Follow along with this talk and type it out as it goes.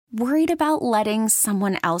Worried about letting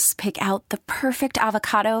someone else pick out the perfect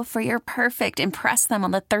avocado for your perfect impress them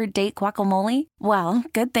on the third date guacamole? Well,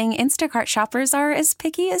 good thing Instacart shoppers are as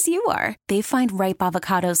picky as you are. They find ripe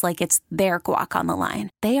avocados like it's their guac on the line.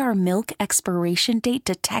 They are milk expiration date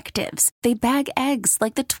detectives. They bag eggs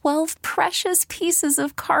like the 12 precious pieces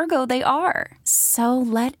of cargo they are. So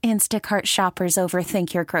let Instacart shoppers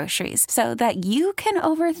overthink your groceries so that you can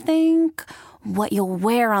overthink what you'll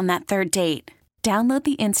wear on that third date. Download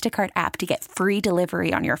the Instacart app to get free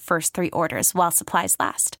delivery on your first 3 orders while supplies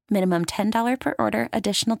last. Minimum $10 per order.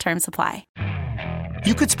 Additional terms apply.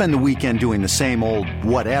 You could spend the weekend doing the same old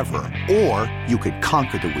whatever, or you could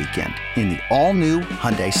conquer the weekend in the all-new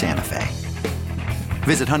Hyundai Santa Fe.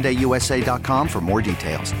 Visit HyundaiUSA.com for more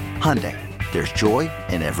details. Hyundai, there's joy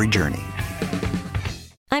in every journey.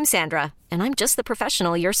 I'm Sandra, and I'm just the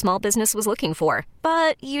professional your small business was looking for.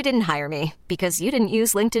 But you didn't hire me because you didn't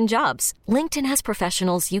use LinkedIn Jobs. LinkedIn has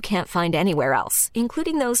professionals you can't find anywhere else,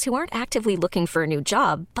 including those who aren't actively looking for a new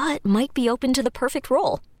job, but might be open to the perfect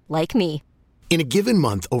role, like me. In a given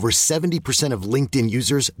month, over 70% of LinkedIn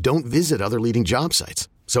users don't visit other leading job sites.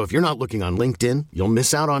 So if you're not looking on LinkedIn, you'll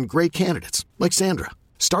miss out on great candidates like Sandra.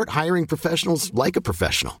 Start hiring professionals like a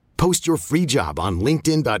professional. Post your free job on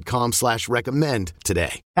linkedin.com/recommend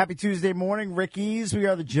today. Happy Tuesday morning, Rickies. We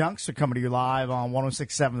are the Junks. We're coming to you live on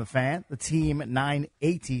 106.7 The Fan. The team at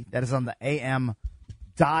 980. That is on the AM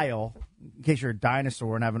dial, in case you're a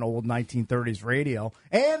dinosaur and have an old 1930s radio.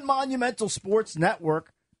 And Monumental Sports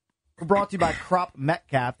Network. We're brought to you by Crop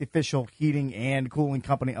Metcalf, the official heating and cooling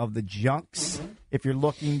company of the Junks. If you're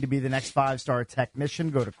looking to be the next 5-star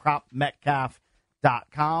technician, go to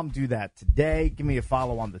cropmetcalf.com. Do that today. Give me a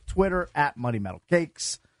follow on the Twitter at Muddy Metal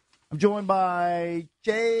Cakes. I'm joined by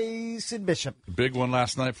Jason Bishop. Big one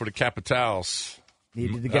last night for the Capitals.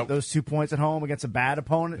 Needed to get those 2 points at home against a bad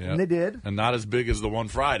opponent, and they did. And not as big as the one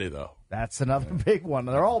Friday, though. That's another big one.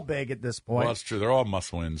 They're all big at this point. Well, that's true. They're all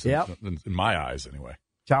must-wins, in my eyes, anyway.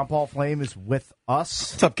 John Paul Flame is with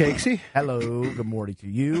us. What's up, Cakesy? Hello. Good morning to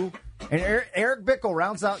you. And Eric Bickle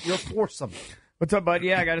rounds out your foursome. What's up, bud?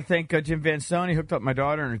 Yeah, I got to thank Jim Van Stone. He hooked up my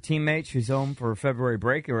daughter and her teammates. She's home for a February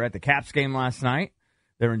break. They were at the Caps game last night.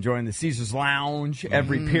 They're enjoying the Caesars Lounge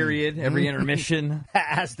every period, every intermission.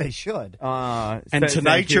 As they should. And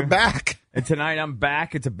tonight you're back. And tonight I'm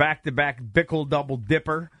back. It's a back-to-back Bickle double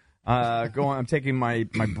dipper. I'm taking my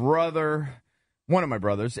brother, one of my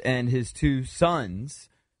brothers, and his 2 sons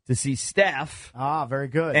to see Steph. Ah, very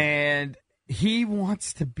good. And he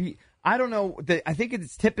wants to be... I don't know. I think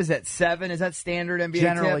its tip is at 7. Is that standard NBA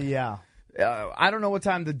Generally, tip? yeah. I don't know what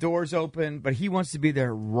time the doors open, but he wants to be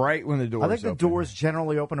there right when the doors open. I think the doors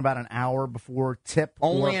generally open about an hour before tip.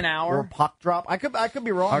 Only an hour? Or puck drop. I could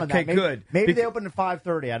be wrong on that. Okay, good. Maybe they open at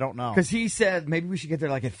 5:30. I don't know. Because he said maybe we should get there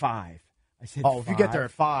like at 5. I said, if you get there at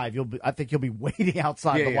 5, I think you'll be waiting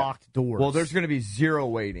outside the locked doors. Well, there's going to be 0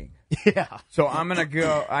 waiting. Yeah. So I'm going to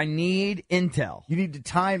go. I need intel. You need to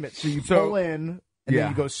time it so you pull in. And then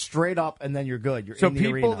you go straight up, and then you're good. You're in the arena.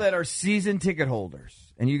 So people that are season ticket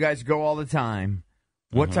holders, and you guys go all the time,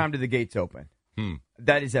 what time do the gates open?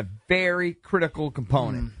 That is a very critical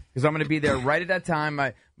component. Because I'm going to be there right at that time.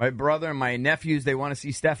 My brother and my nephews, they want to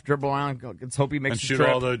see Steph dribble around. Let's hope he makes the trip.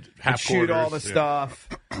 All the half shoot all the stuff.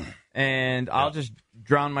 And I'll just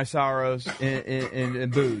drown my sorrows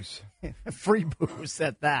in booze. Free booze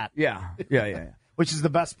at that. Yeah. Which is the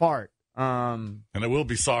best part. And it will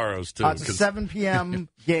be sorrows, too. It's a 7 p.m.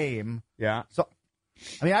 game. Yeah. So,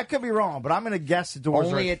 I could be wrong, but I'm going to guess the doors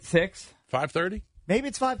only at 6? 5:30? Maybe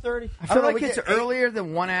it's 5:30. I feel like it's earlier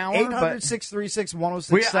than 1 hour.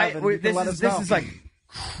 800-636-1067. This is like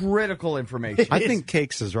critical information. I think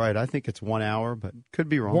Cakes is right. I think it's 1 hour, but could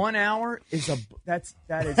be wrong. 1 hour is that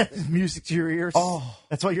is music to your ears. Oh,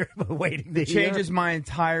 that's what you're waiting to hear. Changes my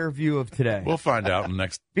entire view of today. We'll find out in the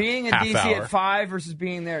next being in DC hour. at 5 versus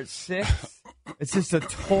being there at 6. It's just a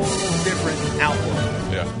total different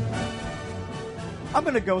outlook. Yeah. I'm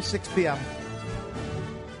going to go 6 p.m.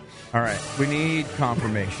 All right, we need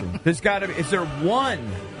confirmation. There's got to be. Is there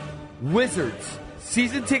one Wizards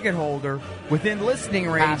season ticket holder within listening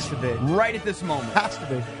range? Has to be. Right at this moment. Has to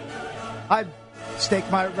be. I'd stake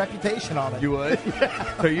my reputation on it. You would?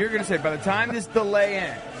 Yeah. So you're going to say by the time this delay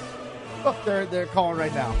ends. Oh, they're calling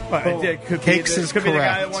right now. It could Cakes be is could be the guy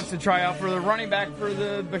correct. that wants to try out for the running back for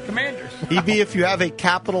the Commanders. EB, if you have a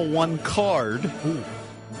Capital One card,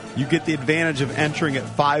 you get the advantage of entering at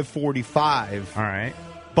 5:45. All right.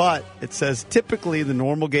 But it says typically the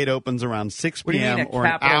normal gate opens around 6 do you mean, p.m. a or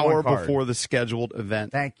an Capital hour One card? before the scheduled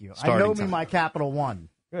event. Thank you. I starting know me time. my Capital One.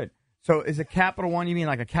 Good. So is a Capital One, you mean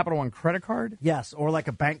like a Capital One credit card? Yes, or like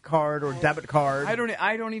a bank card or debit card. I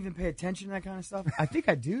don't even pay attention to that kind of stuff. I think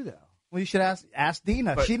I do, though. Well, you should ask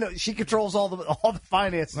Dina. But, she controls all the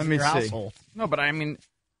finances in your household. No, but I mean...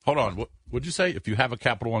 Hold on. What would you say? If you have a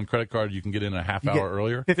Capital One credit card, you can get in a half hour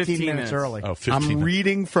earlier? 15 minutes early. Oh, 15 I'm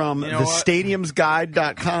reading from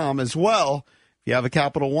thestadiumsguide.com as well. If you have a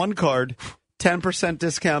Capital One card, 10%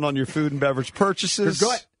 discount on your food and beverage purchases. You're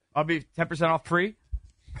good. I'll be 10% off free?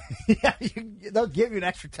 Yeah, they'll give you an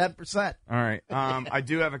extra 10%. All right. I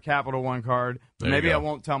do have a Capital One card. But maybe I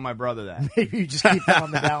won't tell my brother that. Maybe you just keep it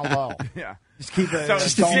on the down low. Yeah. Just keep it. So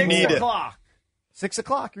Just if you need 6 it. o'clock. 6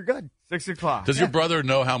 o'clock, you're good. 6 o'clock. Does your brother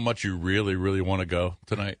know how much you really, really want to go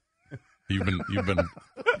tonight? You've been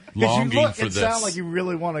longing for this. It sounds like you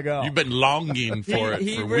really want to go. You've been longing for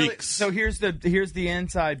it for weeks. So here's the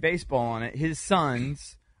inside baseball on it. His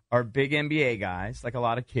sons are big NBA guys, like a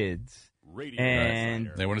lot of kids. And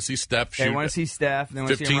they want to see Steph shoot. They want to see Steph. And they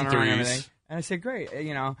want to see him 15 run around and threes. everything. And I said, great.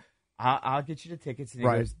 I'll get you the tickets. And he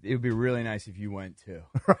goes, it would be really nice if you went too.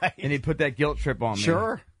 Right. And he put that guilt trip on me.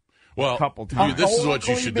 Sure. Well, couple times. this is How what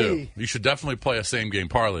you old will should you do. be? You should definitely play a same game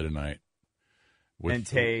parlay tonight. And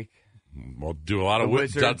take. Well, do a lot of The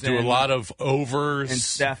Wizards do a and- lot of overs and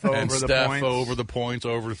Steph over the Steph points. over the points,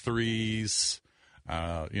 over threes.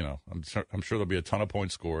 I'm sure there'll be a ton of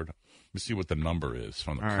points scored. Let me see what the number is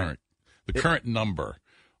from the current. The current number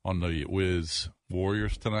on the Wiz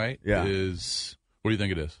Warriors tonight is. What do you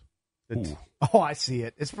think it is? Oh, I see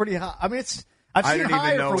it. It's pretty high. I mean, I've I seen don't even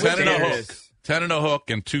higher know for what 10 and a it Wizards. hook. is. 10 and a hook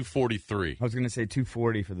and 243. I was going to say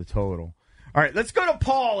 240 for the total. All right, let's go to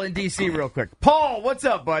Paul in D.C. real quick. Paul, what's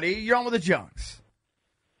up, buddy? You're on with the Junks.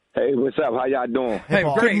 Hey, what's up? How y'all doing? Hey,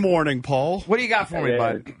 Paul. great. Good morning, Paul. What do you got for me,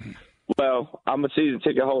 bud? Well, I'm a season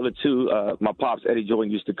ticket holder too. My pops, Eddie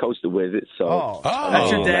Jordan, used to coach the Wizards. So, Oh, Oh,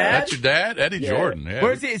 that's your dad? That's your dad, Eddie Jordan. Yeah.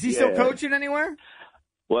 Where is he? Is he still Yeah. coaching anywhere?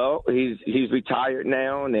 well, he's retired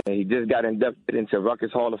now, and he just got inducted into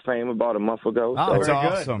Rutgers Hall of Fame about a month ago. Oh, so that's very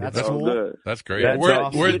good. awesome. That's it's all cool. good. That's great. That's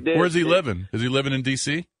awesome. Where's he living? Is he living in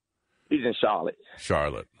D.C.? He's in Charlotte,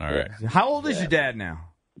 Charlotte. All right. How old is your dad now?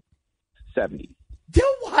 70.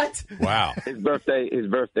 What? Wow. His birthday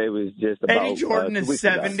was just about Eddie Jordan 2 is weeks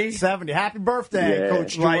ago. 70. 70. Happy birthday, Yeah.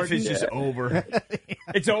 Coach Jordan. Life is just over.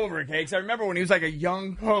 It's over, okay? 'Cause I remember when he was like a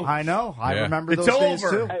young coach. I know. I Yeah. remember It's those days,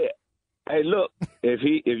 over. too. Hey, look, if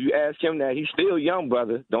you ask him that, he's still young,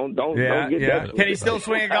 brother. Don't get that. Can he still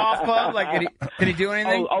swing a golf club? Like, can he do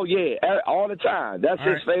anything? Oh yeah, all the time. That's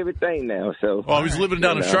his favorite thing now. So, Well, he's living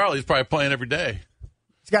down in You know. Charlotte. He's probably playing every day.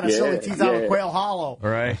 He's got a Yeah, silly teeth out of yeah. Quail Hollow. All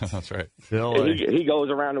right. That's right. he goes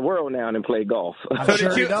around the world now and play golf. I'm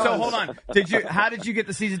sure he does. So hold on. How did you get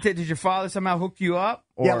the season ticket? Did your father somehow hook you up?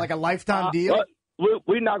 Or? Yeah, like a lifetime deal. But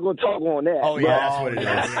we're not going to talk on that. Oh yeah, that's what it is.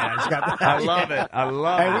 Yeah, he's got that. I love it. I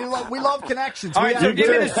love Hey, it. we love connections. All We right, have so them give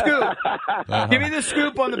me too. the scoop. Give me the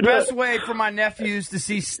scoop on the best way for my nephews to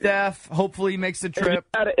see Steph. Hopefully, he makes the trip.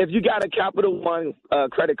 If you got a Capital One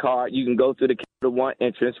credit card, you can go through the Capital One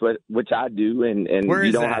entrance, which I do, and Where you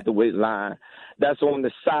is don't that? have to wait in line. That's on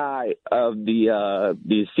the side of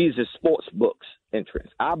the Caesar Sports Books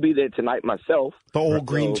entrance. I'll be there tonight myself. The old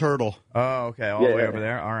green turtle. Oh, okay, all the way Yeah. over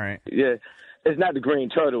there. All right. Yeah, it's not the Green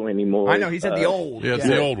Turtle anymore. I know he said the old. Yeah, it's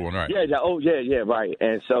the old one, right? Yeah, right.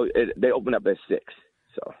 And so they open up at 6.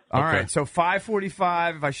 So All right, so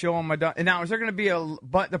 5:45. If I show them my now, is there going to be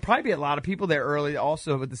but there'll probably be a lot of people there early,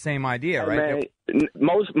 also with the same idea, right? man,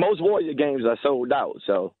 most Warrior games are sold out.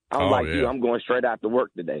 So I'm Oh, like yeah. you. I'm going straight after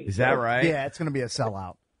work today. Is that right? Yeah, it's going to be a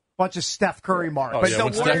sellout. Bunch of Steph Curry marks. Oh, But yeah, the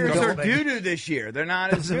when Steph Warriors comes- are doo-doo this year. They're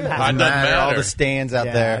not as good. It doesn't matter. All the stands out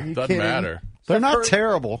Yeah, are there. you Doesn't kidding? matter. They're not Curry-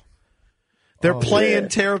 terrible. They're playing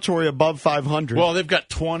territory above 500. Well, they've got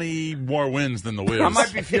 20 more wins than the Wiz. I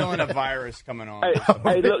might be feeling a virus coming on.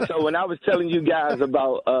 Hey, look. So when I was telling you guys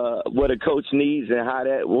about what a coach needs and how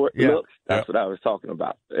that Yeah. looks, that's what I was talking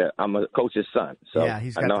about. I'm a coach's son, so Yeah,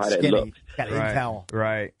 he's I got know the how that skinny. looks. He's got Right. intel.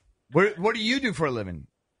 Right. What do you do for a living?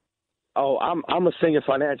 Oh, I'm a senior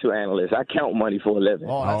financial analyst. I count money for a living.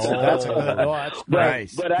 Oh, that's a good. Oh, that's But-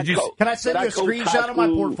 Nice. but I Did you- co- Can I send but you a coach screenshot high of my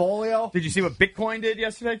school- portfolio? Did you see what Bitcoin did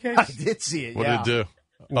yesterday, Case? I did see it. What yeah. did it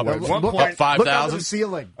do? At one Look point, up 5,000? the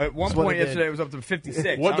ceiling. At one That's what point it did. yesterday, it was up to 56.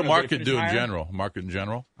 What'd the I don't know, did it market finish do in higher? general? Market in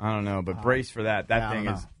general? I don't know, but brace for that. That Yeah, I thing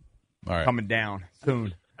don't is All right. coming down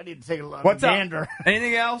soon. I need to take a look. What's up? gander.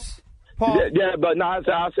 Anything else, Paul? Yeah, but no,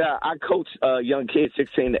 I coach young kids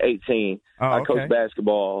 16 to 18. Oh, I okay. coach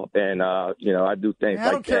basketball, and I do things I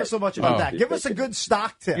like don't care that. so much about Oh. that. Give us a good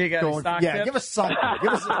stock tip. You got a stock yeah, tip? give us something.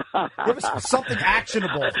 give us something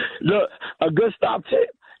actionable. Look, a good stock tip: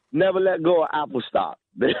 never let go of Apple stock.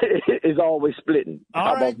 is always splitting.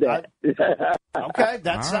 How about that? Okay,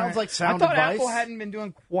 that sounds like sound I thought advice. Apple hadn't been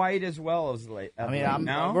doing quite as well as late. I mean,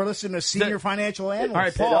 we're listening to a senior financial analyst. All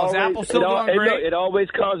right, Paul, is Apple still doing great? It always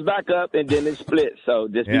comes back up and then it splits, so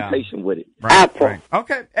just be patient with it. Right, Apple. Right.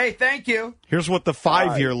 Okay. Hey, thank you. Here's what the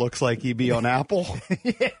 5-year looks like, EB, on Apple.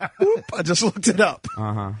 Oop, I just looked it up.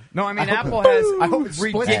 No, I mean, Apple has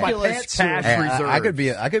ridiculous cash Hey, reserves.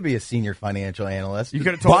 I could be a senior financial analyst. You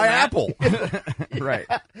could have told Buy him that. Apple. Right.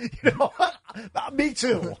 You know what? Me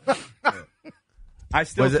too. I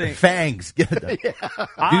still Was think it Fangs? do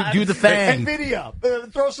the Fang.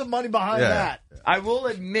 NVIDIA. Throw some money behind that. I will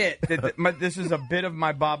admit that this is a bit of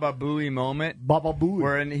my Baba Booey moment. Baba Booey.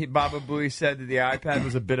 Wherein Baba Booey said that the iPad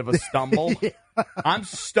was a bit of a stumble. I'm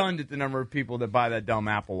stunned at the number of people that buy that dumb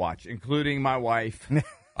Apple Watch, including my wife.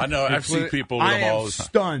 I know. I've seen people with them all the time.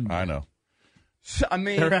 Stunned. I know. I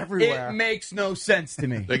mean, they're everywhere. It makes no sense to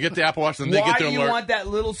me. They get the Apple Watch and they Why get their do alert. you want that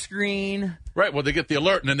little screen? Right. Well, they get the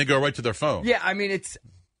alert and then they go right to their phone. Yeah, I mean,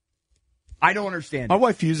 I don't understand. My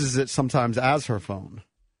wife uses it sometimes as her phone.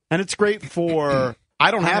 And it's great for, I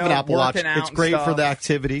don't have an Apple Watch. It's great for the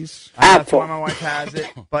activities. That's why my wife has it,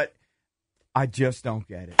 but I just don't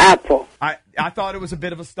get it. Apple. I thought it was a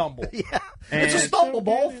bit of a stumble. Yeah, And it's a stumble,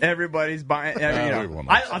 both. Everybody's buying.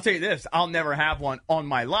 I'll tell you this: I'll never have one on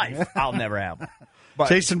my life. I'll never have one. But,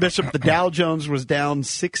 Jason Bishop, the Dow Jones was down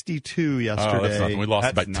 62 yesterday. Oh, that's nothing. We lost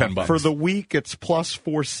about $10. For the week, it's plus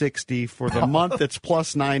 460. For the month, it's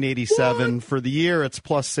plus 987. For the year, it's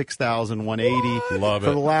plus 6,180. Love it.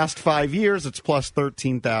 For the last 5 years, it's plus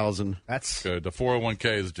 13,000. That's good. The 401k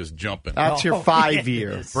is just jumping. That's your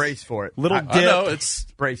 5-year. brace for it. Little dip. I know it's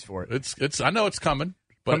brace for it. It's. I know it's coming.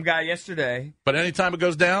 But, some guy yesterday. But anytime it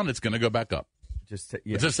goes down, it's going to go back up. It's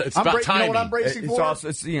about timing. You know what I'm bracing for? Also,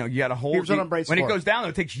 you got to hold. Here's what I'm bracing when for. it goes down,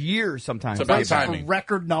 it takes years sometimes. It's about timing. For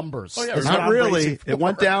record numbers. Oh, yeah, Not really. It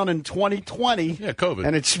went down in 2020. Yeah, COVID.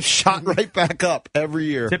 And it's shot right back up every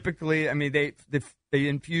year. Typically, I mean, they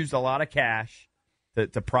infused a lot of cash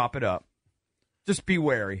to prop it up. Just be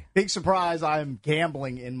wary. Big surprise, I'm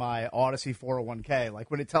gambling in my Odyssey 401k. Like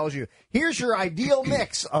when it tells you, here's your ideal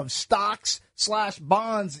mix of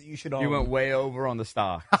stocks/bonds that you should own. You went way over on the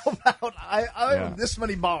stock. How about I own this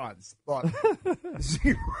many bonds? Look,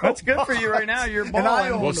 that's good for you right now. You're balling. And I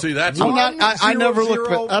own Well, see, that's I never looked,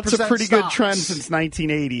 but that's a pretty good stocks. trend since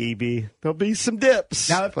 1980, EB. There'll be some dips.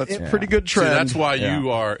 Now, But it's a pretty good trend. See, that's why you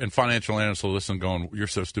are in financial analysts will listen going, you're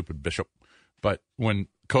so stupid, Bishop. But when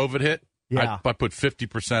COVID hit, I put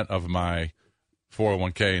 50% of my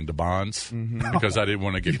 401k into bonds because I didn't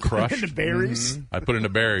want to get crushed. Into berries? I put into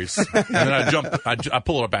berries. And then I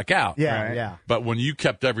pull it back out. Yeah, Right. yeah. But when you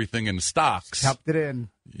kept everything in stocks, Kept it in.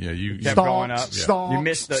 yeah, you Kept Stonks, going up. stonks, You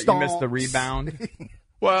missed the stonks. rebound.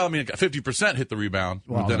 well, I mean, 50% hit the rebound.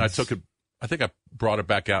 Well, but then I that's- took it. I think I brought it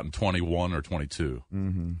back out in 21 or 22.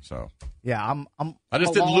 So Yeah, I'm I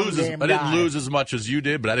just a didn't long lose. game I didn't guy. lose as much as you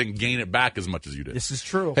did, but I didn't gain it back as much as you did. This is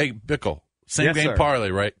true. Hey, Bickle, same Yes, game sir. parlay,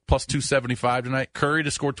 right? Plus 275 tonight. Curry to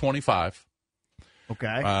score 25.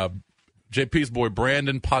 Okay. JP's boy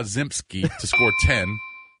Brandon Pozimski to score 10.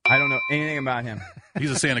 I don't know anything about him. He's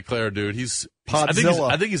a Santa Clara dude. I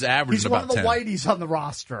think he's averaging He's one about of the 10. whiteys on the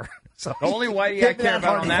roster. So The only whitey I Give me care that about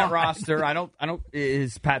on hard that line. roster, I don't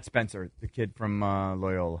is Pat Spencer, the kid from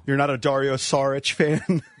Loyola. You're not a Dario Saric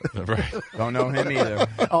fan? Right. Don't know him either.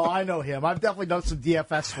 Oh, I know him. I've definitely done some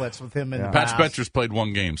DFS splits with him in the Pat past. Spencer's played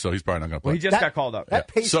one game, so he's probably not going to play. Well, he just got called up. That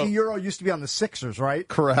pasty So- Euro used to be on the Sixers, right?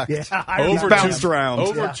 Correct. Yeah, I over remember bounced him. around. Over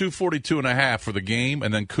Yeah. 242 and a half for the game,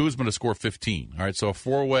 and then Kuzma to score 15. All right, so a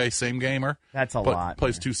four-way same gamer. That's a lot,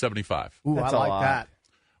 Plays man. 275. Ooh, That's I a like lot. that.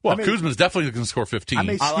 Well, I mean- Kuzma's definitely going to score 15. I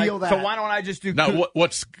may I steal like, that. so why don't I just do? Now,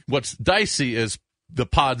 what's dicey is the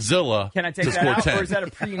Podzilla Can I take to that score out, 10. or is that a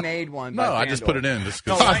pre-made one? No, by I just FanDuel? put it in just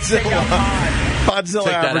No, because I take out Pod. Podzilla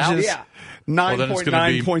Take that out? averages Yeah. Well, then it's 9.9 gonna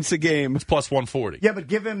be- points a game. it's plus 140. Yeah, but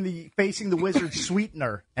give him the facing the Wizards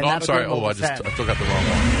sweetener. And Oh, I'm that'll sorry. give him Oh, over I 10. took out the wrong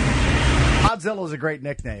one. Podzilla's a great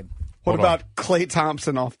nickname. What Hold on. about Klay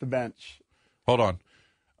Thompson off the bench? Hold on.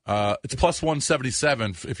 It's plus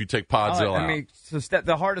 177 if you take Podzilla I mean, so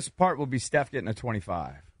the hardest part will be Steph getting a 25.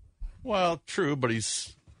 out. Well, true, but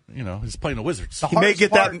he's playing the Wizards. He may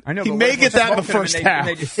get that. I know. He but may what if get we're that in the smoking him first and they, half.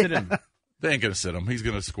 and they just sit him. They ain't going to sit him. He's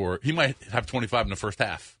going to score. He might have 25 in the first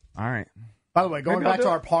half. All right. By the way, going Maybe I'll back do to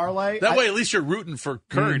it. our parlay, That way, at least you're rooting for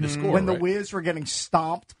Curry to score. when the right? Wiz were getting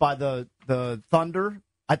stomped by the Thunder,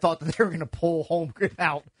 I thought that they were going to pull Holmgren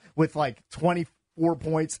out with like 24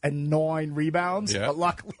 points and 9 rebounds. Yeah. But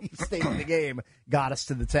luckily, he stayed in the game, got us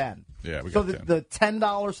to the 10. Yeah, we so got 10. the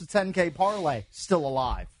 $10 to 10K parlay still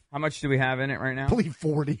alive. How much do we have in it right now? I believe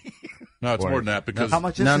 40. No, it's more than that because how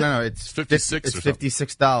much is No, it's $56. It's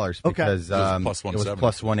 $56 Okay. because It was plus it was 170.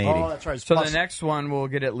 plus 180. Oh, that's right. So the next one will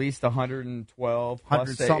get at least 112 plus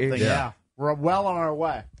 100 something. 80. Yeah. We're well on our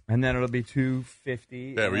way. And then it'll be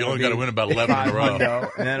 250. Yeah, but you only got to win about 11 in a row.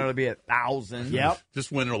 And then it'll be 1,000. Yep.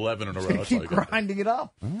 Just win 11 in a row. That's all Keep you got. grinding it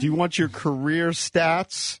up. Do you want your career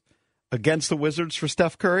stats against the Wizards for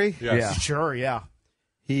Steph Curry? Yes. Yeah. Sure, yeah.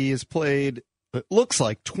 He has played, it looks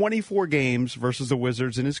like, 24 games versus the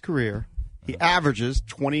Wizards in his career. He averages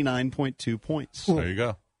 29.2 points, There you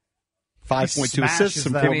go. 5.2 assists,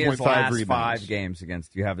 and that. Give me his 4.5 last rebounds. 5 games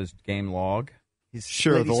against. Do you have his game log?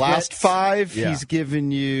 Sure, Maybe the last splits. 5, Yeah. he's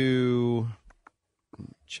given you,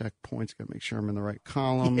 check points, got to make sure I'm in the right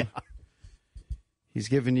column. Yeah. He's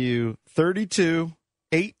given you 32,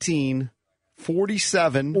 18,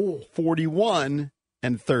 47, 41,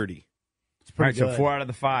 and 30. It's pretty All right, so good. 4 out of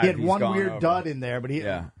the 5. He had he's one gone weird over. dud in there, but he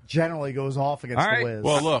Yeah. generally goes off against All right. the Wiz.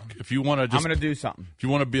 Well, look, if you want to I'm just going to do something. if you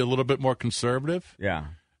want to be a little bit more conservative, Yeah.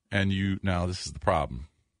 and you now this is the problem,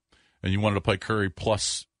 and you wanted to play Curry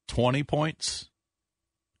plus 20 points,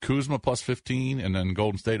 Kuzma plus 15, and then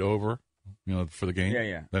Golden State over, for the game.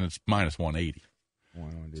 Yeah. Then it's minus 180. Well, I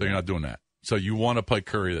don't wanna do So you're that. not doing that. So you want to play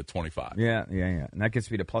Curry at 25. Yeah. And that gets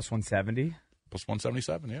me to plus 170. Plus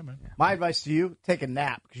 177, yeah, man. My advice to you, take a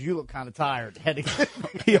nap because you look kind of tired heading.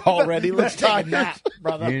 He already looks Take a tired. nap,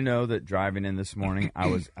 brother. You know that driving in this morning,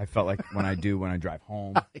 I felt like when I drive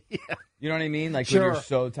home. Yeah. You know what I mean? Like Sure. when you're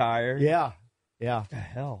so tired. Yeah. What the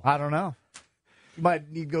hell? I don't know. You might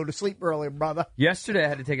need to go to sleep earlier, brother. Yesterday I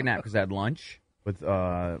had to take a nap because I had lunch with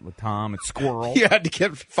Tom and Squirrel. You had to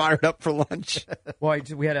get fired up for lunch. Well,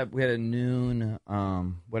 we had a noon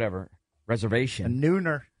reservation. A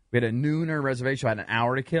nooner. We had a nooner reservation. I had an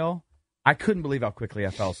hour to kill. I couldn't believe how quickly I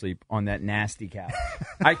fell asleep on that nasty couch.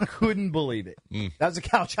 I couldn't believe it. That was a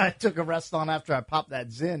couch I took a rest on after I popped that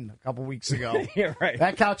Zyn a couple weeks ago. Yeah, right.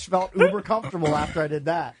 That couch felt uber comfortable after I did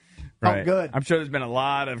that. Felt Right. good. I'm sure there's been a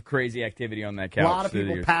lot of crazy activity on that couch. A lot of through the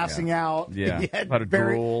people years. passing Yeah. out. Yeah. You had A lot of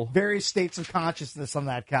drool. various states of consciousness on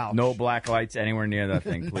that couch. No black lights anywhere near that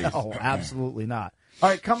thing, please. No, absolutely not. All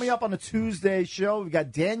right, coming up on a Tuesday show, we've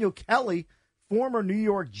got Daniel Kelly, former New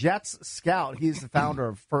York Jets scout. He is the founder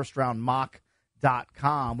of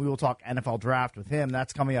FirstRoundMock.com. We will talk NFL draft with him.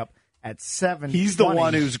 That's coming up at 7:20. He's the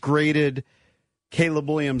one who's graded Caleb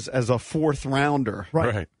Williams as a 4th rounder.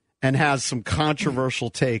 Right. And has some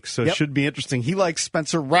controversial takes, so Yep. it should be interesting. He likes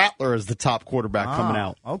Spencer Rattler as the top quarterback coming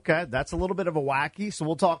out. Okay, that's a little bit of a wacky, so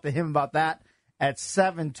we'll talk to him about that at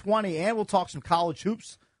 7:20, and we'll talk some college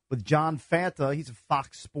hoops with John Fanta. He's a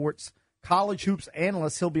Fox Sports college hoops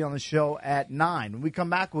analyst. He'll be on the show at 9. When we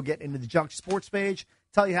come back, we'll get into the Junk Sports page,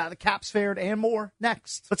 tell you how the Caps fared, and more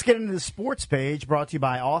next. Let's get into the sports page, brought to you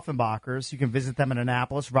by Offenbachers. You can visit them in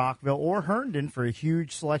Annapolis, Rockville, or Herndon for a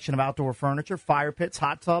huge selection of outdoor furniture, fire pits,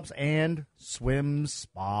 hot tubs, and swim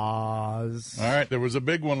spas. All right, there was a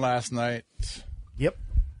big one last night. Yep.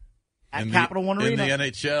 At in Capital One Arena. In the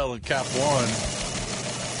NHL and Cap One.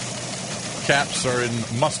 Caps are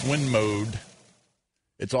in must-win mode.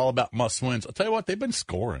 It's all about must-wins. I'll tell you what, they've been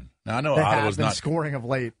scoring. Now, I know They Ottawa's have been not scoring of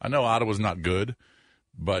late. I know Ottawa's not good,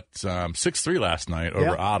 but 6-3 last night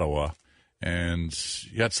over Yep. Ottawa. And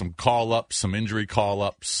you had some call-ups, some injury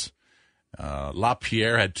call-ups.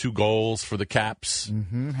 LaPierre had 2 goals for the Caps.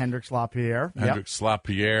 Hendricks LaPierre. Yep. Hendricks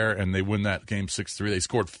LaPierre, and they win that game 6-3. They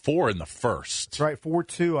scored 4 in the first. That's right,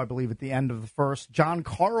 4-2, I believe, at the end of the first. John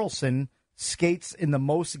Carlson skates in the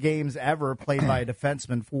most games ever played by a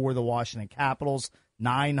defenseman for the Washington Capitals,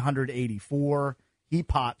 984. He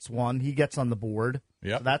pots one. He gets on the board.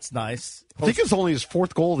 Yep. So that's nice. I think it's only his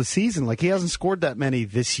 4th goal of the season. Like, he hasn't scored that many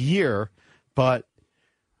this year, but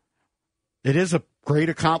it is a great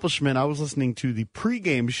accomplishment. I was listening to the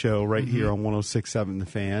pregame show right here on 106.7 The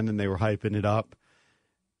Fan, and they were hyping it up.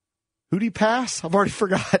 Who'd he pass? I've already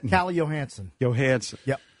forgotten. Calle Johansson. Johansson.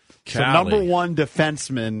 Yep. So Cali. number 1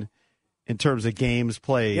 defenseman in terms of games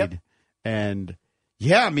played. Yep. And,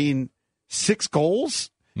 yeah, I mean, 6 goals.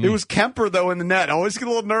 It was Kemper, though, in the net. I always get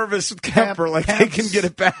a little nervous with Kemper, like they can get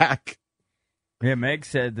it back. Yeah, Meg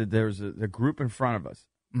said that there was a group in front of us,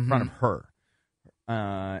 in front of her.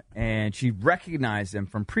 And she recognized them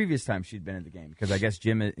from previous times she'd been in the game because I guess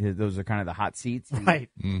Jim, those are kind of the hot seats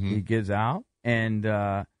he gives out. And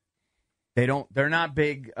they're not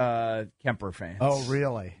big Kemper fans. Oh,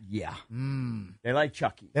 really? Yeah. They like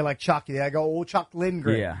Chucky. They like Chucky. They go, old Chuck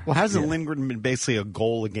Lindgren. Yeah. Well, hasn't Lindgren been basically a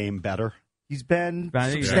goal a game better? He's been I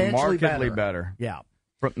think he's substantially markedly better. Yeah.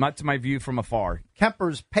 Not to my view from afar.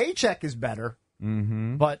 Kemper's paycheck is better,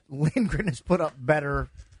 but Lindgren has put up better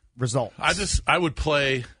results. I would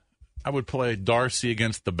play I would play Darcy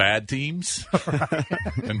against the bad teams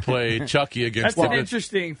and play Chucky against That's the an good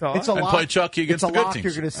interesting thought. It's a and lock. play Chucky against It's the a good lock teams.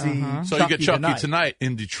 you're going to see. So you get Chucky tonight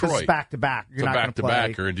in Detroit. It's back to back. It's a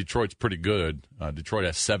back-to-backer, and Detroit's pretty good. Detroit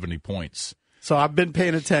has 70 points. So I've been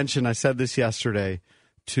paying attention, I said this yesterday,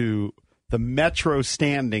 to the Metro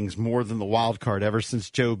standings more than the wild card ever since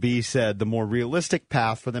Joe B said the more realistic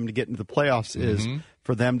path for them to get into the playoffs is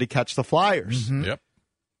for them to catch the Flyers. Yep.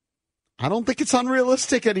 I don't think it's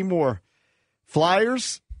unrealistic anymore.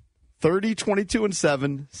 Flyers, 30, 22, and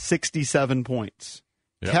 7, 67 points.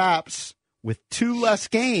 Yep. Caps, with 2 less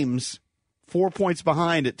games, 4 points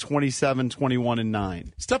behind at 27, 21, and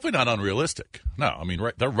 9. It's definitely not unrealistic. No, I mean,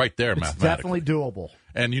 they're right there It's mathematically. definitely doable.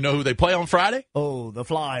 And you know who they play on Friday? Oh, the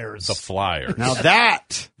Flyers. The Flyers. Now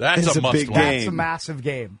that's That's a big must-win. game. That's a massive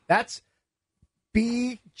game. That's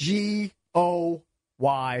BGOY.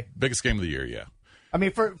 Biggest game of the year, yeah. I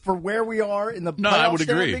mean, for where we are in the No, playoff I would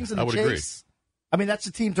agree. standings and I the would chase, I mean, that's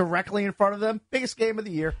the team directly in front of them. Biggest game of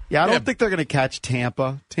the year. Yeah, I don't think they're going to catch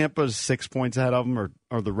Tampa. Tampa's 6 points ahead of them,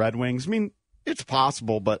 or the Red Wings. I mean, it's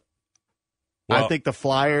possible, but I think the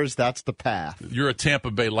Flyers, that's the path. You're a Tampa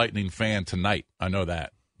Bay Lightning fan tonight. I know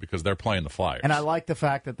that because they're playing the Flyers. And I like the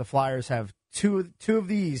fact that the Flyers have two of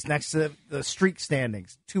these next to the streak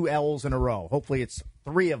standings, 2 L's in a row. Hopefully it's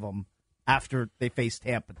 3 of them after they face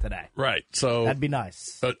Tampa today. Right. So that'd be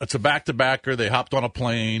nice. It's a back-to-backer. They hopped on a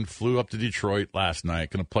plane, flew up to Detroit last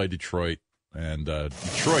night, going to play Detroit. And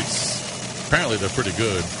Detroit's, apparently they're pretty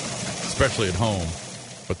good, especially at home.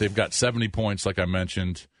 But they've got 70 points, like I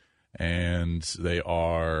mentioned, and they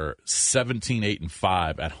are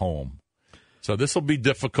 17-8-5 at home. So this will be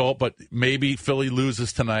difficult, but maybe Philly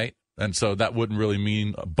loses tonight. And so that wouldn't really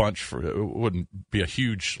mean a bunch it wouldn't be a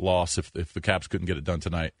huge loss if the Caps couldn't get it done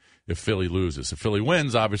tonight if Philly loses. If Philly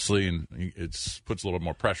wins, obviously, and it puts a little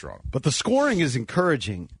more pressure on them. But the scoring is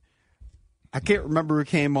encouraging. I can't remember who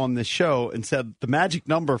came on this show and said the magic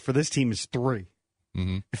number for this team is 3.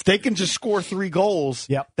 Mm-hmm. If they can just score 3 goals,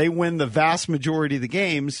 they win the vast majority of the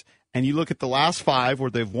games. And you look at the last 5 where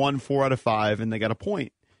they've won 4 out of 5 and they got a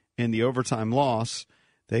point in the overtime loss.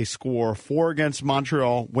 They score 4 against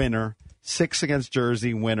Montreal, winner. 6 against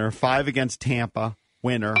Jersey, winner. 5 against Tampa,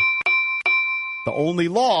 winner. The only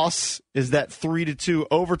loss is that 3-2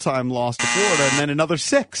 overtime loss to Florida, and then another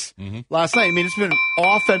 6 last night. I mean, it's been an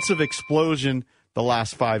offensive explosion the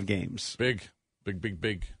last 5 games. Big.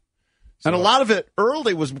 So, and a lot of it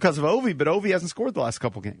early was because of Ovi, but Ovi hasn't scored the last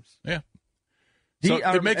couple games. Yeah. So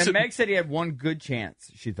Meg said he had one good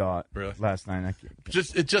chance, she thought, last night.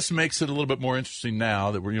 It just makes it a little bit more interesting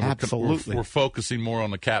now that we're focusing more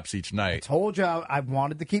on the Caps each night. I told you I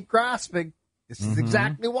wanted to keep grasping. This is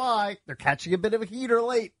exactly why. They're catching a bit of a heater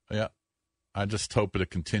late. Yeah. I just hope it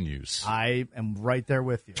continues. I am right there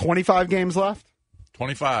with you. 25 games left?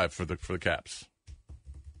 25 for the Caps.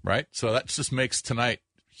 Right? So that just makes tonight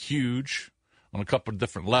huge on a couple of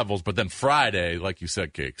different levels. But then Friday, like you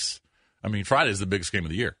said, Cakes, I mean, Friday is the biggest game of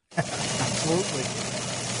the year. Absolutely.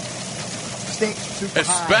 Stakes super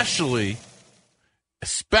high.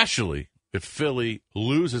 Especially if Philly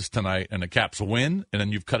loses tonight and the Caps win, and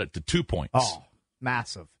then you've cut it to 2 points. Oh,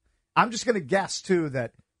 massive. I'm just going to guess, too,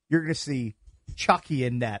 that you're going to see Chucky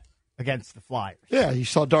in net against the Flyers. Yeah, you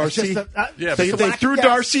saw Darcy. They threw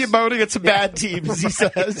Darcy a bone against some bad teams, he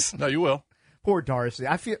says. No, you will. Poor Darcy.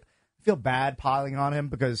 I feel bad piling on him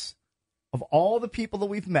because of all the people that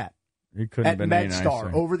we've met at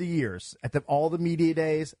MedStar over the years, at all the media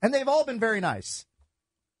days, and they've all been very nice.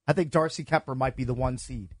 I think Darcy Kemper might be the 1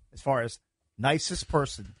 seed as far as nicest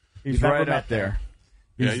person. He's right up there.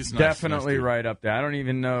 He's definitely nice right up there. I don't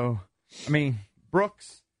even know. I mean,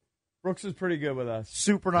 Brooks is pretty good with us.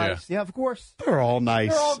 Super nice. Yeah, of course. They're all nice.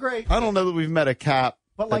 They're all great. I don't know that we've met a Cap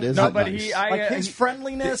that isn't nice. His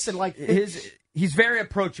friendliness and he's very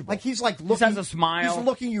approachable. Like he's looking, he has a smile. He's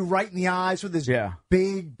looking you right in the eyes with his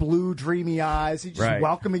big blue dreamy eyes. He's just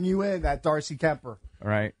welcoming you in. That Darcy Kemper.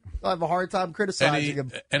 Right. I have a hard time criticizing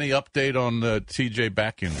him. Any update on the TJ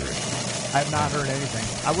back injury? I have not heard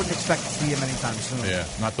anything. I wouldn't expect to see him anytime soon. Yeah,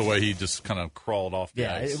 not the way he just kind of crawled off the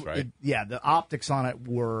ice, right? The optics on it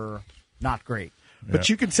were not great. But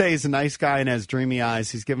you could say he's a nice guy and has dreamy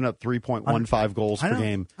eyes. He's given up 3.15 goals per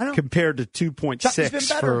game compared to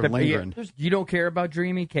 2.6 for Lindgren. You don't care about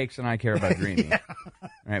dreamy? Cakes and I care about dreamy.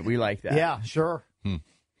 Right, we like that. Yeah, sure.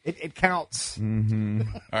 It counts. Mm-hmm.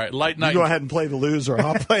 All right, light night. You go ahead and play the loser.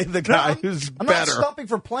 I'll play the guy who's I'm better. I'm not stopping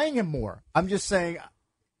for playing him more. I'm just saying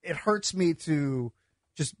it hurts me to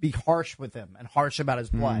just be harsh with him and harsh about his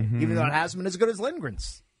play, even though it hasn't been as good as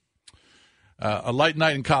Lindgren's. A light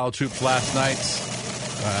night in college hoops last night.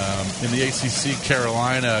 In the ACC,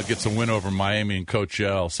 Carolina gets a win over Miami and Coach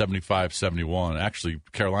L, 75-71. Actually,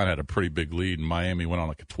 Carolina had a pretty big lead, and Miami went on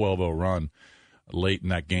like a 12-0 run late in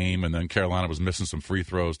that game, and then Carolina was missing some free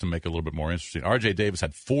throws to make it a little bit more interesting. R.J. Davis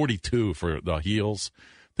had 42 for the Heels.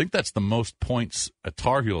 I think that's the most points a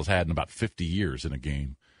Tar Heels had in about 50 years in a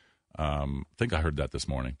game. I think I heard that this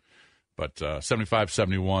morning. But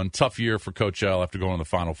 75-71, tough year for Coach L after going to the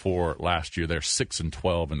Final Four last year. They're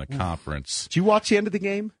 6-12 in the conference. Did you watch the end of the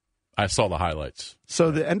game? I saw the highlights.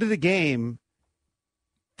 So the end of the game,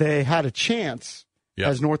 they had a chance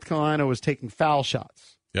as North Carolina was taking foul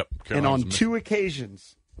shots. Yep. And on two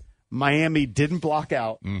occasions, Miami didn't block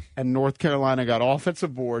out, and North Carolina got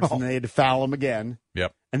offensive boards, and they had to foul them again.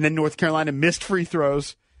 Yep. And then North Carolina missed free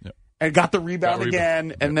throws. And got the rebound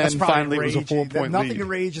again, and then finally it was a 4-point lead. Nothing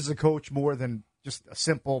enrages a coach more than just a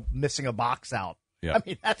simple missing a box out. Yeah. I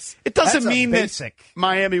mean, it doesn't mean basic. that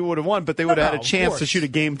Miami would have won, but they would have had a chance to to shoot a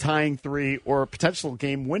game-tying three or a potential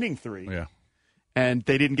game-winning three. Yeah. And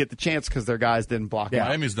they didn't get the chance because their guys didn't block out.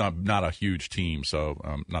 Miami's not a huge team, so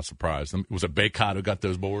I'm not surprised. Was it Baycott who got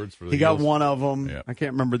those boards? For the He got Heels? one of them. Yeah. I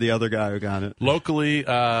can't remember the other guy who got it. Locally,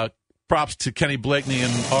 props to Kenny Blakeney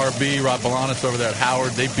and RB, Rob Balanis over there at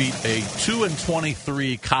Howard. They beat a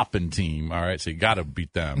 2-23 Coppin team. All right, so you got to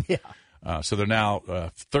beat them. Yeah. So they're now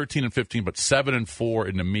 13-15, but 7-4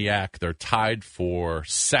 in the MEAC. They're tied for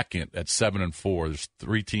second at 7-4. There's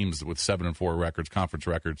three teams with 7-4 records, conference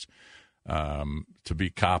records, to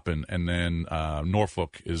beat Coppin, and then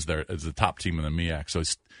Norfolk is the top team in the MEAC. So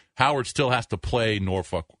Howard still has to play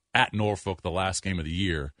Norfolk at Norfolk the last game of the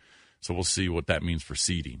year. So we'll see what that means for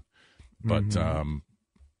seeding. But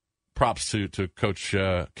props to Coach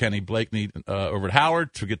Kenny Blakeney over at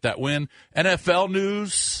Howard to get that win. NFL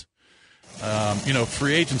news,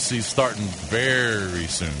 free agency is starting very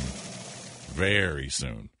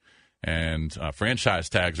soon. And franchise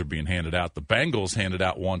tags are being handed out. The Bengals handed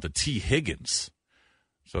out one to T. Higgins.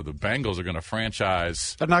 So the Bengals are going to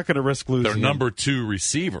franchise. They're not going to risk losing their number 2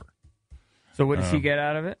 receiver. So what does he get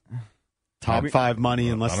out of it? Top 5 money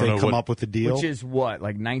unless they come up with a deal. Which is what,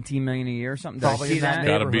 like $19 million a year or something? Probably in that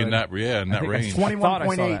got to be in that range.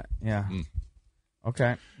 21.8. Yeah.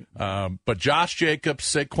 Okay. But Josh Jacobs,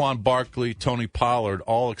 Saquon Barkley, Tony Pollard,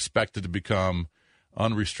 all expected to become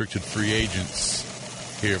unrestricted free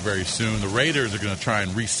agents here very soon. The Raiders are going to try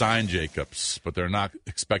and re-sign Jacobs, but they're not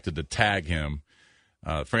expected to tag him.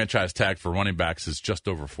 Franchise tag for running backs is just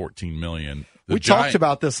over $14 million. We talked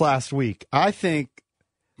about this last week. I think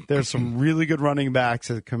there's some really good running backs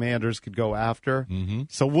that the Commanders could go after. Mm-hmm.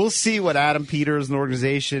 So we'll see what Adam Peters and the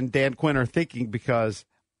organization, Dan Quinn, are thinking, because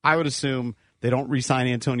I would assume they don't re-sign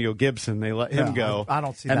Antonio Gibson. They let him go. I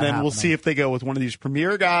don't see that. And then happening. we'll see if they go with one of these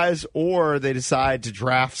premier guys, or they decide to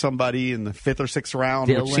draft somebody in the 5th or 6th round,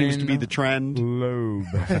 which seems to be the trend. Loeb.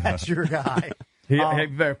 That's your guy.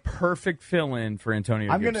 The perfect fill-in for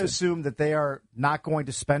Antonio I'm Gibson. going to assume that they are not going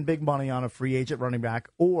to spend big money on a free agent running back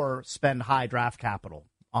or spend high draft capital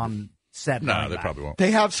on said running they back. probably won't.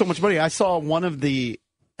 They have so much money. I saw one of the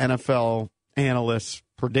NFL analysts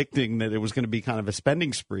predicting that it was going to be kind of a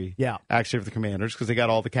spending spree, actually, for the Commanders, because they got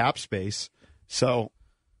all the cap space. So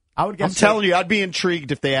I would guess I'm telling you, I'd be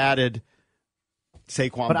intrigued if they added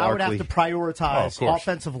Saquon But Barkley. I would have to prioritize of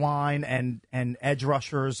offensive line and edge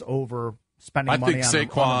rushers over spending I money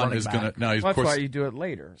think on Saquon is going to. Now, Well, of course, that's why you do it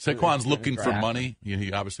later. Saquon's looking for money.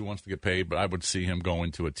 He obviously wants to get paid, but I would see him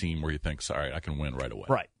going to a team where he thinks, all right, I can win right away.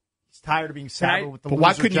 Right. He's tired of being saddled with the But why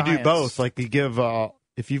loser couldn't you do Giants. both? Like you give,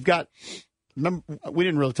 if you've got, remember, we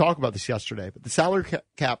didn't really talk about this yesterday, but the salary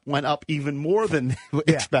cap went up even more than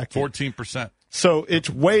expected. 14%. So it's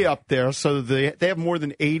way up there. So they have more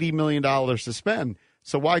than $80 million to spend.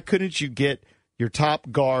 So why couldn't you get your top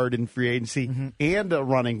guard in free agency and a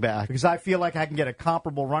running back? Because I feel like I can get a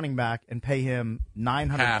comparable running back and pay him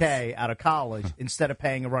 $900K out of college instead of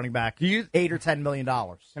paying a running back $8 or $10 million.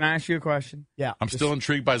 Can I ask you a question? Yeah. I'm still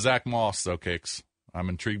intrigued by Zach Moss, though, Cakes. I'm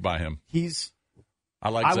intrigued by him. I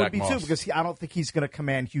like I Zach would be Moss. too, because I don't think he's going to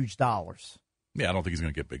command huge dollars. Yeah, I don't think he's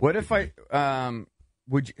going to get big. What if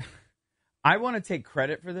would you? I want to take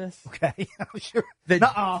credit for this. Okay, sure.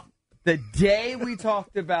 The day we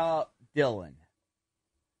talked about Dylan,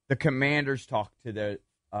 the Commanders talked to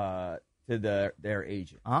their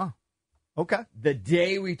agent. Okay. The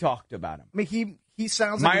day we talked about him. I mean, he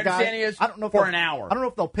sounds My like a guy. understanding is I don't know if for they'll- an hour. I don't know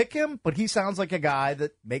if they'll pick him, but he sounds like a guy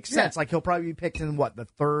that makes sense. Like he'll probably be picked in the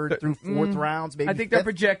 3rd through 4th rounds. Maybe I think they're 5th.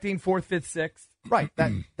 projecting 4th, 5th, 6th. Right.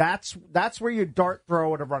 That's where you dart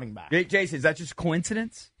throw at a running back. Jason, is that just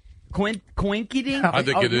coincidence? Quinkydink? I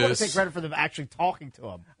think it you want is. to take credit for them actually talking to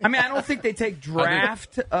him. I mean, I don't think they take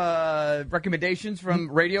draft recommendations from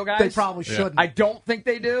radio guys. They probably shouldn't. I don't think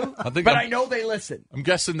they do, I know they listen. I'm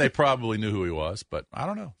guessing they probably knew who he was, but I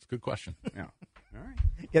don't know. It's a good question. Yeah. All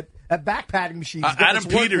right. Get that backpatting machine. Adam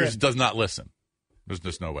Peters does not listen. There's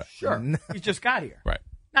just no way. Sure. He just got here. Right.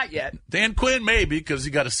 Not yet. Dan Quinn, maybe, because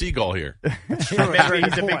he got a seagull here. Maybe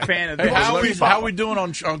he's a big fan of Hey, the how are we doing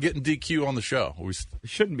on getting DQ on the show? It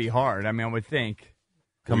shouldn't be hard. I mean, I would think.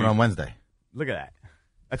 Coming on Wednesday. Look at that.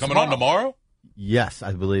 That's Coming on tomorrow? Yes,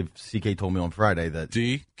 I believe CK told me on Friday that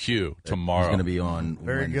DQ tomorrow. He's going to be on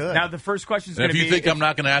Very Wednesday. good. Now, the first question is And going to if be. you think I'm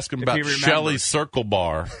not going to ask him about he remembers. Shelley's Circle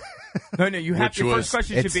Bar, No, you have Which to. The was- first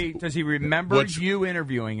question should be: does he remember you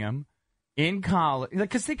interviewing him in college?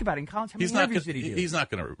 Because think about it, in college, how many interviews did he do? he's not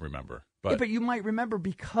going to remember. Yeah, but you might remember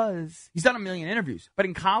because he's done a million interviews. But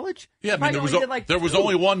in college, Yeah, I he mean, might only did like there was two.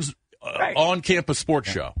 only one Right. on-campus sports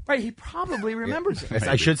show. Right, he probably remembers it.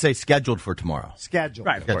 I should say scheduled for tomorrow. Schedule.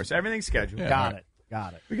 Right, of course, everything's scheduled. Yeah. Got it.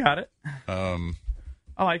 Got it. We got it.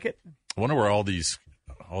 I like it. I wonder where all these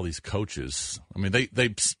coaches. I mean,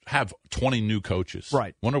 they have 20 new coaches.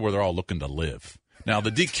 Right. Wonder where they're all looking to live. Now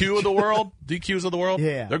the DQs of the world.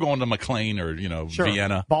 Yeah. They're going to McLean or Sure.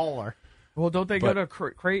 Vienna. Baller. Well, don't they go to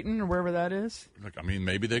Creighton or wherever that is? Like, I mean,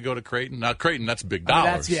 maybe they go to Creighton. Now Creighton, that's big I mean,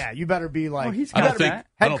 dollars. you better be like Oh, he's I don't got think- that.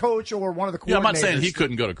 I head don't- coach or one of the coordinators. Yeah, I'm not saying he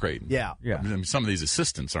couldn't go to Creighton. Yeah. Yeah. I mean, some of these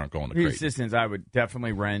assistants aren't going to These Creighton. assistants, I would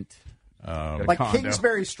definitely rent. Like condo.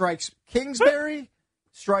 Kingsbury strikes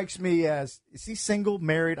me as, is he single,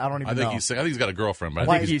 married? I don't even I know. think he's got a girlfriend, but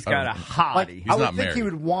I I think he's got a hottie. Like, He's I would not think he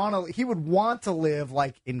married. would want to live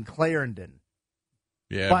like in Clarendon.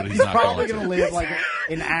 Yeah, But but he's not probably going going to live like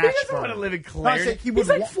in He Ashburn. doesn't want to live in No, I Clarendon. said he He's would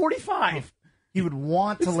like 45. He would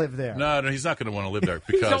want to live there. No, he's not going to want to live there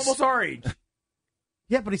He's because almost our age.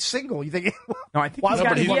 Yeah, but he's single. You think? No, I think Why he's would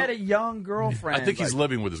got, he he want- had a young girlfriend. I think he's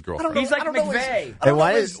living with his girlfriend. He's like I don't know McVeigh. Hey,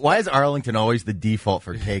 why is Arlington always the default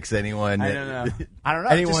for cakes? Anyone? I don't know. I don't know.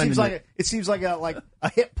 Anyone It seems like a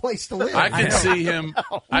hip place to live. I can see him.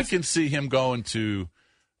 I can see him going to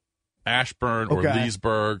Ashburn or Okay.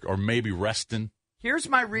 Leesburg or maybe Reston. Here's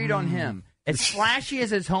my read on him. As flashy as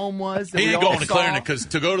his home was, that He we ain't all going to saw- Clarendon because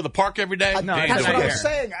to go to the park every day. No, he ain't That's doing what I it. was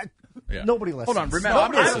saying. Yeah. Nobody listens. Hold on, remember,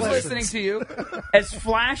 I'm I was listening. listening to you. As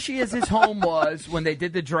flashy as his home was when they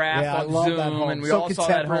did the draft Yeah, I on love Zoom, that home. and we So all saw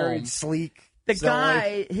that contemporary, home. sleek. The silly.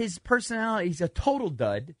 guy, his personality, he's a total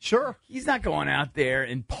dud. Sure. He's not going out there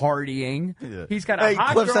and partying. He's got a Hey,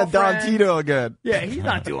 hot Cliff said Don girlfriend. Tito again. Yeah, he's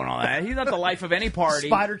not doing all that. He's not the life of any party.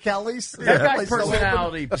 Spider Kelly's. That guy's Place to live.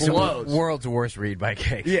 personality blows. World's worst read by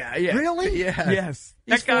Cakes. Yeah, yeah. Really? Yeah. Yes.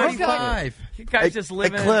 He's That guy's 45. That guy's just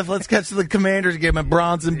living. Hey, Cliff, let's catch the Commanders game at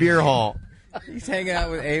Bronson Beer Hall. He's hanging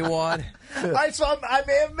out with AWOD. All right, so I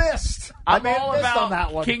may have missed. I I'm may have all missed about on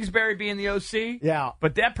that one. Kingsbury being the OC. Yeah.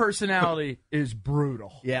 But that personality is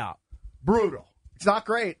brutal. Yeah. Brutal. It's not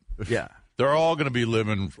great. Yeah. They're all going to be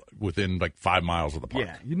living within like 5 miles of the park.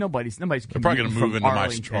 Yeah. Nobody's They're probably commuting going to move from into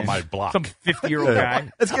Arlington. on my block. Some 50-year-old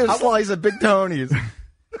guy. Let's get a slice of Big Tony's.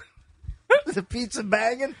 The pizza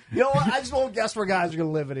banging. You know what? I just won't guess where guys are going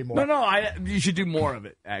to live anymore. No. You should do more of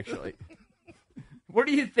it, actually. Where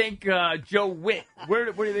do you think Joe Witt? Where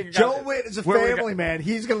do you think? Joe Witt is a where we family man.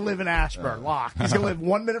 He's going to live in Ashburn. Lock. He's going to live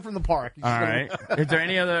 1 minute from the park. He's All just right. gonna- Is there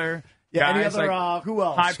any other? Yeah. Any guys, other? like, Who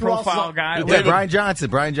else? high-profile guy? Yeah, Yeah, Brian Johnson.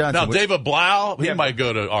 Now, David Blau, he Yeah. might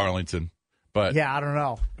go to Arlington, but Yeah, I don't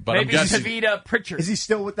know. but I'm Maybe guessing. Tavita Pritchard. Is he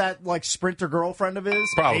still with that like sprinter girlfriend of his?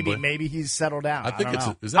 Probably. Maybe he's settled down. I think don't it's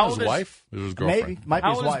know. is that How his old is- wife? It was his girlfriend. Maybe might be How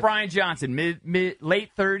his old is wife. Brian Johnson? Mid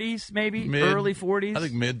late 30s, maybe early 40s. I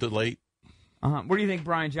think mid to late. Where do you think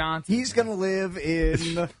Brian Johnson? He's going to live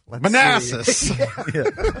in let's Manassas. see.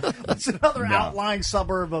 It's another outlying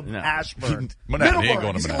suburb of Ashburn. Manhattan, he ain't Middleburg.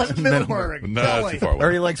 going to He's gonna live in Manhattan. Middleburg. No, that's Philly. too far away.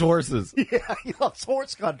 Or he likes horses. Yeah, he loves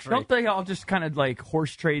horse country. Don't they all just kind of like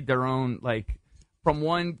horse trade their own, like from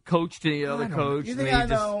one coach to the other coach? You and think they I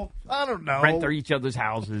just know? I don't know. Rent each other's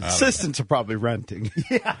houses. Assistants are probably renting.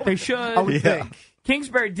 They should. I would think.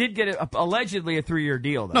 Kingsbury did get allegedly a 3-year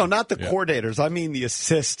deal, though. No, not the coordinators. I mean the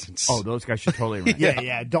assistants. Oh, those guys should totally rent.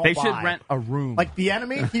 Yeah. Don't They buy. should rent a room. Like the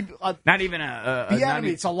enemy. not even a The not enemy.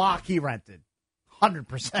 even- It's a lock. He rented.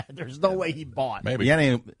 100%. There's no way he bought. Maybe.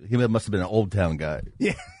 Yeah, he must have been an Old Town guy.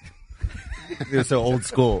 Yeah. He was so old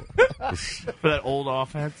school. for that old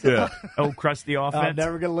offense. Yeah. Old crusty I'm offense.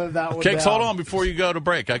 never gonna live that one. Cakes, down. hold on before you go to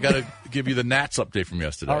break. I got to give you the Nats update from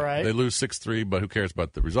yesterday. All right. They lose 6-3, but who cares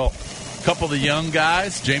about the result? Couple of the young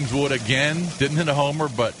guys. James Wood again didn't hit a homer,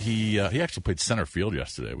 but he actually played center field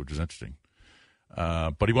yesterday, which is interesting.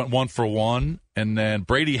 But he went 1 for 1. And then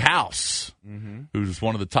Brady House, who's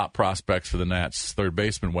one of the top prospects for the Nats, third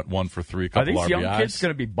baseman, went 1 for 3, a couple Are these RBIs. young kids going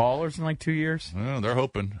to be ballers in like 2 years? Well, they're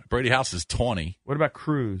hoping. Brady House is 20. What about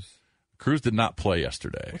Cruz? Cruz did not play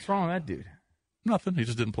yesterday. What's wrong with that dude? Nothing. He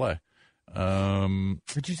just didn't play. But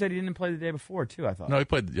you said he didn't play the day before, too, I thought. No, he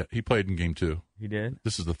played. Yeah, he played in game 2. He did?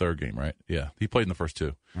 This is the third game, right? Yeah, he played in the first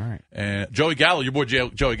 2. All right. And Joey Gallo, your boy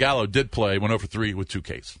Joey Gallo, did play. Went over 3 with 2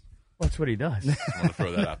 Ks. Well, that's what he does. I want to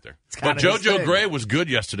throw that out there. kinda But his JoJo thing. Gray was good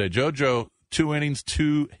yesterday. JoJo, 2 innings,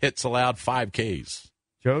 2 hits allowed, 5 Ks.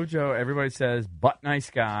 JoJo, everybody says, but nice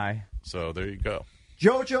guy. So there you go.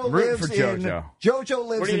 JoJo Root lives for in JoJo. JoJo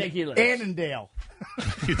lives Where do you in think he lives? Annandale.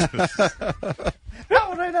 How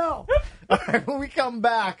would I know? All right, when we come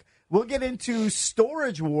back, we'll get into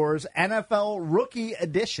Storage Wars NFL Rookie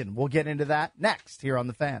Edition. We'll get into that next here on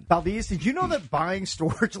The Fan. Valdez, did you know that buying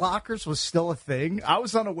storage lockers was still a thing? I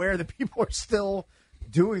was unaware that people are still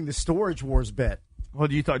doing the Storage Wars bit. Well,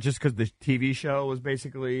 you thought just because the TV show was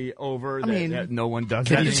basically over, mean, that no one does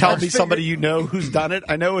Can that you anymore? tell me somebody you know who's done it?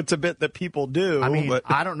 I know it's a bit that people do. I mean, but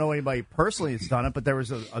I don't know anybody personally that's done it, but there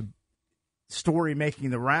was a story making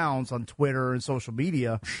the rounds on Twitter and social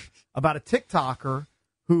media about a TikToker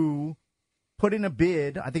who put in a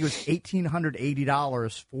bid, I think it was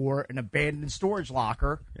 $1,880 for an abandoned storage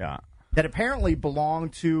locker Yeah. that apparently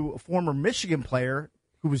belonged to a former Michigan player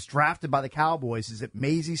who was drafted by the Cowboys. Is it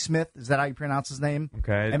Mazi Smith? Is that how you pronounce his name?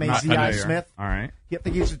 Okay. M-A-Z-I Not familiar. Smith. All right. I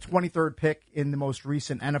think he's the 23rd pick in the most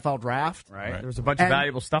recent NFL draft. Right. There was a bunch of And-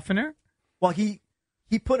 valuable stuff in there? Well, he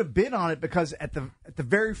put a bid on it because at the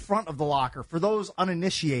very front of the locker, for those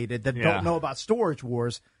uninitiated that don't know about Storage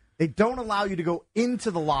Wars, they don't allow you to go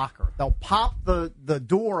into the locker. They'll pop the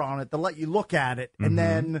door on it. They'll let you look at it, and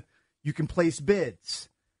then you can place bids.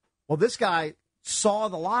 Well, this guy saw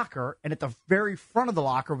the locker, and at the very front of the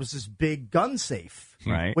locker was this big gun safe.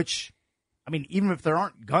 Right. Which, I mean, even if there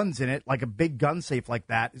aren't guns in it, like a big gun safe like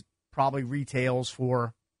that is probably retails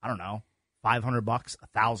for, I don't know, $500,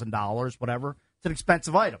 $1,000, whatever. It's an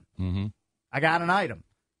expensive item. Mm-hmm. I got an item.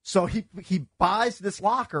 So he buys this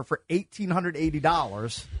locker for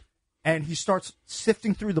 $1,880, and he starts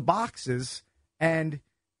sifting through the boxes, and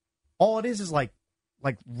all it is like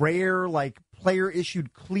rare, like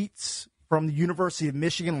player-issued cleats from the University of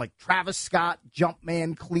Michigan, like Travis Scott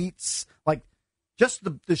Jumpman cleats. Like, just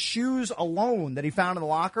the shoes alone that he found in the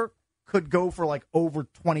locker could go for like over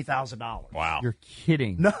 $20,000. Wow. You're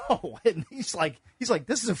kidding. No, and he's like,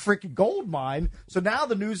 this is a freaking gold mine. So now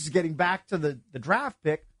the news is getting back to the draft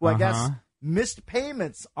pick, who I guess missed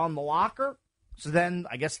payments on the locker. So then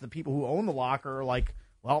I guess the people who own the locker are like,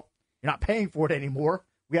 well, you're not paying for it anymore.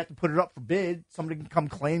 We have to put it up for bid. Somebody can come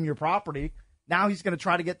claim your property. Now he's going to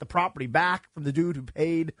try to get the property back from the dude who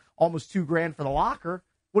paid almost $2,000 for the locker.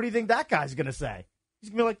 What do you think that guy's going to say? He's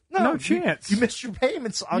going to be like, No no chance. You missed your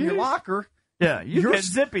payments on your locker. Yeah, you get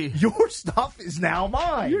zippy. Your stuff is now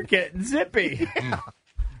mine. You're getting zippy.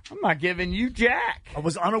 I'm not giving you jack. I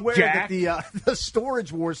was unaware Jack. that the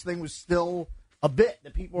Storage Wars thing was still a bit,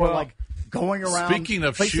 that people were like going around Speaking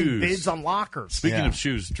of placing shoes. bids on lockers. Speaking of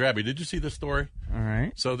shoes, Drabby, did you see this story? All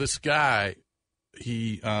right. So this guy,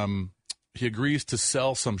 he agrees to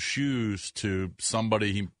sell some shoes to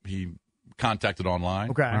somebody he contacted online.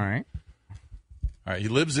 Okay. All right. All right. He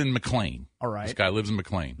lives in McLean. All right. This guy lives in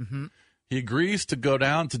McLean. He agrees to go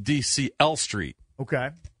down to D.C. L Street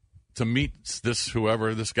Okay. to meet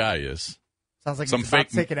whoever this guy is. Sounds like he's about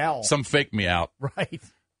to take an L. Some fake me out Right.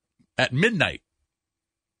 at midnight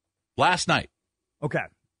last night. Okay.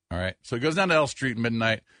 All right. So he goes down to L Street at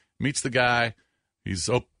midnight, meets the guy. He's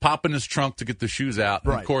popping his trunk to get the shoes out.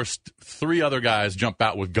 And Right. of course, 3 other guys jump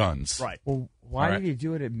out with guns. Right. Well, why All right. did he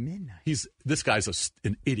do it at midnight? This guy's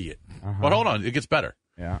an idiot. But hold on, it gets better.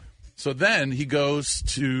 Yeah. So then he goes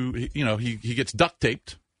to, he gets duct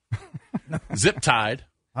taped, zip tied.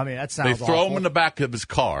 I mean, that They sounds throw awful. him in the back of his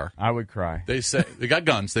car. I would cry. They say they got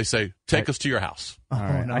guns. They say, "Take us to your house." All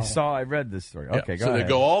right. no. I read this story. Yeah. Okay, go so ahead. they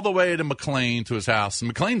go all the way to McLean to his house. And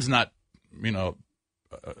McLean's not,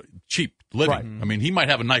 cheap living. Right. I mean, he might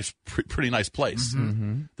have a nice, pretty nice place.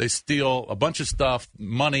 They steal a bunch of stuff,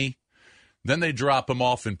 money. Then they drop him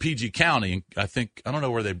off in PG County. I don't know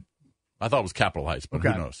where I thought it was Capitol Heights, but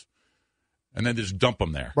Okay. who knows? And then they just dump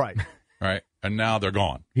him there. Right. Right. And now they're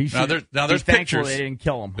gone. He's Now there's thankful pictures. they didn't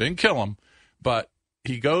kill him. They didn't kill him, but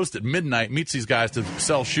he goes at midnight, meets these guys to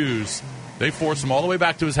sell shoes. They force him all the way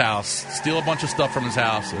back to his house, steal a bunch of stuff from his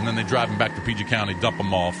house, and then they drive him back to PG County, dump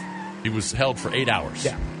him off. He was held for 8 hours.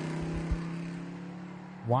 Yeah.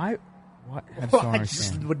 Why What? I just don't I just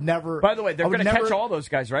understand. would never. By the way, they're I would going to never- catch all those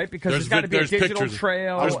guys, right? Because there's got to be a digital pictures,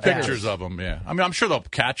 trail. There's and- pictures of them, yeah. I mean, I'm sure they'll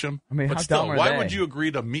catch them. I mean, but how still, dumb are why they? would you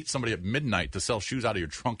agree to meet somebody at midnight to sell shoes out of your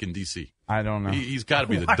trunk in D.C.? I don't know. He's got to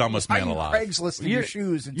be the dumbest Why man are you alive. Craigslisting your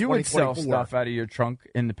shoes in You would sell 2024? stuff out of your trunk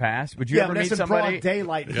in the past. Would you Yeah, ever but meet that's in somebody? broad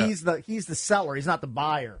daylight. Yeah. He's the seller. He's not the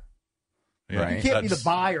buyer. Yeah, Right. You can't be the that's-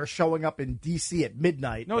 buyer showing up in D.C. at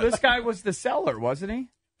midnight. No, this guy was the seller, wasn't he?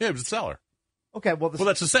 Yeah, he was a seller. Okay, well,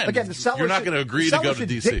 that's the same. Again, the seller You're not should- gonna agree the to go seller to should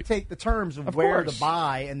D.C.. Dictate the terms of Of where course. the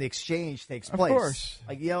buy and the exchange takes Of place. course.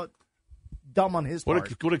 Like, dumb on his part.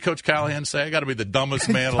 What did Coach Callahan say? I got to be the dumbest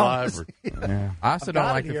man alive. Or, Yeah. I also I've don't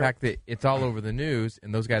got like it the here. fact that it's all over the news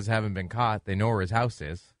and those guys haven't been caught. They know where his house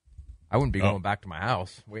is. I wouldn't be going back to my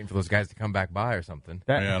house waiting for those guys to come back by or something.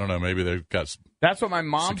 yeah, I don't know. Maybe they've got. That's what my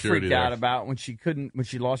mom Security freaked out there. about when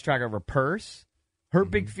she lost track of her purse. Her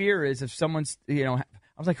big fear is if someone's, I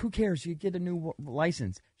was like, who cares? You get a new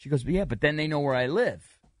license. She goes, yeah, but then they know where I live.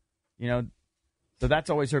 So that's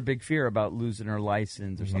always her big fear about losing her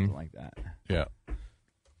license or something like that. Yeah.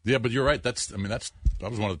 Yeah, but you're right. That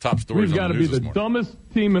was one of the top stories We've on got the to news be the this morning. dumbest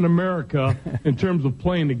team in America in terms of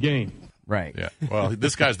playing the game. Right. Yeah. Well,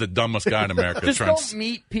 this guy's the dumbest guy in America. Just Trent. don't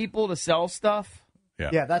meet people to sell stuff. Yeah.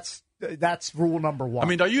 Yeah, that's rule number one. I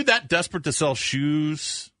mean, are you that desperate to sell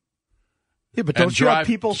shoes? Yeah, but And don't you have drive-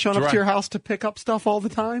 people showing up drive- to your house to pick up stuff all the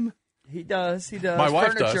time? He does. My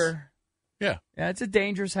wife does. Furniture. Yeah. Yeah, it's a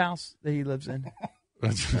dangerous house that he lives in. You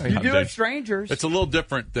You do have strangers. It's a little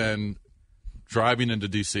different than driving into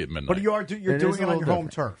D.C. at midnight. But you're It doing is it a on little your home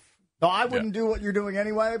different. turf. No, I wouldn't do what you're doing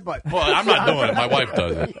anyway, but Well, I'm not doing it. My wife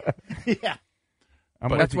does it. yeah.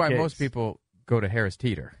 But that's why most people go to Harris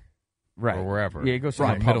Teeter. Right. Or wherever. Yeah, he goes to in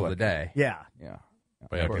the the middle of public. the day. Yeah. Yeah.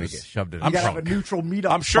 But yeah, Before they 'cause get shoved in You I'm got to sure- have a neutral meetup.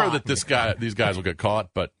 I'm sure spot. that these guys will get caught,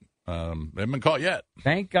 but they haven't been caught yet.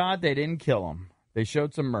 Thank God they didn't kill him. They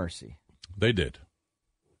showed some mercy. They did.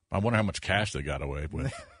 I wonder how much cash they got away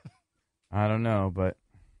with. I don't know, but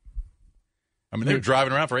I mean, they were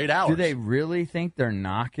driving around for 8 hours. do they really think they're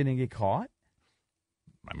not going to get caught?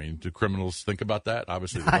 I mean, do criminals think about that?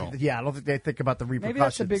 Obviously, they don't. Yeah, I don't think they think about the repercussions. Maybe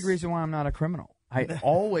that's a big reason why I'm not a criminal. I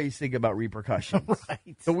always think about repercussions.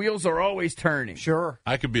 Right. The wheels are always turning. Sure.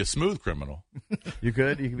 I could be a smooth criminal, You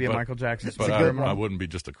could be a But- Michael Jackson. but smooth I wouldn't be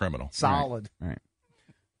just a criminal. Solid. Right.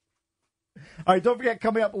 All right, don't forget,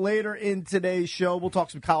 coming up later in today's show, we'll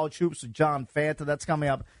talk some college hoops with John Fanta. That's coming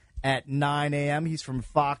up at 9 a.m. He's from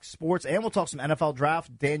Fox Sports. And we'll talk some NFL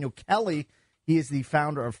draft. Daniel Kelly, he is the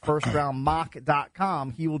founder of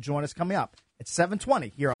FirstRoundMock.com. He will join us coming up at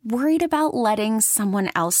 7:20 here. Worried about letting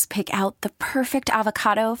someone else pick out the perfect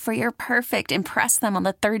avocado for your perfect impress them on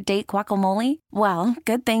the third date guacamole? Well,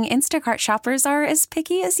 good thing Instacart shoppers are as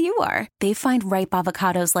picky as you are. They find ripe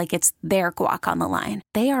avocados like it's their guac on the line.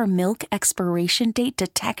 They are milk expiration date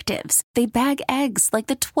detectives. They bag eggs like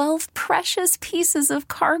the 12 precious pieces of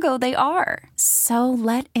cargo they are. So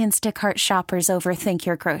let Instacart shoppers overthink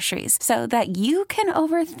your groceries so that you can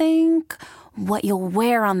overthink what you'll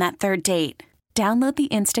wear on that third date. Download the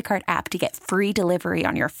Instacart app to get free delivery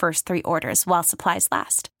on your first 3 orders while supplies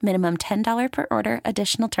last. Minimum $10 per order.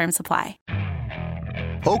 Additional terms apply.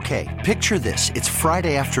 Okay, picture this. It's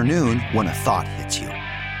Friday afternoon when a thought hits you.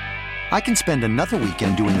 I can spend another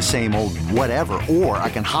weekend doing the same old whatever, or I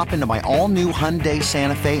can hop into my all-new Hyundai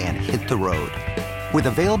Santa Fe and hit the road. With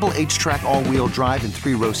available H-Track all-wheel drive and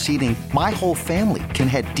 3-row seating, my whole family can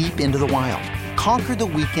head deep into the wild. Conquer the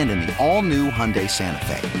weekend in the all-new Hyundai Santa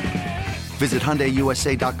Fe. Visit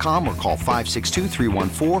HyundaiUSA.com or call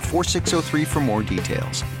 562-314-4603 for more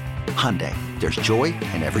details. Hyundai, there's joy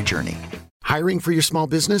in every journey. Hiring for your small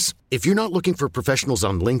business? If you're not looking for professionals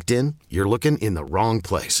on LinkedIn, you're looking in the wrong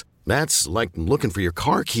place. That's like looking for your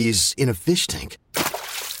car keys in a fish tank.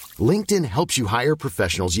 LinkedIn helps you hire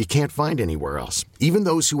professionals you can't find anywhere else, even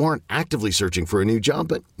those who aren't actively searching for a new job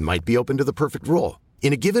but might be open to the perfect role.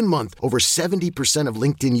 In a given month, over 70% of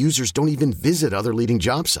LinkedIn users don't even visit other leading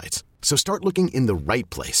job sites. So start looking in the right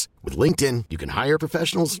place. With LinkedIn, you can hire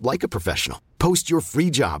professionals like a professional. Post your free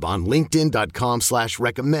job on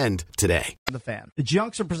linkedin.com/recommend today. The fan. The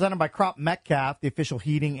Junks are presented by Crop Metcalf, the official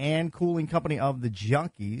heating and cooling company of the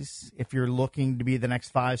Junkies. If you're looking to be the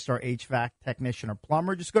next 5-star HVAC technician or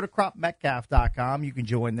plumber, just go to cropmetcalf.com. You can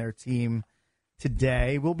join their team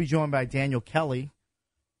today. We'll be joined by Daniel Kelly,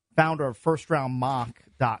 founder of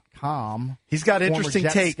FirstRoundMock.com. He's got former interesting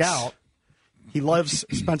Jet takes. Scout. He loves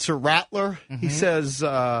Spencer Rattler. He says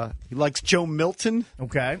he likes Joe Milton.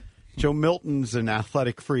 Okay. Joe Milton's an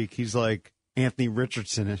athletic freak. He's like Anthony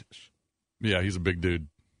Richardson-ish. Yeah, he's a big dude.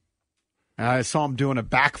 I saw him doing a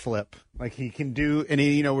backflip. Like he can do, and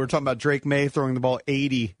we were talking about Drake May throwing the ball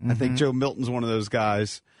 80. I think Joe Milton's one of those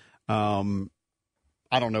guys.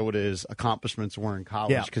 I don't know what his accomplishments were in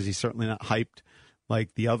college because he's certainly not hyped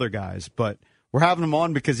like the other guys. But we're having him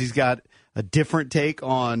on because he's got a different take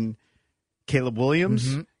on Caleb Williams.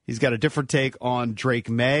 Mm-hmm. He's got a different take on Drake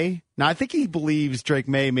May. Now, I think he believes Drake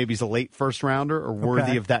May maybe is a late first-rounder or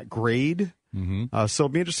worthy of that grade. Mm-hmm. So it'll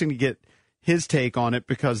be interesting to get his take on it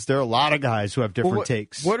because there are a lot of guys who have different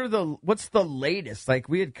takes. What's the latest? Like,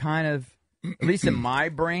 we had kind of, at least in my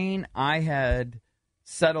brain, I had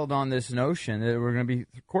settled on this notion that we're going to be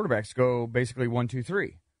quarterbacks go basically 1, 2,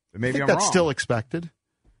 3. But maybe I think I'm that's wrong. still expected.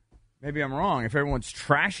 Maybe I'm wrong. If everyone's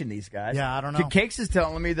trashing these guys. Yeah, I don't know. Cakes is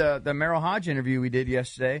telling me the Merrill Hodge interview we did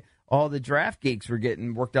yesterday, all the draft geeks were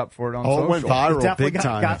getting worked up for it on social. It went viral It definitely big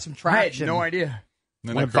time. got some traction. I had no idea.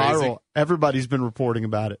 Went viral. Everybody's been reporting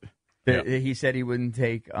about it. He said he wouldn't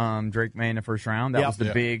take Drake May in the first round. That was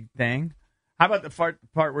the big thing. How about the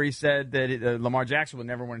part where he said that Lamar Jackson would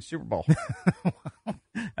never win a Super Bowl?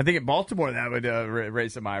 I think in Baltimore that would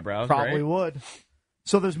raise some eyebrows. Probably right? would.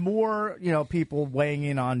 So there's more, people weighing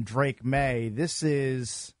in on Drake May. This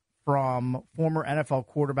is from former NFL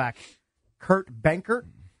quarterback Kurt Benkert.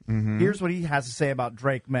 Mm-hmm. Here's what he has to say about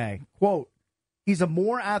Drake May. Quote, he's a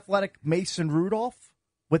more athletic Mason Rudolph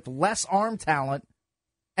with less arm talent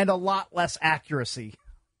and a lot less accuracy.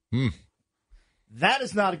 That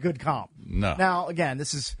is not a good comp. No. Now, again,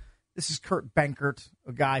 this is Kurt Benkert,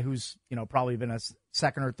 a guy who's probably been a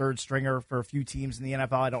second or third stringer for a few teams in the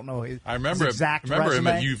NFL. I don't know his exact resume. Him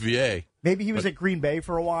at UVA. Maybe he was at Green Bay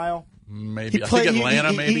for a while. Maybe I think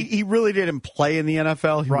Atlanta. Maybe he really didn't play in the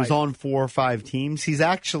NFL. He was on 4 or 5 teams. He's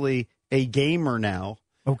actually a gamer now.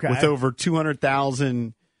 Okay. With over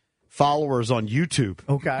 200,000 followers on YouTube.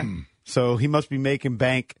 Okay. So he must be making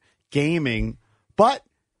bank gaming. But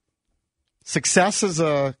success as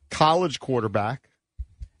a college quarterback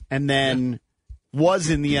and then was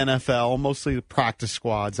in the NFL, mostly the practice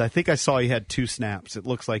squads. I think I saw he had 2 snaps. It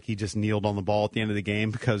looks like he just kneeled on the ball at the end of the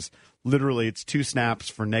game because literally it's 2 snaps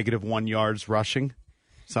for -1 yards rushing.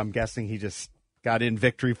 So I'm guessing he just got in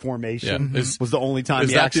victory formation. Yeah. Was the only time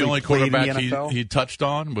he that actually the only played in the quarterback NFL? he touched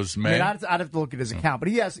on was May? I'd have to look at his account, but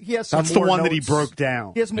he has some That's more the one notes. that he broke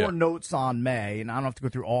down. He has more notes on May, and I don't have to go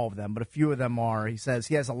through all of them, but a few of them are, he says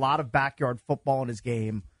he has a lot of backyard football in his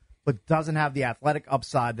game, but doesn't have the athletic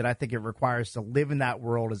upside that I think it requires to live in that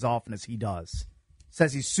world as often as he does.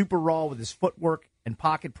 Says he's super raw with his footwork and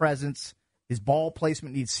pocket presence. His ball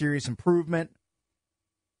placement needs serious improvement.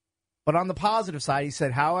 But on the positive side, he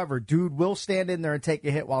said, however, dude will stand in there and take a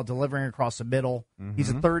hit while delivering across the middle. Mm-hmm. He's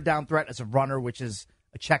a third down threat as a runner, which is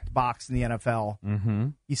a checked box in the NFL. Mm-hmm.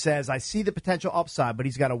 He says, I see the potential upside, but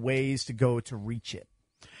he's got a ways to go to reach it.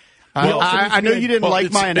 I know you didn't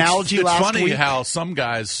like my analogy last week. It's funny how some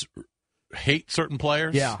guys hate certain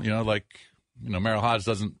players. Yeah. Merrill Hodge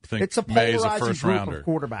doesn't think it's a May is a polarizing first group rounder. of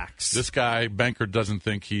quarterbacks. This guy, Benkert, doesn't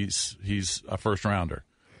think he's a first rounder.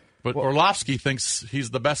 But Orlovsky thinks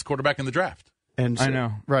he's the best quarterback in the draft. And so, I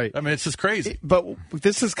know. Right. I mean, it's just crazy. But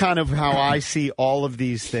this is kind of how I see all of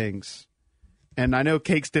these things. And I know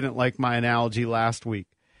Cakes didn't like my analogy last week.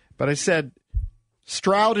 But I said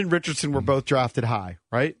Stroud and Richardson were both drafted high,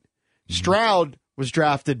 right? Mm-hmm. Stroud was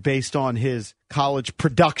drafted based on his college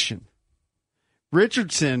production.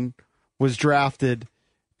 Richardson was drafted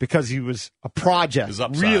because he was a project,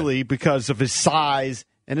 really because of his size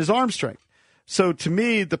and his arm strength. So to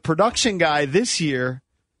me, the production guy this year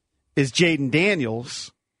is Jaden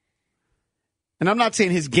Daniels. And I'm not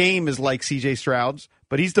saying his game is like C.J. Stroud's,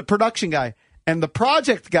 but he's the production guy. And the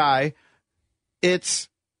project guy, it's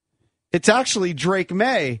actually Drake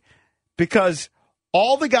May, because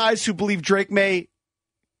all the guys who believe Drake May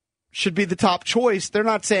should be the top choice, they're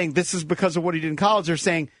not saying this is because of what he did in college. They're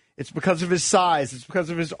saying it's because of his size. It's because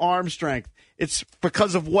of his arm strength. It's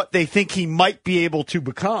because of what they think he might be able to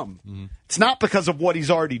become. Mm-hmm. It's not because of what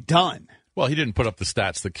he's already done. Well, he didn't put up the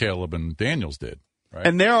stats that Caleb and Daniels did. Right?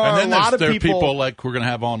 And there are a lot of people like we're going to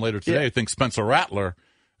have on later today who think Spencer Rattler,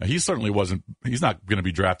 he certainly wasn't. He's not going to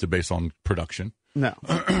be drafted based on production. No.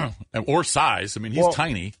 Or size. I mean, he's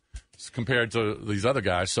tiny compared to these other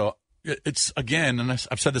guys. So it's, again, and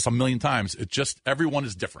I've said this a million times, it's just everyone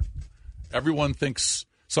is different. Everyone thinks.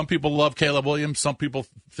 Some people love Caleb Williams. Some people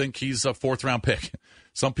think he's a 4th-round pick.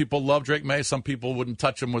 Some people love Drake May. Some people wouldn't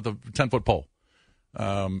touch him with a 10-foot pole.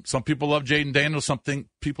 Some people love Jaden Daniels. Some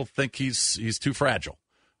people think he's too fragile.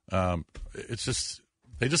 It's just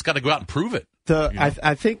they just got to go out and prove it.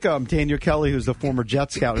 I think Daniel Kelly, who's the former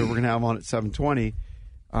Jet scout who we're going to have on at 7:20,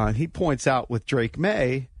 he points out with Drake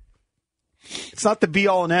May, it's not the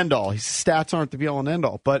be-all and end-all. His stats aren't the be-all and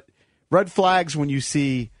end-all. But red flags when you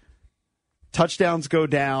see touchdowns go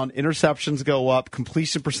down, interceptions go up,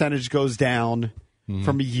 completion percentage goes down.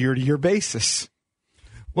 from a year-to-year basis.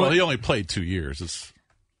 Well, he only played 2 years. It's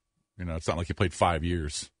not like he played 5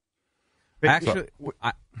 years. Actually,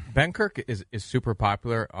 Ben Kirk is super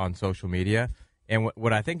popular on social media, and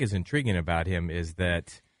what I think is intriguing about him is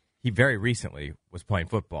that he very recently was playing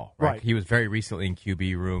football. Right? He was very recently in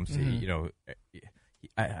QB rooms. Mm-hmm.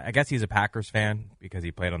 I guess he's a Packers fan because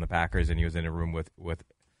he played on the Packers and he was in a room with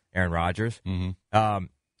Aaron Rodgers. Mm-hmm.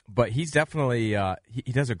 But he's definitely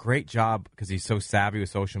he does a great job because he's so savvy with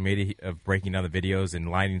social media of breaking down the videos and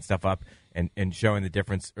lining stuff up and showing the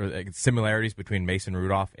difference or similarities between Mason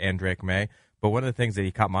Rudolph and Drake May. But one of the things that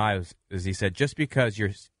he caught my eye is he said just because your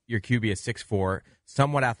QB is 6'4",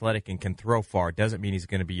 somewhat athletic and can throw far doesn't mean he's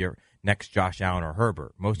going to be your next Josh Allen or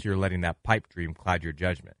Herbert. Most of you are letting that pipe dream cloud your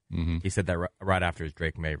judgment. Mm-hmm. He said that right after his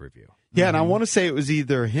Drake May review. Yeah, and I want to say it was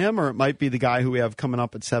either him or it might be the guy who we have coming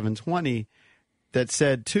up at 7:20 that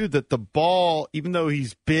said, too, that the ball, even though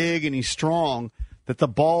he's big and he's strong, that the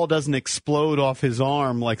ball doesn't explode off his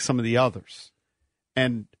arm like some of the others.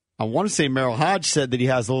 And I want to say Merrill Hodge said that he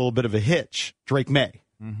has a little bit of a hitch, Drake May.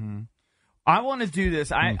 Mm-hmm. I want to do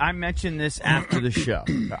this. I mentioned this after the show.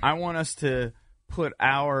 I want us to put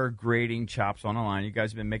our grading chops on the line. You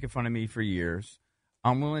guys have been making fun of me for years.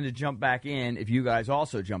 I'm willing to jump back in if you guys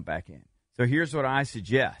also jump back in. So here's what I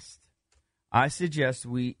suggest. I suggest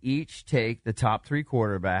we each take the top 3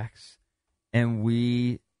 quarterbacks and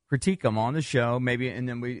we critique them on the show, maybe, and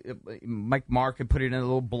then Mike Mark could put it in a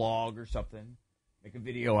little blog or something, make a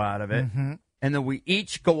video out of it, Mm-hmm. and then we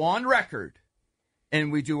each go on record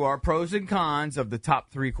and we do our pros and cons of the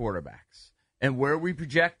top 3 quarterbacks and where we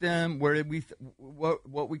project them, where we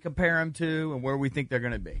what we compare them to, and where we think they're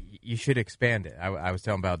going to be. You should expand it. I was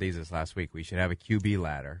telling Valdez this last week. We should have a QB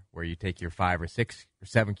ladder where you take your 5 or 6 or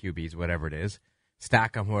 7 QBs, whatever it is,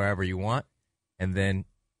 stack them wherever you want, and then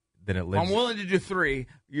it lives. I'm willing to do 3.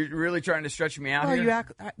 You're really trying to stretch me out here?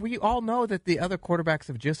 We all know that the other quarterbacks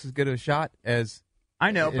have just as good a shot as I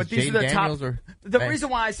know, but these Jayden are the Daniels top. Or the reason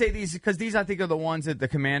why I say these is because these, I think, are the ones that the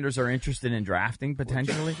Commanders are interested in drafting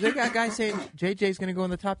potentially. They got guys saying JJ's going to go in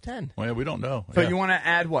the top 10. Well, yeah, we don't know. So you want to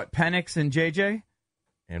add what? Penix and JJ,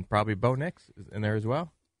 and probably Bo Nix is in there as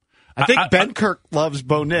well. I think Ben Kirk loves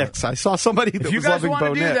Bo Nix. I saw somebody that if you was guys loving want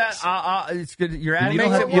Bo to do Nix. that, it's good. You're adding You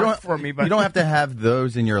makes it work for me, but you don't have to have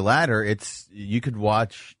those in your ladder. You could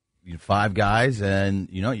watch 5 guys, and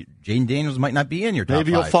Jayden Daniels might not be in your top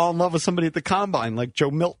Maybe 5. you'll fall in love with somebody at the combine like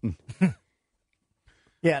Joe Milton.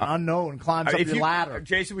 Yeah, an unknown climbs up your ladder.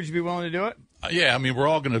 Jason, would you be willing to do it? Yeah, I mean, we're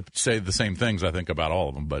all going to say the same things, I think, about all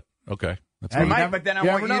of them, but okay. That's Hey, fine. But then I you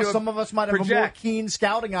want never you know. to Some of us might have a more project. keen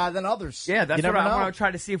scouting eye than others. Yeah, that's you what never I know. want to try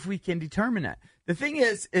to see if we can determine that. The thing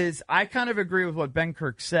is I kind of agree with what Ben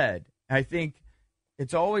Kirk said. I think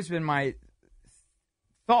it's always been my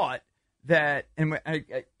thought that, and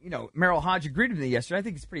Merrill Hodge agreed with me yesterday. I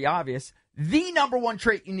think it's pretty obvious. The number one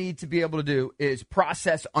trait you need to be able to do is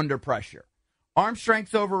process under pressure. Arm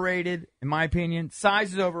strength's overrated, in my opinion.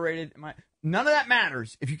 Size is overrated. None of that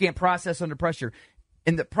matters if you can't process under pressure.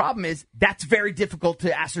 And the problem is that's very difficult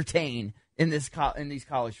to ascertain in these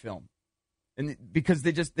college film, and because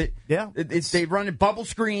they run in bubble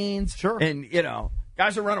screens, sure, and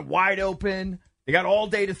guys are running wide open. They got all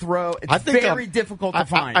day to throw. It's very difficult to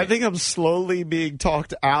find. I think I'm slowly being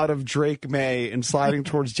talked out of Drake May and sliding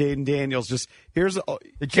towards Jayden Daniels. Just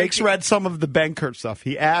Jake's read some of the Ben Kirk stuff.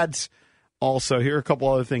 He adds also here are a couple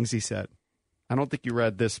other things he said. I don't think you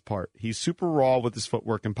read this part. He's super raw with his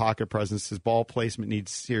footwork and pocket presence. His ball placement needs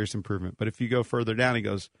serious improvement. But if you go further down, he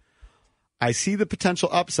goes, I see the potential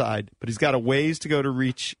upside, but he's got a ways to go to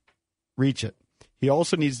reach it. He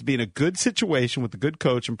also needs to be in a good situation with a good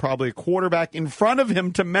coach and probably a quarterback in front of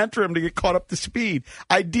him to mentor him to get caught up to speed.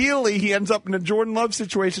 Ideally, he ends up in a Jordan Love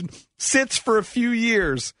situation, sits for a few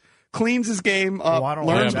years, cleans his game up,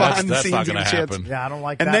 learns behind the scenes. That's not going to happen. Yeah, I don't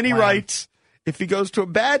like that. And then he writes, if he goes to a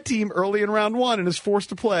bad team early in round 1 and is forced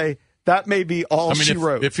to play, that may be all she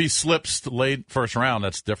wrote. If he slips late first round,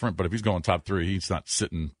 that's different. But if he's going top 3, he's not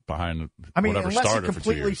sitting behind whatever unless starter he for 2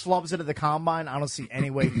 completely years. flubs it at the combine, I don't see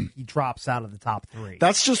any way he drops out of the top 3.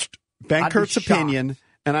 That's just Ben I'd be Kurt's shocked. opinion,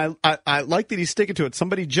 and I like that he's sticking to it.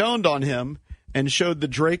 Somebody joned on him and showed the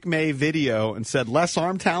Drake May video and said less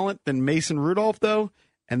arm talent than Mason Rudolph, though.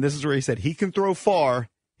 And this is where he said he can throw far.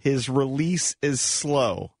 His release is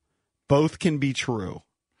slow. Both can be true.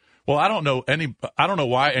 Well, I don't know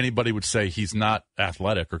why anybody would say he's not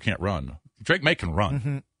athletic or can't run. Drake May can run.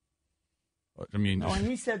 Mm-hmm. I mean, and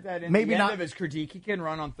he said that in maybe the end not of his critique, he can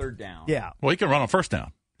run on third down. Yeah. well, he can run on first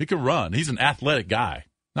down. He can run. He's an athletic guy.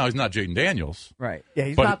 Now he's not Jayden Daniels, Right. Yeah,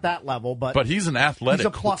 he's not that level, but he's an athletic he's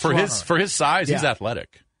a plus for runner. his size. Yeah. He's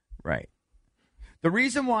athletic. Right. The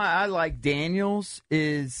reason why I like Daniels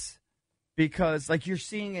is because, like, you're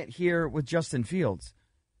seeing it here with Justin Fields.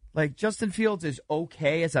 Like, Justin Fields is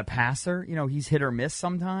okay as a passer. You know, he's hit or miss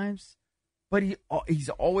sometimes, but he's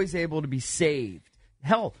always able to be saved.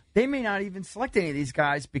 Hell, they may not even select any of these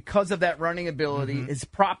guys because of that running ability. Is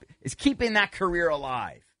keeping that career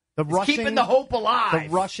alive. Keeping the hope alive. The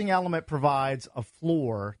rushing element provides a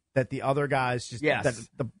floor that the other guys just that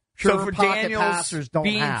the so pure for pocket Daniels passers don't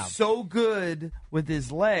being have. so good with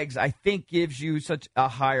his legs, I think gives you such a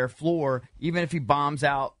higher floor. Even if he bombs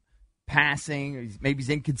out passing, maybe he's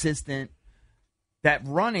inconsistent. That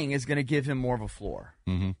running is going to give him more of a floor.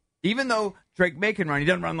 Mm-hmm. Even though Drake May can run, he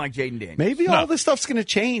doesn't run like Jaden Daniels. Maybe all this stuff's going to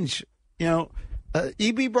change. You know,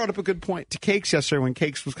 EB brought up a good point to Cakes yesterday when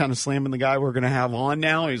Cakes was kind of slamming the guy we're going to have on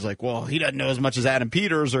now. He's like, well, he doesn't know as much as Adam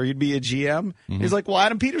Peters or he'd be a GM. He's like, well,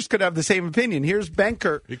 Adam Peters could have the same opinion. Here's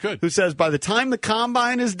Benkert, who says by the time the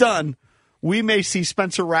combine is done, we may see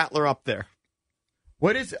Spencer Rattler up there.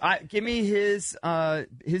 What is? Give me his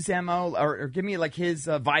MO or give me like his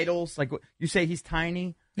vitals. Like you say, he's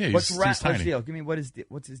tiny. Yeah, what's he's Rattler's tiny. deal? Give me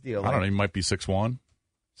what's his deal? I don't know. He might be 6'1".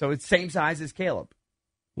 So it's same size as Caleb.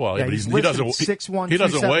 Well, Yeah, but he's he doesn't. 6'1", He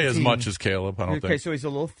doesn't weigh as 217. much as Caleb. I don't Okay, think. so he's a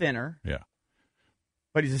little thinner. Yeah,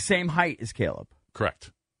 but he's the same height as Caleb.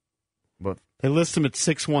 correct. But They list him at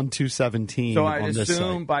 6'1", 217 so on I this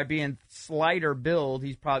assume site. by being slighter build,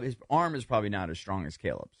 his arm is probably not as strong as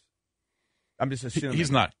Caleb's. I'm just assuming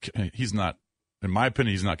He's not. In my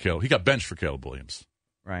opinion, he's not Caleb. He got benched for Caleb Williams,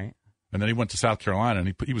 right. and then he went to South Carolina,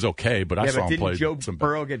 and he was okay. But I saw him didn't play. Joe some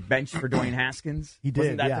Burrow get benched for Dwayne Haskins? He did,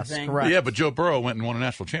 Wasn't that yes, the thing? correct. Yeah, but Joe Burrow went and won a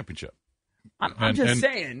national championship. I'm just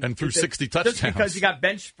saying. and threw that 60 Just touchdowns. because you got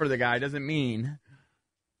benched for the guy doesn't mean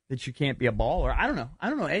that you can't be a baller. I don't know. I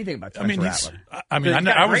don't know anything about Spencer Rattler. I He's got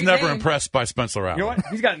a was great never name. impressed by Spencer Rattler. You know what?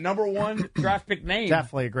 He's got a number one draft pick name.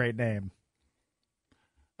 Definitely a great name.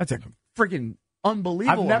 That's a freaking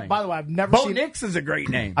unbelievable name. By the way, I've never Bo seen Nix is a great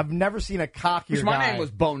name. I've never seen a cockier Which my guy. name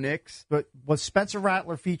was Bo Nix. But was Spencer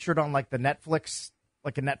Rattler featured on like the Netflix,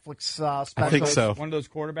 special? I think so. One of those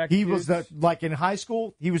quarterbacks. He was in high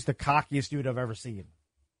school. He was the cockiest dude I've ever seen.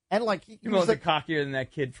 And like he You was know, cockier than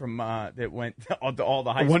that kid from that went to all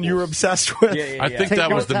the high The schools. one you were obsessed with. Yeah. I think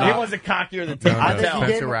that was the He knock. wasn't cockier than No, Tate no, Martell.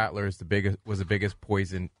 Spencer Rattler is was the biggest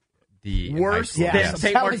poison D in Worse high school. than Yes.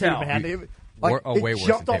 Tate telling you, Martell. man, it way worse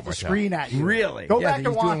jumped than off Tate the Martell. screen at you. Really? Go Yeah, back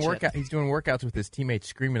and watch it. He's doing workouts with his teammates,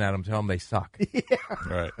 screaming at him, telling him they suck.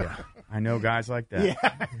 Right. I know guys like that.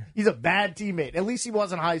 Yeah, he's a bad teammate. At least he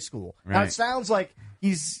was in high school. Now Right. it sounds like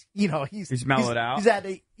he's mellowed out. He's had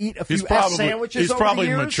to eat a few He's probably- sandwiches. he's over probably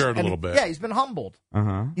the years, matured a and little bit. Yeah, he's been humbled.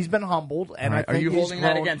 Uh-huh. He's been humbled, and Right. I think Are you he's holding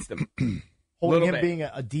that grown- against him? Holding Little him bit. being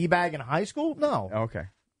a d-bag in high school? No. Okay.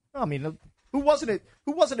 I mean, who wasn't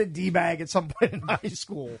a d-bag at some point in high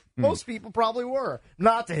school? Most people probably were.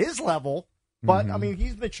 Not to his level, but I mean,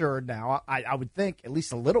 he's matured now. I would think at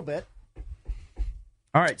least a little bit.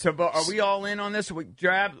 All right, so but are we all in on this? Why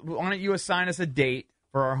don't you assign us a date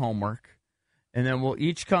for our homework, and then we'll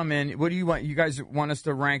each come in. What do you want? You guys want us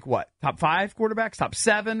to rank what? Top 5 quarterbacks? Top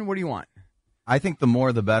 7? What do you want? I think the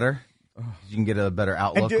more the better. You can get a better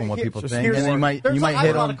outlook on what people think, and then you might I have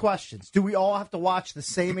hit a lot on. of questions. Do we all have to watch the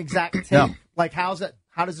same exact tape? No. Like, how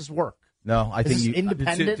does this work? No, I Is think this you.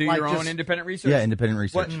 independent? Do like your just, own independent research. Yeah, independent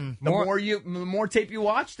research. What, the more tape you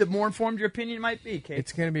watch, the more informed your opinion might be. Kate.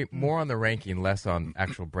 It's going to be more on the ranking, less on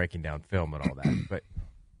actual breaking down film and all that.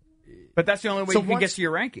 But that's the only way So you can get to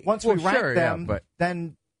your ranking. Once Well, we rank sure, yeah, them, but-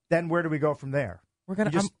 then where do we go from there? We're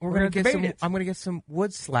gonna You just- we're we're gonna gonna get debate some. it. I'm gonna get some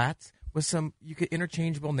wood slats with some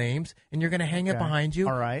interchangeable names, and you're gonna hang it Okay. behind you.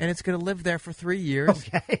 All right. and it's gonna live there for 3 years.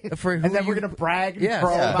 Okay. For who And then we're you- going to brag and Yes,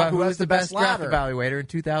 crow about who who has is the best draft ladder. evaluator in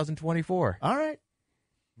 2024. All right.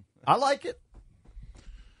 I like it.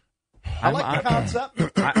 I like the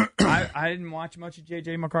concept. I didn't watch much of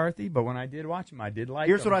J.J. McCarthy, but when I did watch him, I did like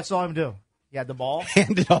Here's him. what I saw him do. He had the ball.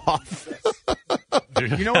 Hand it off.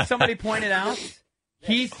 You know what somebody pointed out?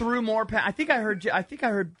 He threw more. I think I heard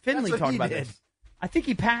Finley That's what talk he about did. this. I think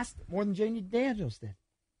he passed more than J.J. Daniels did.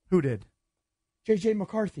 Who did? J.J.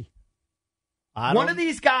 McCarthy. I One don't- of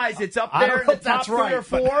these guys, it's up I there don't in know the if top that's 3 right, or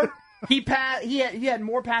but- 4. He had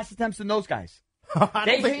more pass attempts than those guys.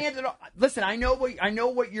 They handed. Listen, I know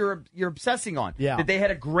what you're obsessing on. Yeah. That they had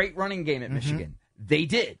a great running game at Michigan. They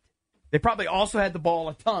did. They probably also had the ball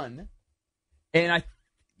a ton. And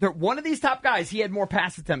one of these top guys, he had more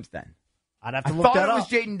pass attempts than. I'd have to I look thought that it was up.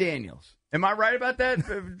 Jaden Daniels. Am I right about that,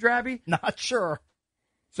 Drabby? Not sure.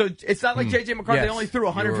 So it's not like J.J. McCarthy Yes, only threw you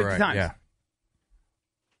 150 were right, times. yeah.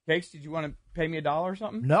 Cakes, did you want to pay me $1 or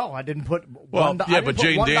something? No, I didn't put. Well, I yeah, didn't but put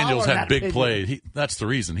Jaden $1 Daniels in had that big opinion. plays. That's the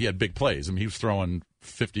reason he had big plays. I mean, he was throwing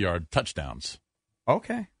 50-yard touchdowns.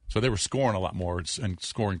 Okay. So they were scoring a lot more and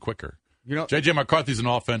scoring quicker. You know, J.J. McCarthy's an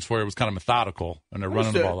offense where it was kind of methodical, and they're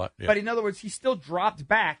running the ball out. Yeah. But in other words, he still dropped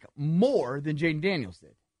back more than Jaden Daniels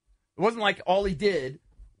did. It wasn't like all he did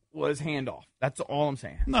was handoff. That's all I'm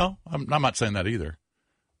saying. No, I'm not saying that either.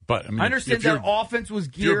 But I mean, I understand their offense was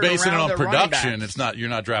geared you're basing it around on their running production. backs. It's not. You're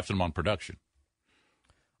not drafting them on production.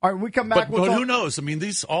 All right, when we come back. But who knows? I mean,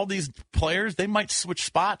 all these players, they might switch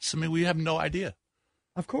spots. I mean, we have no idea.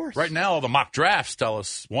 Of course. Right now, all the mock drafts tell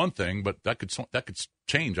us one thing, but that could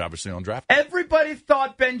change, obviously, on draft. Everybody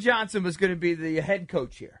thought Ben Johnson was going to be the head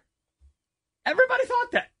coach here. Everybody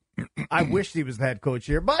thought that. I wished he was the head coach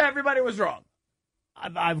here, but everybody was wrong.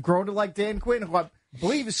 I've grown to like Dan Quinn, who I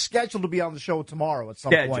believe is scheduled to be on the show tomorrow at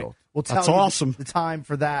some point. We'll tell That's you awesome. the time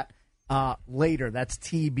for that later. That's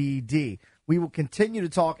TBD. We will continue to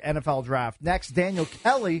talk NFL draft. Next, Daniel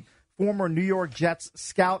Kelly, former New York Jets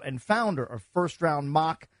scout and founder of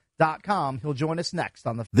FirstRoundMock.com. He'll join us next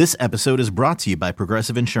on the. This episode is brought to you by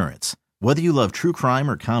Progressive Insurance. Whether you love true crime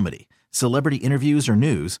or comedy, celebrity interviews or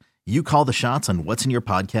news, you call the shots on what's in your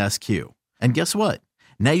podcast queue. And guess what?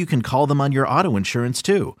 Now you can call them on your auto insurance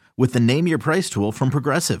too with the Name Your Price tool from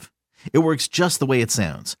Progressive. It works just the way it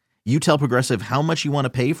sounds. You tell Progressive how much you want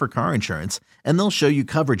to pay for car insurance, and they'll show you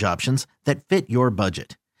coverage options that fit your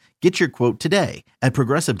budget. Get your quote today at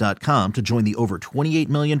Progressive.com to join the over 28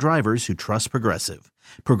 million drivers who trust Progressive.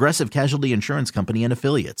 Progressive Casualty Insurance Company and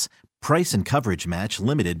Affiliates. Price and coverage match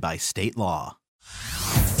limited by state law.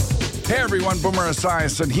 Hey everyone, Boomer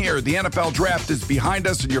Esiason here. The NFL Draft is behind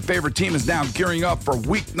us and your favorite team is now gearing up for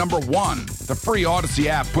week number 1. The free Odyssey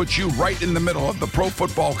app puts you right in the middle of the pro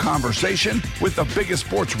football conversation with the biggest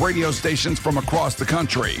sports radio stations from across the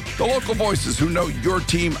country. The local voices who know your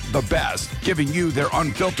team the best, giving you their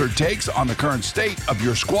unfiltered takes on the current state of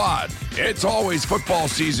your squad. It's always football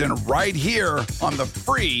season right here on the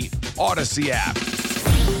free Odyssey app.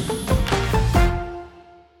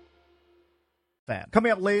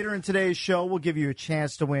 Coming up later in today's show, we'll give you a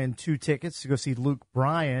chance to win 2 tickets to go see Luke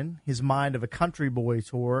Bryan. His Mind of a Country Boy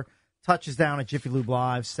tour touches down at Jiffy Lube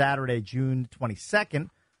Live Saturday, June 22nd.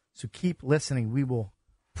 So keep listening. We will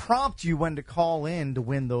prompt you when to call in to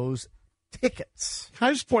win those tickets. Can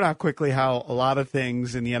I just point out quickly how a lot of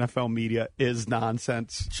things in the NFL media is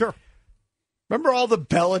nonsense? Sure. Remember all the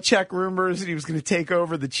Belichick rumors that he was going to take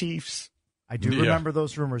over the Chiefs? I do remember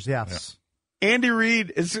those rumors, yes. Yeah. Andy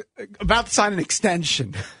Reid is about to sign an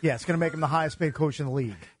extension. Yeah, it's going to make him the highest paid coach in the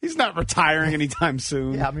league. He's not retiring anytime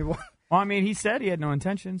soon. Yeah, I mean, he said he had no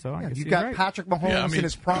intention, so I guess you got right. Patrick Mahomes in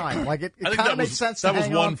his prime. Like it kind of makes sense to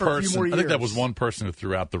hang on for a few more years. I think that was one person who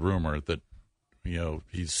threw out the rumor that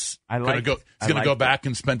he's going to go back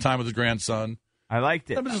and spend time with his grandson. I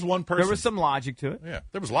liked it. That was just one person. There was some logic to it. Yeah,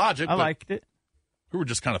 there was logic. I liked it. We were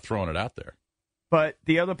just kind of throwing it out there. But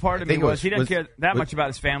the other part of me was he didn't care that much about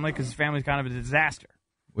his family because his family's kind of a disaster.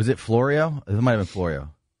 Was it Florio? It might have been Florio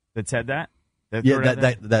that said that.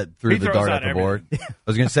 That threw the dart at the board. I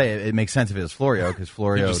was going to say it makes sense if it was Florio because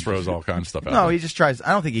Florio he just throws all kinds of stuff out. No, he just tries.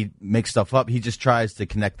 I don't think he makes stuff up. He just tries to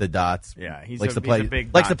connect the dots. Yeah, he likes to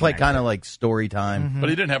play kind of like story time. Mm-hmm. But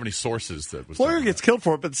he didn't have any sources that was. Florio gets killed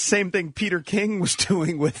for it, but the same thing Peter King was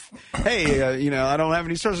doing with, hey, I don't have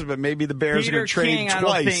any sources, but maybe the Bears are going to trade King, twice.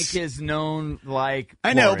 I don't think is known like.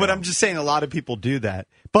 I know, but I'm just saying a lot of people do that.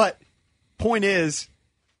 But point is,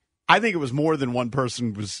 I think it was more than one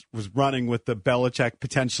person was running with the Belichick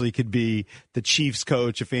potentially could be the Chiefs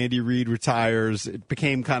coach if Andy Reid retires. It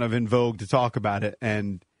became kind of in vogue to talk about it,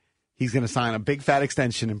 and he's going to sign a big fat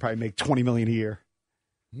extension and probably make $20 million a year.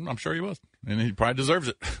 I'm sure he will, and he probably deserves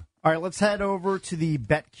it. All right, let's head over to the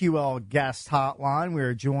BetQL guest hotline.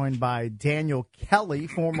 We're joined by Daniel Kelly,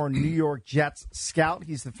 former New York Jets scout.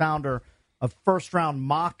 He's the founder of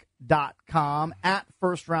FirstRoundMock.com, at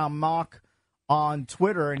FirstRoundMock on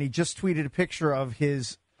Twitter, and he just tweeted a picture of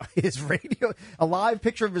his radio, a live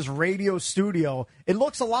picture of his radio studio. It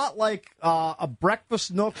looks a lot like a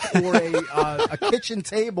breakfast nook or a kitchen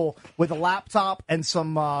table with a laptop and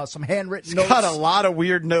some handwritten notes. Got a lot of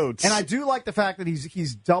weird notes, and I do like the fact that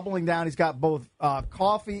he's doubling down. He's got both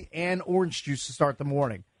coffee and orange juice to start the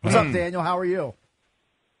morning. What's up, Daniel? How are you?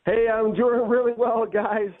 Hey, I'm doing really well,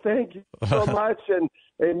 guys. Thank you so much.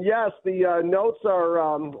 And yes, the notes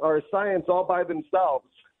are science all by themselves.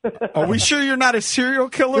 Are we sure you're not a serial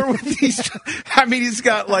killer with these? I mean, he's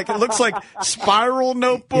got it looks like spiral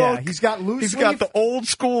notebook. Yeah, he's got loose He's leaf. got the old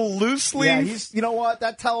school loose leaf. Yeah, you know what?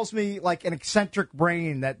 That tells me like an eccentric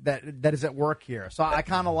brain that is at work here. So I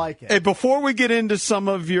kind of like it. Hey, before we get into some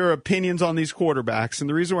of your opinions on these quarterbacks, and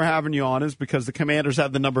the reason we're having you on is because the Commanders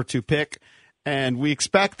have the number 2 pick. and we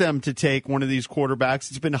expect them to take one of these quarterbacks.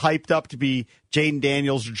 It's been hyped up to be Jaden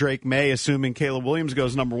Daniels or Drake May, assuming Caleb Williams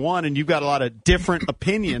goes number one, and you've got a lot of different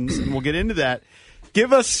opinions, and we'll get into that.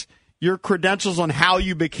 Give us your credentials on how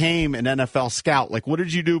you became an NFL scout. Like, what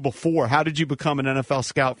did you do before? How did you become an NFL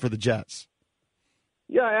scout for the Jets?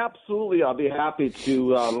 Yeah, absolutely. I'll be happy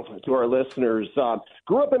to our listeners.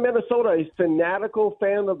 Grew up in Minnesota, a fanatical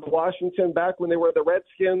fan of Washington back when they were the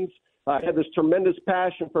Redskins. Had this tremendous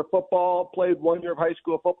passion for football. Played 1 year of high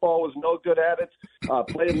school football, was no good at it.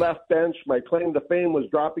 Played left bench. My claim to fame was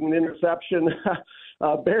dropping an interception.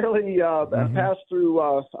 Barely passed through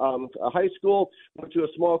high school. Went to a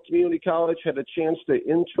small community college. Had a chance to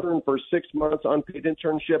intern for 6 months, unpaid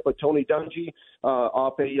internship with Tony Dungy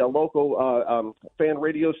off a local fan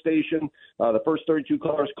radio station. The first 32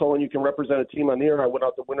 callers calling, you can represent a team on the air. I went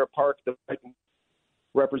out to Winter Park.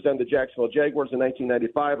 Represent the Jacksonville Jaguars in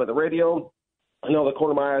 1995 on the radio. I know the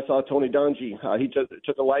corner of my eye, I saw Tony Dungy. He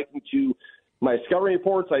took a liking to my scouting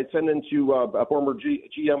reports. I'd send in to a former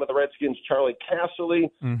GM of the Redskins, Charlie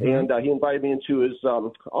Casserly, and he invited me into his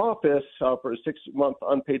office for a 6-month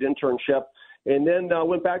unpaid internship. And then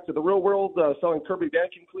went back to the real world, selling Kirby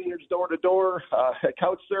vacuum cleaners door to door,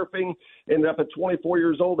 couch surfing. Ended up at 24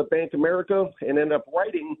 years old at Bank America, and ended up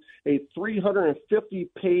writing a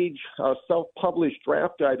 350-page self-published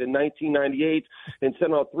draft guide in 1998, and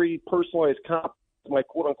sent out 3 personalized copies of my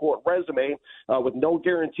quote-unquote resume with no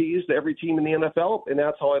guarantees to every team in the NFL, and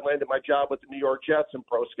that's how I landed my job with the New York Jets in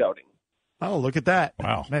pro scouting. Oh, look at that!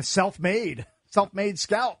 Wow, that's self-made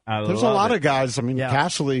scout. There's a lot of guys. I mean,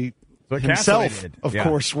 Casserly himself, of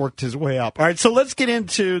course, worked his way up. All right, so let's get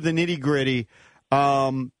into the nitty-gritty.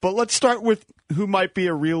 But let's start with who might be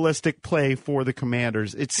a realistic play for the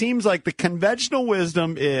Commanders. It seems like the conventional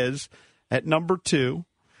wisdom is at number 2,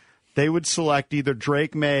 they would select either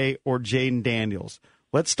Drake May or Jaden Daniels.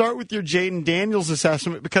 Let's start with your Jaden Daniels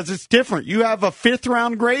assessment because it's different. You have a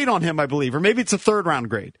 5th-round grade on him, I believe, or maybe it's a 3rd-round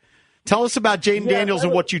grade. Tell us about Jaden Daniels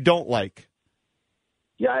and what you don't like.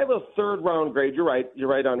 Yeah, I have a 3rd-round grade. You're right. You're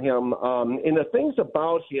right on him. And the things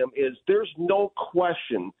about him is there's no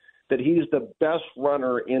question that he's the best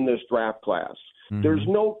runner in this draft class. There's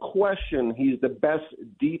no question he's the best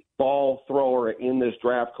deep ball thrower in this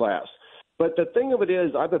draft class. But the thing of it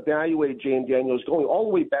is, I've evaluated Jaden Daniels going all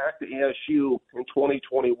the way back to ASU in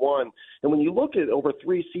 2021. And when you look at over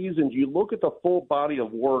 3 seasons, you look at the full body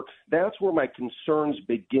of work, that's where my concerns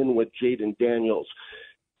begin with Jaden Daniels.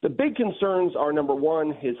 The big concerns are, number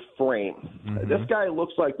 1, his frame. This guy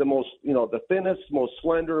looks like the most, the thinnest, most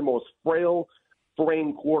slender, most frail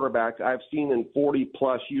frame quarterback I've seen in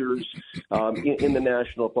 40-plus years in the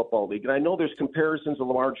National Football League. And I know there's comparisons to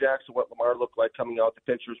Lamar Jackson, what Lamar looked like coming out, the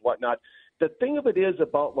pictures, whatnot. The thing of it is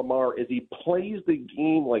about Lamar is he plays the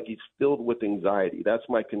game like he's filled with anxiety. That's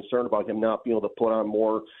my concern about him not being able to put on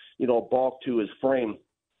more, bulk to his frame.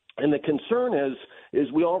 And the concern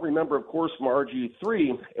is we all remember, of course, from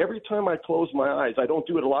RG3, every time I close my eyes, I don't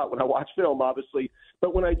do it a lot when I watch film, obviously,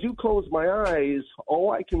 but when I do close my eyes,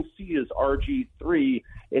 all I can see is RG3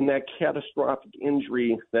 in that catastrophic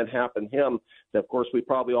injury that happened to him that, of course, we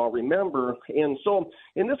probably all remember. And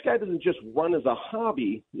this guy doesn't just run as a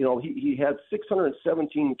hobby. He had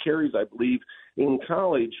 617 carries, I believe, in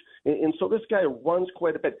college. And so this guy runs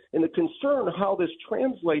quite a bit. And the concern how this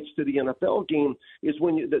translates to the NFL game is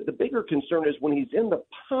when the bigger concern is when he's in the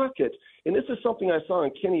pocket. And this is something I saw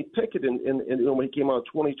in Kenny Pickett when he came out in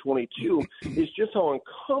 2022, is just how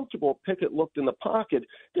uncomfortable Pickett looked in the pocket.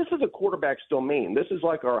 This is a quarterback's domain. This is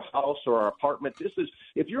like our house or our apartment.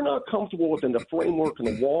 If you're not comfortable within the framework and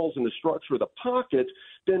the walls and the structure of the pocket,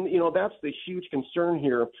 then, that's the huge concern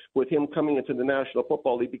here with him coming into the National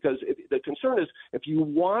Football League, because the concern is if you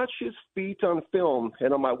watch his feet on film,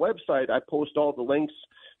 and on my website I post all the links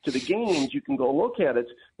to the games, you can go look at it.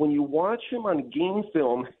 When you watch him on game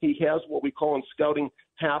film, he has what we call in scouting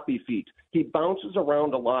happy feet. He bounces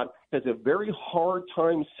around a lot, has a very hard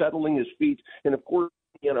time settling his feet, and of course,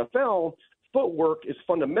 in the NFL, footwork is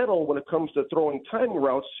fundamental when it comes to throwing timing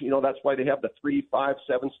routes. That's why they have the 3, 5,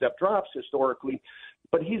 7-step drops historically.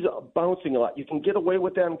 But he's bouncing a lot. You can get away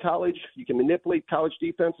with that in college. You can manipulate college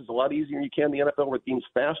defenses a lot easier than you can in the NFL, where it seems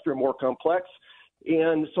faster and more complex.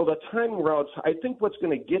 And so the timing routes, I think what's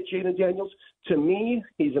going to get Jaden Daniels, to me,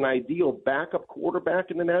 he's an ideal backup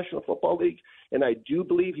quarterback in the National Football League. And I do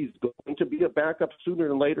believe he's going to be a backup sooner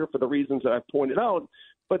than later for the reasons that I've pointed out.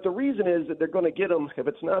 But the reason is that they're going to get him, if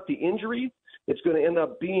it's not the injury, it's going to end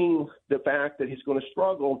up being the fact that he's going to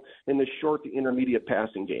struggle in the short to intermediate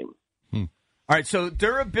passing game. All right, so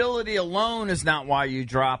durability alone is not why you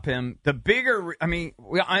drop him. The bigger,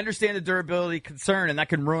 I understand the durability concern, and that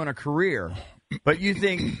can ruin a career. But you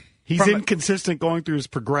think He's inconsistent going through his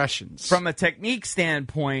progressions. From a technique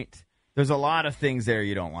standpoint, there's a lot of things there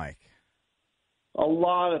you don't like. A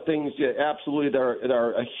lot of things, yeah, absolutely, that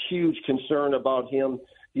are a huge concern about him.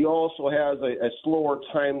 He also has a slower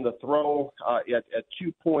time to throw at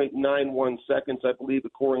 2.91 seconds, I believe,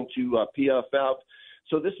 according to PFF.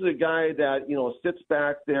 So this is a guy that, sits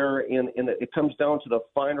back there, and it comes down to the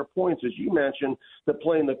finer points, as you mentioned, to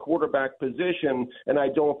playing the quarterback position, and I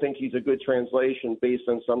don't think he's a good translation based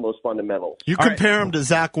on some of those fundamentals. You compare him to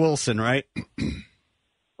Zach Wilson, right?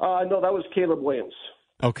 No, that was Caleb Williams.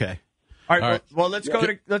 Okay. All right. Well, let's go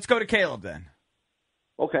to Caleb then.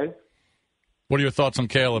 Okay. What are your thoughts on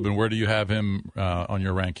Caleb, and where do you have him on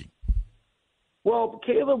your ranking? Well,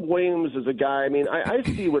 Caleb Williams is a guy. I mean, I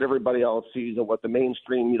see what everybody else sees and what the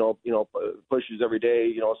mainstream, pushes every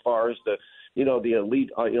day. As far as the elite,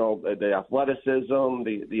 the athleticism,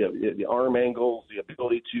 the arm angles, the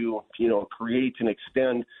ability to, create and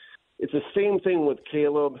extend. It's the same thing with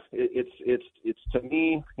Caleb. It's to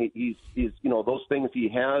me, he's those things he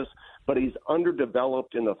has, but he's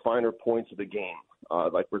underdeveloped in the finer points of the game.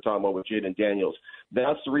 Like we're talking about with Jayden Daniels.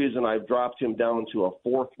 That's the reason I've dropped him down to a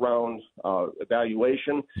 4th-round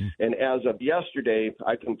evaluation. And as of yesterday,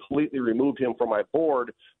 I completely removed him from my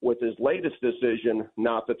board with his latest decision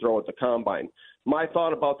not to throw at the combine. My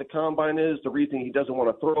thought about the combine is the reason he doesn't want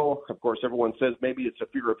to throw, of course, everyone says maybe it's a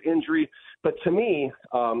fear of injury. But to me,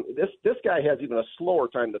 this guy has even a slower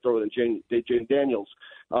time to throw than Jayden Daniels.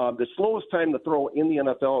 The slowest time to throw in the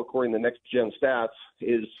NFL, according to Next Gen Stats,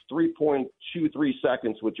 is 3.23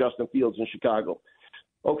 seconds with Justin Fields in Chicago.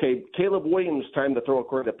 Okay, Caleb Williams' time to throw,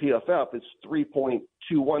 according to PFF, is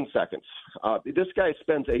 3.21 seconds. This guy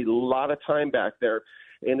spends a lot of time back there,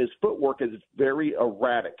 and his footwork is very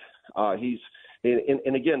erratic.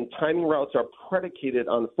 And again, timing routes are predicated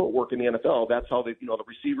on footwork in the NFL. That's how the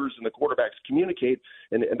receivers and the quarterbacks communicate,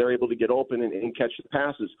 and they're able to get open and catch the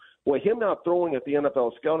passes. Well, him not throwing at the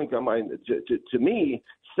NFL scouting combine, to me,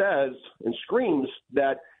 says and screams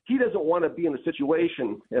that he doesn't want to be in a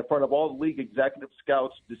situation in front of all the league executive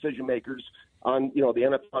scouts, decision makers on the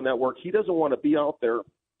NFL Network. He doesn't want to be out there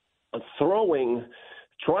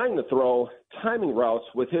trying to throw timing routes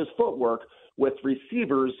with his footwork with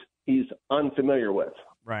receivers he's unfamiliar with.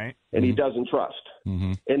 Right. And he doesn't trust.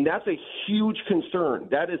 Mm-hmm. And that's a huge concern.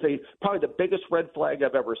 That is probably the biggest red flag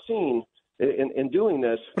I've ever seen in doing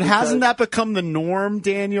this. But hasn't that become the norm,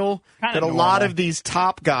 Daniel? That a lot of these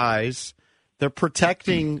top guys, they're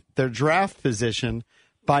protecting their draft position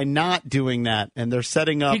by not doing that, and they're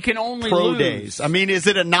setting up pro days. I mean, is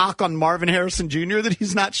it a knock on Marvin Harrison Jr. that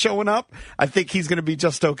he's not showing up? I think he's going to be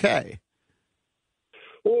just okay.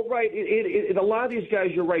 Well, right. A lot of these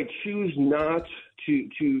guys, you're right, choose not to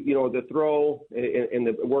throw and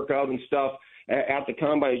the workout and stuff at the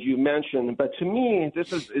combine, as you mentioned. But to me,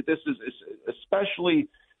 this is especially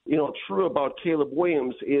true about Caleb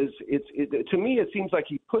Williams. To me, it seems like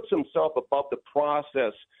he puts himself above the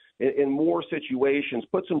process in more situations,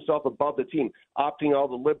 puts himself above the team, opting out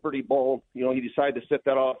of the Liberty Bowl. He decided to sit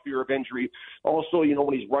that off, fear of injury. Also,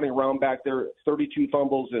 when he's running around back there, 32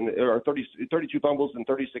 fumbles in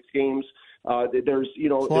 36 games. There's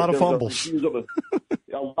a lot of fumbles.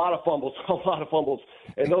 A lot of fumbles,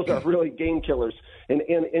 and those are really game killers.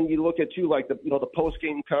 And you look at too, like the post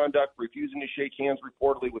game conduct, refusing to shake hands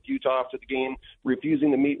reportedly with Utah after the game,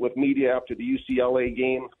 refusing to meet with media after the UCLA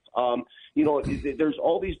game. There's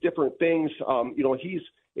all these different things. He's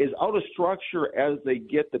as out of structure as they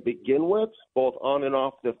get to begin with, both on and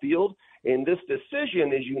off the field. And this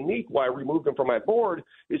decision is unique. Why I removed him from my board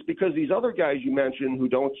is because these other guys you mentioned who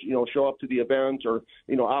don't, show up to the event or,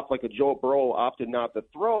 opt like a Joe Burrow opted not to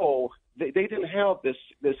throw. They didn't have this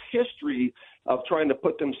history of trying to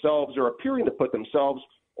put themselves or appearing to put themselves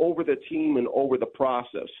over the team and over the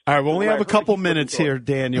process. All right, we only have a couple minutes here,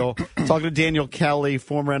 Daniel. Talking to Daniel Kelly,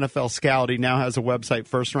 former NFL scout. He now has a website,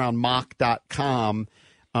 firstroundmock.com.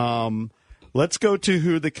 Let's go to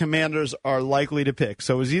who the Commanders are likely to pick.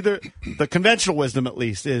 So is either the conventional wisdom, at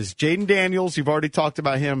least, is Jayden Daniels, you've already talked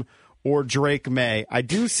about him, or Drake May. I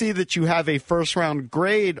do see that you have a first-round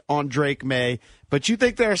grade on Drake May, but you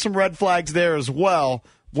think there are some red flags there as well.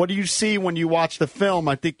 What do you see when you watch the film?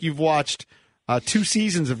 I think you've watched 2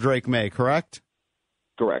 seasons of Drake May, correct?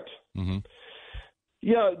 Correct. Mm-hmm.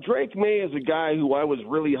 Yeah, Drake May is a guy who I was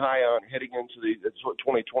really high on heading into the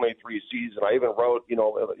 2023 season. I even wrote,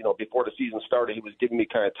 before the season started, he was giving me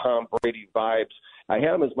kind of Tom Brady vibes. I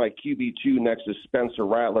had him as my QB2 next to Spencer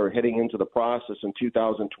Rattler heading into the process in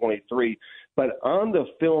 2023. But on the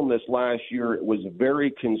film this last year, it was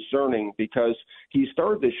very concerning because he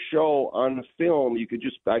started to show on film.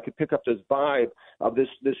 I could pick up this vibe of this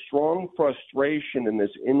strong frustration and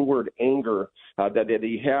this inward anger that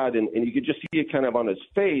he had, and you could just see it kind of on his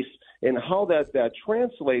face. And how that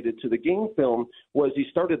translated to the game film was he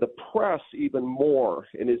started to press even more,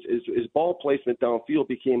 and his ball placement downfield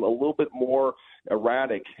became a little bit more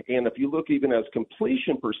erratic. And if you look even at his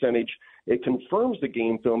completion percentage, it confirms the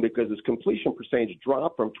game film because his completion percentage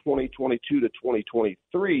dropped from 2022 to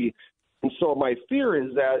 2023. And so my fear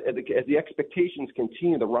is that as the expectations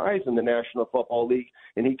continue to rise in the National Football League,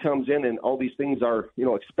 and he comes in and all these things are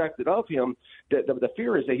expected of him, that the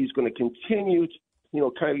fear is that he's going to continue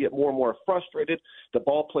to kind of get more and more frustrated. The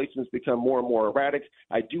ball placements become more and more erratic.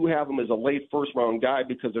 I do have him as a late first-round guy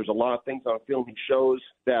because there's a lot of things on film he shows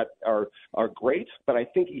that are great, but I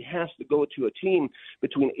think he has to go to a team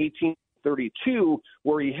between 18 and 32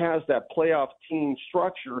 where he has that playoff team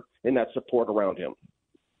structure and that support around him.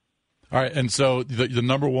 All right, and so the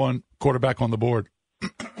number one quarterback on the board,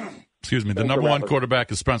 excuse me, the number one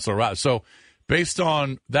quarterback is Spencer Rattler. So based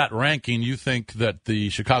on that ranking, you think that the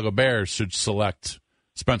Chicago Bears should select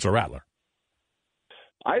Spencer Rattler?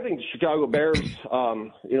 I think the Chicago Bears,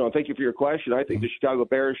 thank you for your question. I think the Chicago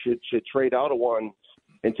Bears should trade out of one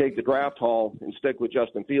and take the draft haul and stick with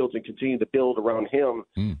Justin Fields and continue to build around him.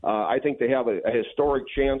 I think they have a historic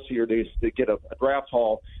chance here to get a draft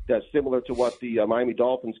haul that's similar to what the Miami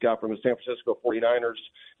Dolphins got from the San Francisco 49ers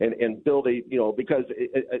and build because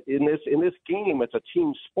in this game, it's a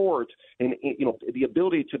team sport, and the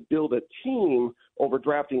ability to build a team over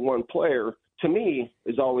drafting one player, to me,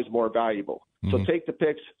 is always more valuable. So take the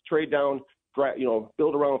picks, trade down,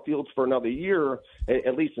 build around Fields for another year,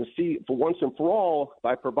 at least, and see for once and for all,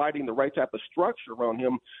 by providing the right type of structure around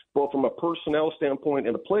him, both from a personnel standpoint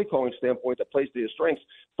and a play calling standpoint that plays to his strengths,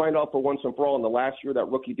 find out for once and for all in the last year of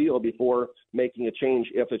that rookie deal before making a change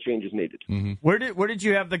if a change is needed. Where did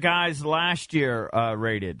you have the guys last year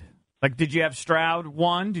rated? Like, did you have Stroud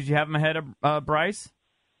 1? Did you have him ahead of Bryce?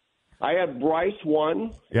 I had Bryce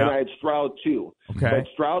 1, and I had Stroud 2. Okay. But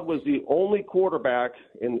Stroud was the only quarterback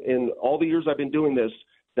in all the years I've been doing this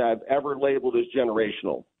that I've ever labeled as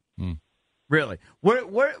generational. Really?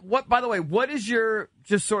 What? By the way, what is your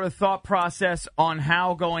just sort of thought process on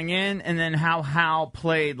Howell going in, and then how Howell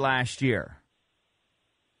played last year?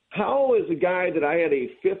 Howell is a guy that I had a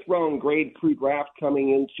fifth-round grade pre-draft coming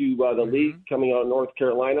into the league, coming out of North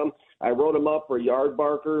Carolina. I wrote him up for a yard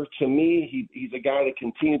marker. To me, he's a guy that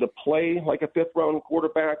continued to play like a fifth-round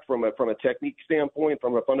quarterback from a technique standpoint,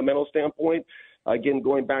 from a fundamental standpoint. Again,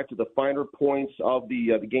 going back to the finer points of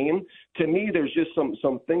the game. To me, there's just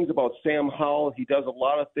some things about Sam Howell. He does a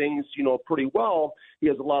lot of things, pretty well. He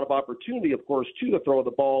has a lot of opportunity, of course, to throw the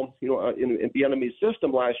ball, in Bieniemy's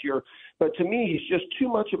system last year. But to me, he's just too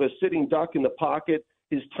much of a sitting duck in the pocket.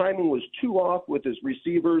 His timing was too off with his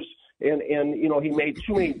receivers, and he made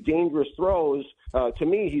too many dangerous throws. To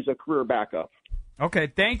me, he's a career backup.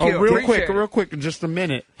 Okay, thank you. Real quick, in just a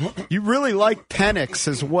minute. You really like Penix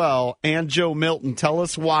as well, and Joe Milton. Tell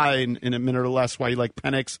us why, in a minute or less, why you like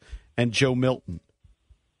Penix and Joe Milton.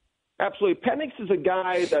 Absolutely. Penix is a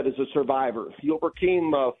guy that is a survivor. He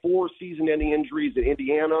overcame 4 season-ending injuries at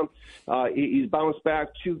Indiana. He's bounced back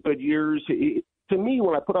 2 good years. To me,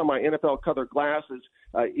 when I put on my NFL color glasses,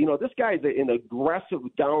 this guy is an aggressive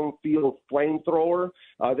downfield flamethrower.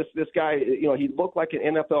 This guy, he looked like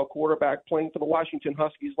an NFL quarterback playing for the Washington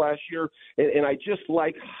Huskies last year, and I just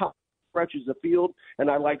like how stretches the field,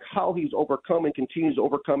 and I like how he's overcome and continues to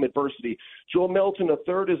overcome adversity. Joe Milton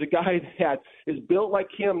III is a guy that is built like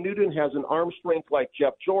Cam Newton, has an arm strength like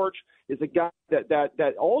Jeff George, is a guy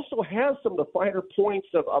that also has some of the finer points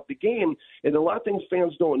of the game. And a lot of things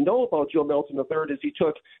fans don't know about Joe Milton III is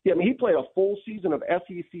he played a full season of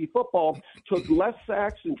SEC football, took less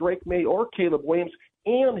sacks than Drake May or Caleb Williams,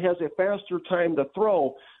 and has a faster time to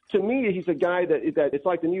throw. To me, he's a guy that it's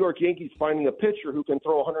like the New York Yankees finding a pitcher who can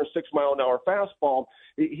throw a 106-mile-an-hour fastball.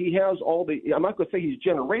 He has all the – I'm not going to say he's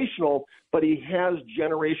generational, but he has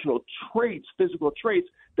generational traits, physical traits,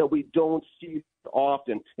 that we don't see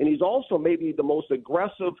often. And he's also maybe the most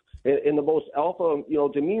aggressive and the most alpha,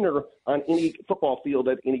 demeanor on any football field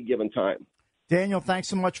at any given time. Daniel, thanks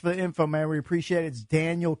so much for the info, man. We appreciate it. It's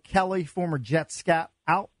Daniel Kelly, former Jet scout,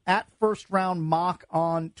 out at First Round Mock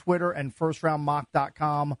on Twitter and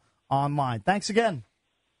firstroundmock.com online. Thanks again.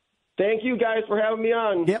 Thank you guys for having me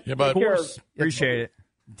on. Yep, yeah, of course. Appreciate it.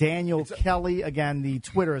 Daniel Kelly, again, the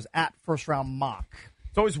Twitter is at First Round Mock.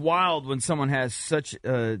 It's always wild when someone has such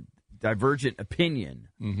a divergent opinion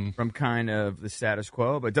from kind of the status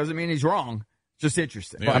quo, but it doesn't mean he's wrong. It's just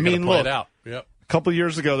interesting. Yeah, I mean, play look, it out. Yep. couple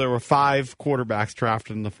years ago, there were 5 quarterbacks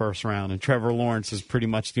drafted in the first round, and Trevor Lawrence is pretty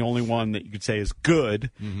much the only one that you could say is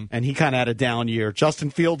good, and he kind of had a down year. Justin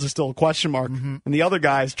Fields is still a question mark, and the other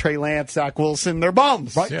guys, Trey Lance, Zach Wilson, they're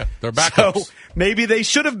bums. Right? Yeah, they're backups. So maybe they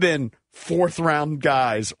should have been 4th-round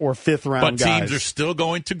guys or 5th-round guys. But teams are still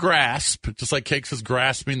going to grasp, just like Cakes is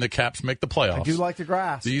grasping the Caps make the playoffs. I do like to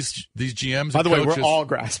grasp. These GMs By the and way, coaches, we're all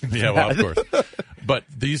grasping. Yeah, well, of course. But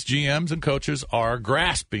these GMs and coaches are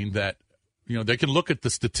grasping that, they can look at the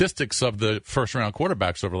statistics of the first-round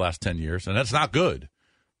quarterbacks over the last 10 years, and that's not good.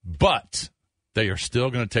 But they are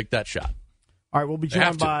still going to take that shot. All right, we'll be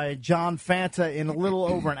joined by John Fanta in a little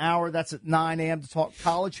over an hour. That's at 9 a.m. to talk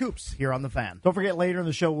college hoops here on The Fan. Don't forget, later in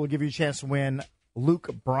the show, we'll give you a chance to win Luke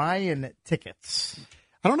Bryan tickets.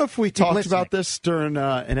 I don't know if we talked about this during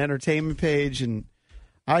an entertainment page, and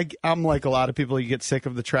I'm like a lot of people, you get sick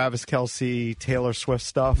of the Travis Kelce, Taylor Swift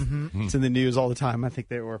stuff. It's in the news all the time. I think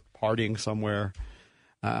they were partying somewhere.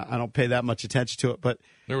 I don't pay that much attention to it, but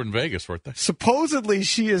they were in Vegas, weren't they? Supposedly,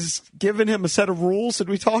 she has given him a set of rules. Did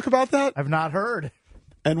we talk about that? I've not heard.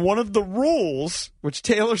 And one of the rules, which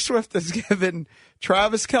Taylor Swift has given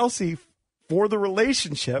Travis Kelce for the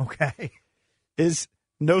relationship, is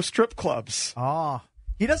no strip clubs.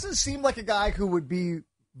 He doesn't seem like a guy who would be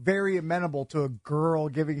very amenable to a girl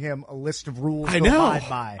giving him a list of rules to abide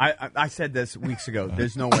by. I said this weeks ago.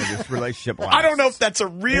 There's no way this relationship lasts. I don't know if that's a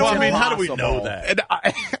real. Well, I mean, how do we know that? And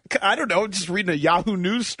I don't know. Just reading a Yahoo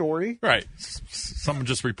News story. Right. Someone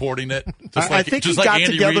just reporting it. I think just he like got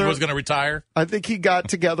Andy together, Reid was going to retire. I think he got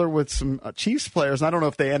together with some Chiefs players. And I don't know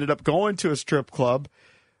if they ended up going to a strip club.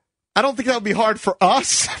 I don't think that would be hard for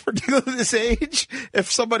us, particularly at this age, if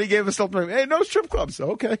somebody gave us something. Hey, no strip clubs.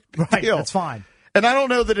 Okay. Right. That's fine. And I don't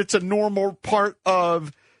know that it's a normal part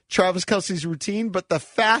of Travis Kelce's routine, but the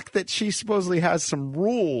fact that she supposedly has some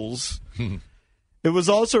rules, it was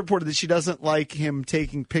also reported that she doesn't like him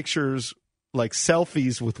taking pictures, like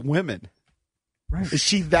selfies with women. Right. Is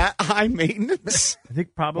she that high maintenance? I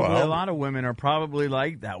think probably a lot of women are probably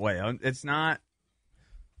like that way. It's not,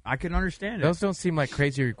 I can understand it. Those don't seem like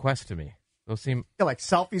crazy requests to me. Those seem like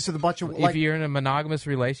selfies with a bunch of. If you're in a monogamous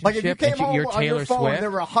relationship, like if you came home you're on Taylor your phone, Swift,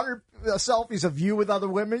 there were 100 selfies of you with other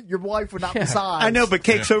women. Your wife would not decide. I know, but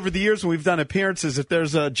Cakes, over the years when we've done appearances, if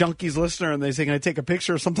there's a Junkies listener and they say, "Can I take a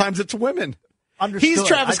picture?" Sometimes it's women. Understood. He's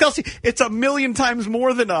Travis Kelce. It's 1,000,000 times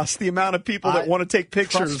more than us. The amount of people that want to take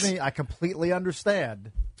pictures. Trust me, I completely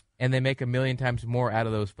understand. And they make 1,000,000 times more out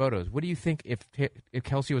of those photos. What do you think if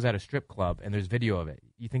Kelce was at a strip club and there's video of it?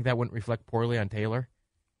 You think that wouldn't reflect poorly on Taylor?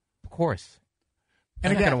 Of course.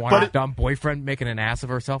 And again, going to want a dumb boyfriend making an ass of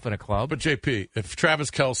herself in a club. But JP, if Travis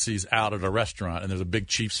Kelce's out at a restaurant and there's a big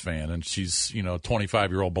Chiefs fan and she's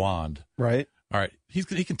 25-year-old blonde, right? All right, he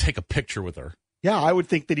can take a picture with her. Yeah, I would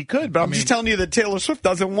think that he could, but I'm just telling you that Taylor Swift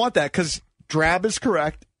doesn't want that because Drab is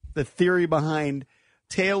correct. The theory behind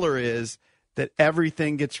Taylor is that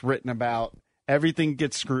everything gets written about. Everything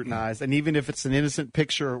gets scrutinized, and even if it's an innocent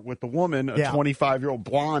picture with a woman, a 25-year-old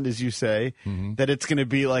blonde, as you say, that it's going to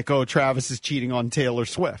be like, oh, Travis is cheating on Taylor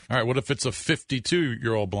Swift. All right, what if it's a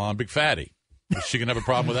 52-year-old blonde, big fatty? Is she going to have a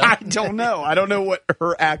problem with that? I don't know. I don't know what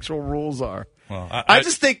her actual rules are. Well, I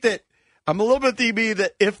just think that I'm a little bit DB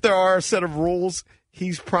that if there are a set of rules,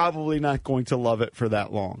 he's probably not going to love it for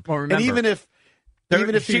that long. Well, remember, and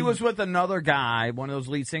even if she was with another guy, one of those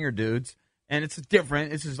lead singer dudes. And it's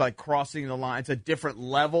different. This is like crossing the line. It's a different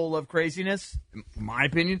level of craziness, in my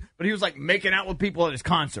opinion. But he was like making out with people at his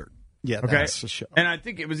concert. Yeah, okay? That's a show. And I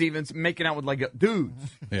think it was even making out with like dudes.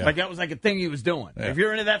 Yeah. Like that was like a thing he was doing. Yeah. If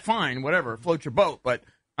you're into that, fine, whatever, float your boat. But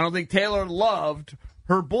I don't think Taylor loved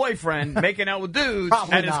her boyfriend making out with dudes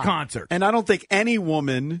at his concert. And I don't think any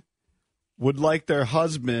woman would like their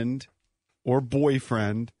husband or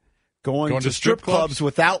boyfriend going to strip clubs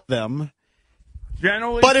without them.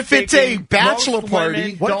 Generally but if it's a speaking, bachelor most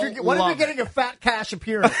party, what if you're getting a fat cash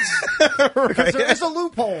appearance? Because there is a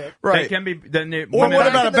loophole. Right. They can be, or what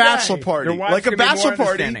about a bachelor party? Like a bachelor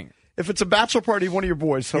party. If it's a bachelor party, one of your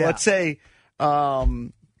boys. So let's say, I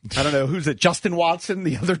don't know, who's it? Justin Watson,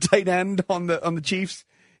 the other tight end on the Chiefs.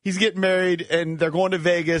 He's getting married, and they're going to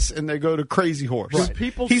Vegas, and they go to Crazy Horse. Right.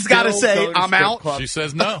 He's got to say, I'm out. She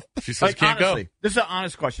says no. She says can't honestly, go. This is an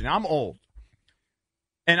honest question. I'm old.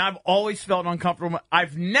 And I've always felt uncomfortable.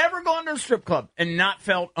 I've never gone to a strip club and not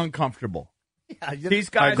felt uncomfortable. Yeah,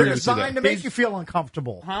 these guys are designed to make you feel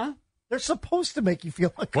uncomfortable. Huh? They're supposed to make you feel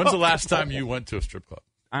uncomfortable. When's the last time you went to a strip club?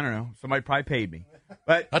 I don't know. Somebody probably paid me.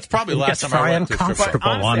 But that's probably the last time I went to a strip club.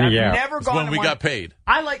 But honestly, I've never gone when to we one. got paid.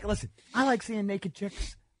 I like seeing naked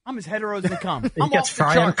chicks. I'm as hetero as they come. He gets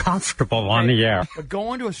very uncomfortable on the air. But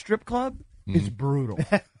going to a strip club is brutal.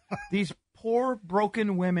 These poor,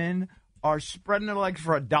 broken women are spreading their legs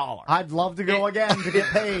for $1. I'd love to go again to get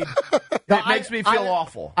paid. It makes me feel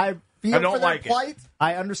awful. I feel I don't for their like it. plight.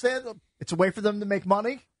 I understand it's a way for them to make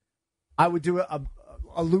money. I would do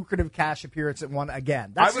a lucrative cash appearance at one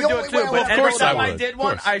again. That's I would the do only it way too. I But would every go time down. I did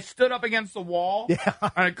one, I stood up against the wall,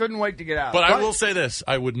 and I couldn't wait to get out. But I will say this.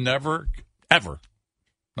 I would never, ever,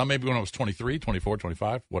 now maybe when I was 23, 24,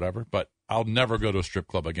 25, whatever, but I'll never go to a strip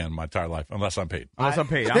club again in my entire life unless I'm paid. Unless I'm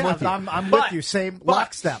paid. I'm with you. I'm But- with you. Same but-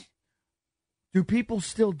 lockstep. Do people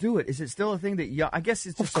still do it? Is it still a thing that I guess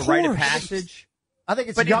it's just Of a rite of course. passage? I think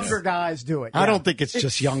it's But younger guys do it. I yeah. don't think it's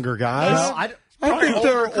just younger guys. No, I think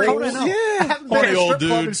they're old. I haven't been to a strip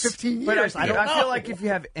club in 15 But years. I don't know. feel like if you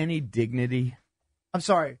have any dignity, I'm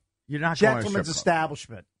sorry. you're not going to a Gentleman's strip club.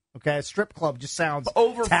 establishment. Okay, a strip club just sounds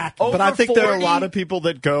Over- tacky. over- But I think there are a 40? lot of people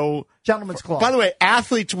that go. Gentleman's club. By the way,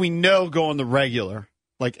 athletes we know go on the regular,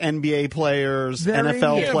 like NBA players, They're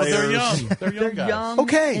NFL in. Yeah, but players. they're young. They're young guys. young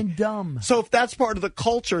Okay. and dumb. So if that's part of the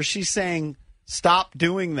culture, she's saying stop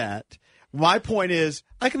doing that. My point is,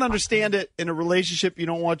 I can understand it in a relationship. You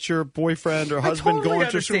don't want your boyfriend or husband totally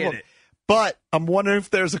going to a strip understand club. it. But I'm wondering if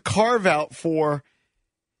there's a carve out for.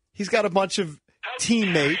 He's got a bunch of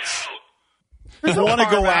teammates who no want to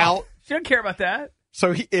go carve out. out. She doesn't care about that.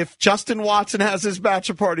 So if Justin Watson has his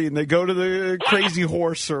bachelor party and they go to the Crazy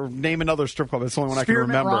Horse or name another strip club, that's the only one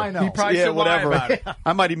Spearmint I can remember. Rhino. He probably yeah, should lie whatever. about it.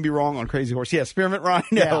 I might even be wrong on Crazy Horse. Yeah, Spearmint Rhino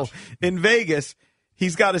Yeah. in Vegas.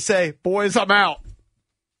 He's got to say, "Boys, I'm out."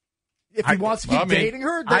 if he wants to keep I mean, dating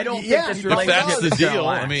her, then I don't yeah, think this he probably If that's does. the deal,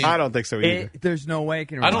 I mean, I don't think so either. There's no way it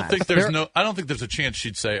can. I don't relax. think I don't think there's a chance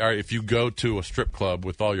she'd say, "All right, if you go to a strip club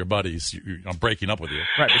with all your buddies, I'm breaking up with you."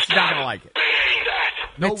 Right, but she's not going to like it.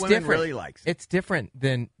 No It's woman different. really likes it. It's different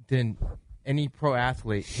than any pro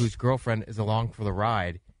athlete whose girlfriend is along for the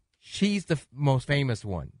ride. She's the most famous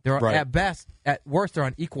one. They're Right. at worst, they're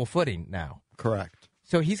on equal footing now. Correct.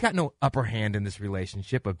 So he's got no upper hand in this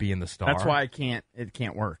relationship of being the star. That's why it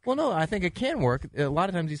can't work. Well, no, I think it can work. A lot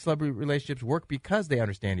of times these celebrity relationships work because they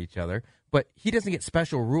understand each other. But he doesn't get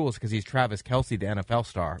special rules because he's Travis Kelce, the NFL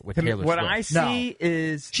star, with To me, Taylor what Swift. I see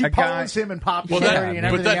is She a guy. pawns him in Well, popularity and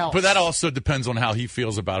everything else. but that also depends on how he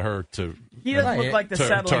feels about her. He doesn't look like the to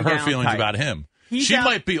settling her down feelings type. about him. He's She out-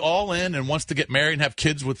 might be all in and wants to get married and have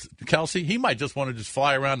kids with Kelsey. He might just want to just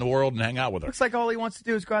fly around the world and hang out with her. Looks like all he wants to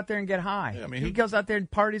do is go out there and get high. Yeah, I mean, he goes out there and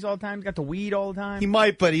parties all the time. He's got the weed all the time. He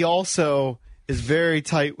might, but he also is very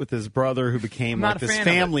tight with his brother, who became I'm not like a this fan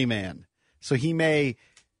of family man. So he may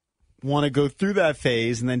want to go through that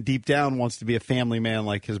phase, and then deep down wants to be a family man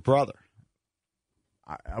like his brother.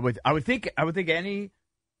 I would think any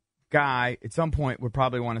guy at some point would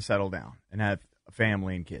probably want to settle down and have a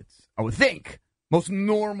family and kids. I would think most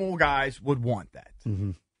normal guys would want that.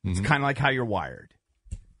 Mm-hmm. It's kind of like how you're wired.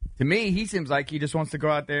 To me, he seems like he just wants to go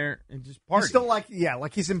out there and just party. He's still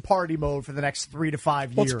like he's in party mode for the next 3 to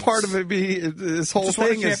 5 Well, years. it's part of it. This whole Just won a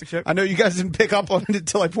thing is. championship. I know you guys didn't pick up on it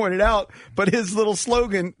until I pointed out, but his little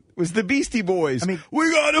slogan was the Beastie Boys. I mean,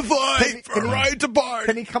 we gotta fight for can a he- right to party.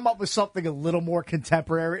 Can he come up with something a little more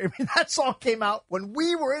contemporary? I mean, that song came out when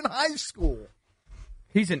we were in high school.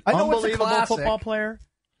 He's an I know it's a unbelievable classic. football player.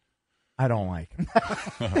 I don't like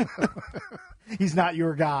him. He's not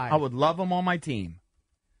your guy. I would love him on my team.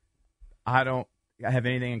 I don't have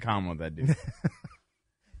anything in common with that dude.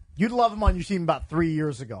 You'd love him on your team about 3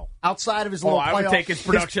 years ago. Outside of his little I would playoff- take his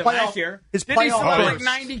production playoff- last year. His Didn't he playoff score like burst.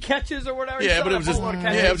 90 catches or whatever? He Yeah, still but it had was a just whole lot of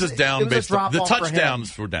catches. it was just down It was a based on the drop-off for him.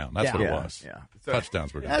 touchdowns were down. That's Yeah. what it Yeah, was. yeah. So-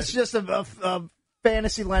 Touchdowns were down. That's just a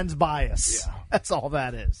fantasy lens bias. Yeah. That's all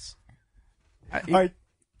that is. All right.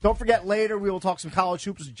 Don't forget, later we will talk some college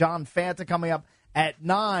hoops with John Fanta coming up at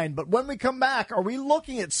 9. But when we come back, are we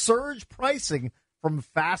looking at surge pricing from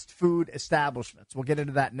fast food establishments? We'll get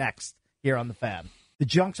into that next here on The Fan. The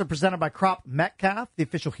Junks are presented by Crop Metcalf, the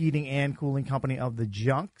official heating and cooling company of the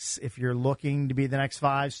Junks. If you're looking to be the next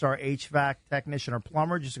 5-star HVAC technician or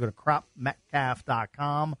plumber, just go to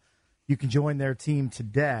cropmetcalf.com. You can join their team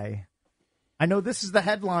today. I know this is the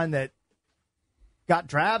headline that got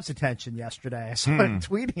Drab's attention yesterday. I saw him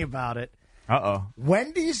tweeting about it. Uh-oh.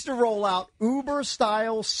 Wendy's to roll out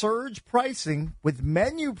Uber-style surge pricing with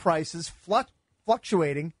menu prices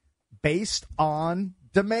fluctuating based on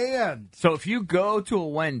demand. So if you go to a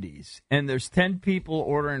Wendy's and there's 10 people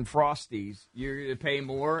ordering Frosties, you're going to pay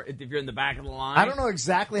more if you're in the back of the line? I don't know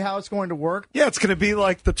exactly how it's going to work. Yeah, it's going to be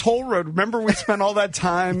like the toll road. Remember we spent all that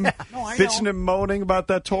time bitching and moaning about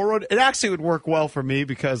that toll road? It actually would work well for me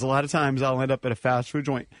because a lot of times I'll end up at a fast food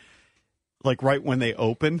joint like right when they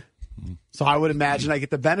open. So I would imagine I get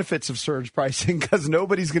the benefits of surge pricing because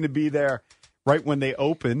nobody's going to be there right when they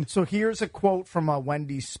open. So here's a quote from a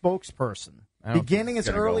Wendy's spokesperson. Beginning as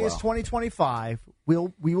early as 2025,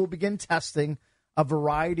 we will begin testing a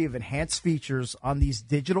variety of enhanced features on these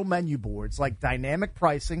digital menu boards, like dynamic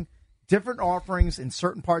pricing, different offerings in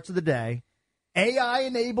certain parts of the day,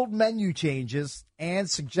 AI-enabled menu changes, and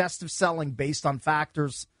suggestive selling based on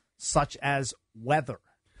factors such as weather.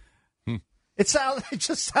 It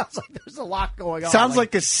just sounds like there's a lot going on. Sounds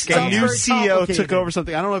like a new very CEO took complicated. over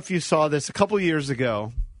something. I don't know if you saw this a couple years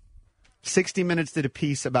ago. 60 Minutes did a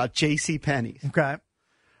piece about J.C. Penney's. Okay.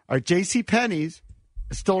 Are J.C. Penney's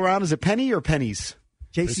still around? Is it Penny or Pennies?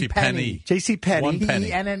 J.C. Penney. J.C. Penney.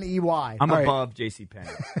 Penney. I'm All right. above J.C. Penney.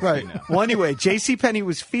 Right. Well, anyway, J.C. Penney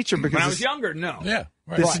was featured because When I was younger, no. Yeah.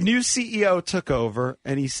 this new CEO took over,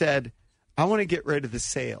 and he said, I want to get rid of the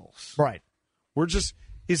sales. Right.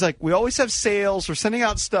 He's like, we always have sales. We're sending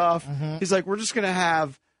out stuff. He's like, we're just going to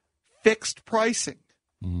have fixed pricing.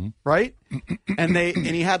 Right? And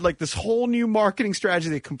he had like this whole new marketing strategy.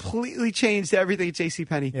 They completely changed everything at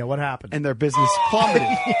JCPenney. Yeah, what happened? And their business plummeted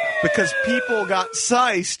because people got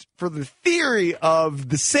sized for the theory of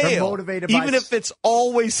the sale. They're motivated by Even if it's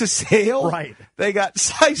always a sale, Right. they got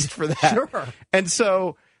sized for that. Sure. And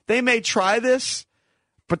so they may try this,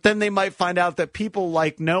 but then they might find out that people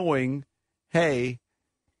like knowing, hey,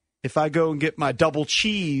 if I go and get my double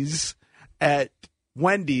cheese at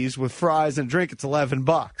Wendy's with fries and a drink, it's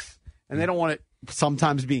 $11, and they don't want it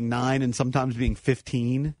sometimes being $9 and sometimes being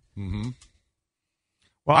 $15.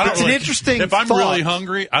 Well, it's an interesting. If I'm thought. really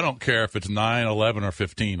hungry, I don't care if it's 9, 11, or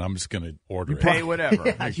 15. I'm just going to order it. Pay whatever.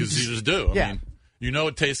 Because you just do. Yeah. I mean, you know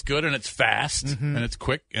it tastes good and it's fast and it's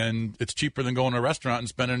quick and it's cheaper than going to a restaurant and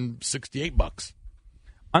spending $68.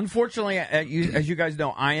 Unfortunately, as you guys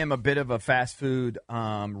know, I am a bit of a fast food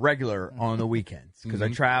regular on the weekends because I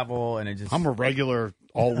travel and it just. I'm a regular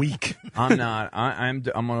all week. I'm not. I'm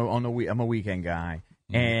a weekend guy.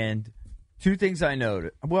 And two things I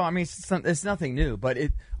noted. Well, I mean, it's nothing new, but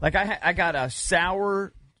I got a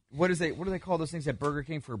sour. What do they call those things at Burger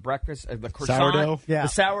King for breakfast? The croissant, Sourdough? Yeah. the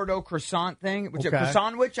sourdough croissant thing, which Okay. a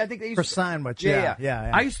croissant-wich, I think they used Croissant-wich, to.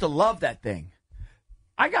 yeah. I used to love that thing.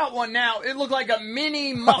 I got one now. It looked like a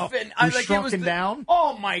mini muffin. Shrunken down?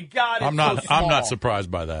 Oh my god! It's I'm not. So small. I'm not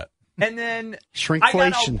surprised by that. And then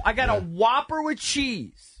Shrinkflation. I got a Whopper with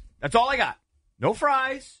cheese. That's all I got. No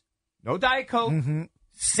fries, no Diet Coke,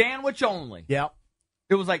 sandwich only. Yep.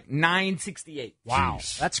 It was like $9.68. Wow.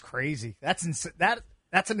 Jeez. That's crazy. That's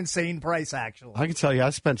an insane price, actually. I can tell you, I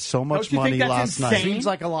spent so much Don't you money think that's last insane? night. Seems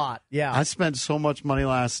like a lot. Yeah. I spent so much money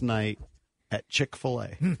last night at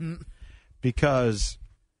Chick-fil-A because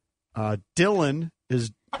Dylan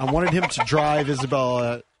is. I wanted him to drive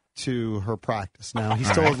Isabella to her practice. Now he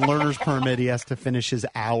still has learner's permit. He has to finish his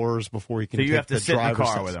hours before he can. So you take have to the sit in the driver's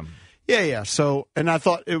car test. with him. Yeah. So, and I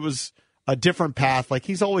thought it was a different path. Like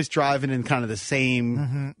he's always driving in kind of the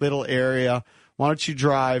same little area. Why don't you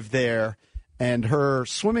drive there? And her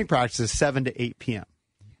swimming practice is 7 to 8 p.m.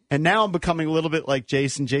 And now I'm becoming a little bit like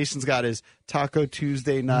Jason. Jason's got his Taco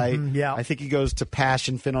Tuesday night. yeah. I think he goes to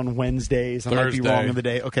Passion Fit on Wednesdays. I might be Thursday. wrong in the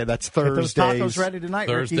day. Okay, that's Get those Thursdays. tacos ready tonight,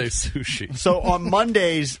 Thursday Ricky. sushi. So on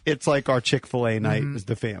Mondays, it's like our Chick-fil-A night is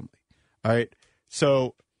the family. All right.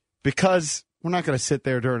 So because we're not going to sit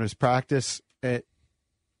there during his practice,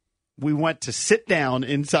 we went to sit down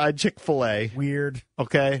inside Chick-fil-A. Weird.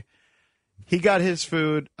 Okay. He got his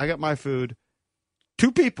food. I got my food.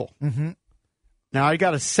 2 people. Now I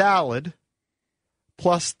got a salad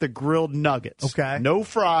plus the grilled nuggets. Okay. No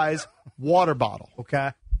fries, water bottle.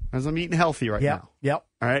 Okay. As I'm eating healthy right now. Yep.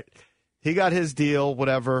 All right. He got his deal,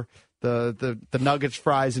 whatever, the nuggets,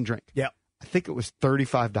 fries, and drink. Yep. I think it was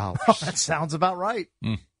 $35. That sounds about right.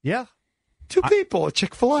 Yeah. 2 people at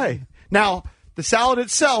Chick-fil-A. Now, the salad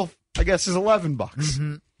itself, I guess, is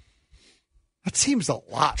 $11. That seems a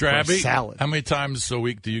lot for a Drabby, salad. how many times a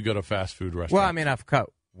week do you go to fast food restaurants? Well, I mean, I've cut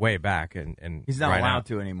way back, and He's not right allowed now-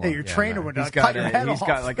 to anymore. Hey, your trainer would He's cut your head He's off.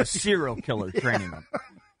 got like a serial killer training him.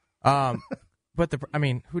 But I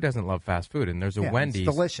mean, who doesn't love fast food? And there's a Yeah, Wendy's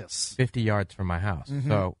it's delicious. 50 yards from my house.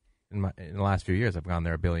 So in the last few years, I've gone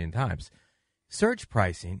there a billion times. Surge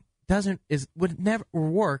pricing would never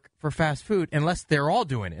work for fast food unless they're all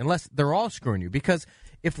doing it, unless they're all screwing you. Because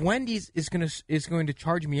if Wendy's is going to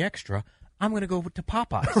charge me extra, I'm going to go to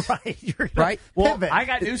Popeyes. Right. Right? Well, Pivot. I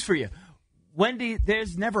got news for you.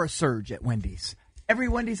 There's never a surge at Wendy's. Every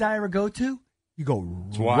Wendy's I ever go to, you go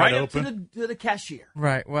wide right open. up to the cashier.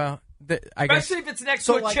 Right. Well, I guess Especially if it's next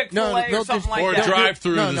to a Chick-fil-A no, or they'll something just- like or that.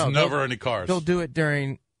 drive-through, No, there's no, never they'll- any cars. they'll do it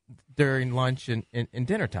during lunch and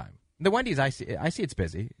dinner time. The Wendy's, I see it's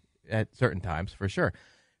busy at certain times for sure.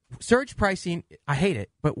 surge pricing, I hate it,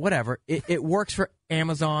 but whatever. It works for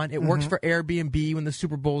Amazon. It works for Airbnb when the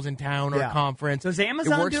Super Bowl's in town or a conference. Does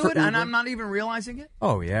Amazon works do for it, and Uber. I'm not even realizing it?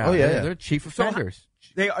 Oh, yeah. Oh, yeah. They're chief offenders.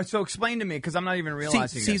 They are. So explain to me, because I'm not even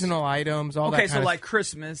realizing this. Seasonal items, all that Okay, kind so of like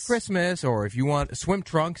Christmas. Christmas, or if you want swim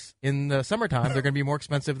trunks in the summertime, they're going to be more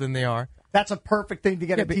expensive than they are. That's a perfect thing to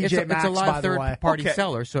get at but TJ Maxx, it's a lot by of the way. third-party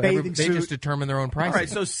sellers, so Bathing they suit. just determine their own pricing. All right,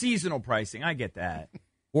 so seasonal pricing. I get that.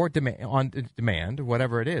 Or demand,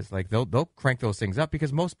 whatever it is. Like they'll crank those things up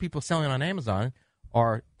because most people selling on Amazon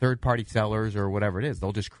are third-party sellers or whatever it is.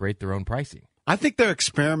 They'll just create their own pricing. I think they're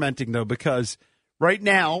experimenting, though, because right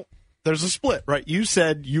now there's a split, right? You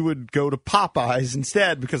said you would go to Popeyes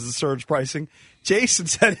instead because of surge pricing. Jason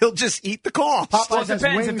said he'll just eat the cost. Popeyes Well, it has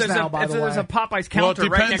depends. wings If now, by the there's way. a Popeyes counter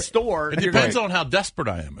right next door. It depends on how desperate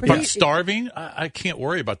I am. If I'm starving, I can't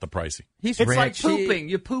worry about the pricing. It's like pooping.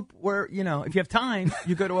 You poop where, if you have time,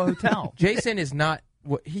 you go to a hotel. Jason is not.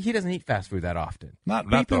 He doesn't eat fast food that often. Not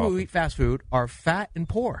People that who often. eat fast food are fat and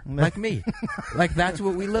poor, like me. Like that's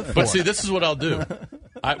what we live for. But see, this is what I'll do.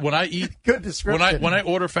 When I eat, Good description. when I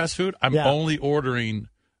order fast food, I'm only ordering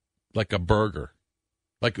like a burger.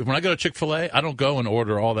 Like when I go to Chick-fil-A, I don't go and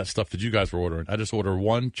order all that stuff that you guys were ordering. I just order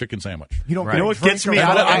one chicken sandwich. You don't. You know what gets me?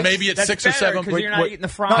 And maybe it's That's 6 or better, 7. 'cause you're not eating the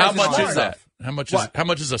fries. How and much all is that. that? How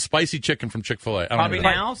much is a spicy chicken from Chick-fil-A? I don't Probably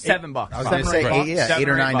even know. now $7. I was going to say $8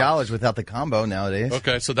 or $9 without the combo nowadays.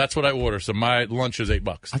 Okay, so that's what I order. So my lunch is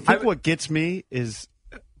 $8. I think what gets me is,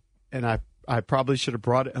 and I probably should have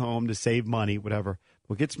brought it home to save money, whatever.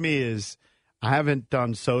 What gets me is I haven't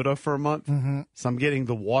done soda for a month, so I'm getting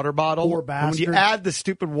the water bottle. Poor And when you bastard. add the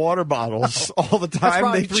stupid water bottles all the That's time,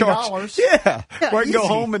 probably they charge. $3. Yeah, Yeah, where I can go easy.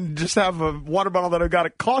 home and just have a water bottle that I got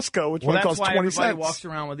at Costco, which Well, one that's costs why 20 everybody cents. walks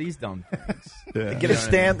around with these dumb things. Yeah. Get a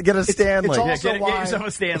Stanley. It's also get why, yourself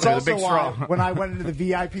a Stanley it's with a also big why straw. when I went into the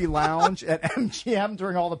VIP lounge at MGM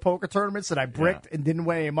during all the poker tournaments that I bricked and didn't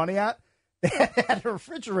win any money at, they had a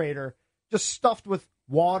refrigerator just stuffed with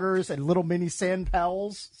waters and little mini San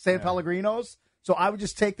Pellegrinos. So I would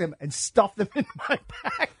just take them and stuff them in my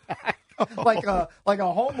backpack like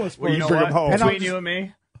a homeless person. Well, you know bring what? them home. And Between you and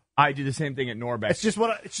me, I do the same thing at Norbeck. It's just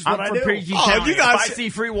what I'm I from do. PG Oh, County. you guys- If I see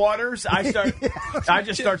free waters, I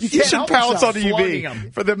just start. You can't should help pounce yourself on slugging UB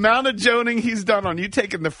 'em. for the amount of joning he's done on you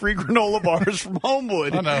taking the free granola bars from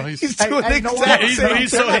Homewood. I know, he's- doing Hey, the no, exact he's- same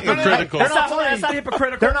he's so thing. hypocritical. That's not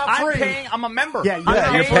hypocritical. They're not I'm free. paying. I'm a member. Yeah,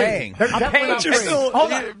 you're paying. They're I'm definitely paying. not You're free. still- Hold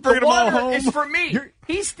you on. bring The them all water home. is for me.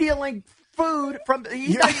 He's stealing food from.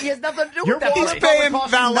 He has nothing to do Your with that. water place. paying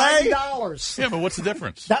costs valet? $90. Yeah, but what's the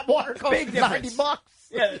difference? That water costs Big difference. $90.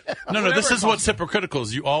 Yeah. No, Whatever this it is what's costs. hypocritical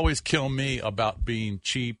is you always kill me about being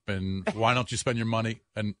cheap and why don't you spend your money?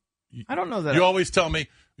 And I don't know that. you always tell me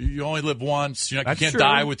you only live once. You That's can't true.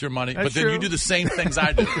 die with your money. That's but then true. you do the same things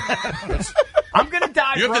I do. I'm gonna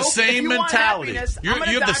die. You have the broke. If same you want mentality. happiness, I'm You gonna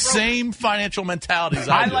have the die broke. same financial mentality as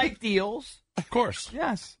I I do. like deals. Of course.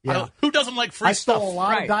 Yes. Who doesn't like free I stole stuff? a lot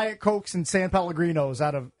Right. of Diet Cokes and San Pellegrinos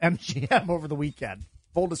out of MGM over the weekend.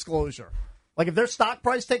 Full disclosure. Like, if their stock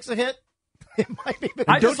price takes a hit, it might be.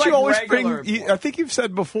 I Don't just you like always regular- bring? I think you've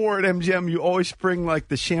said before at MGM, you always bring like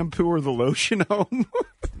the shampoo or the lotion home.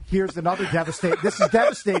 Here's another devastating. This is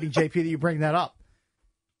devastating, JP, that you bring that up.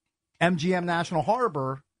 MGM National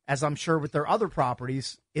Harbor, as I'm sure with their other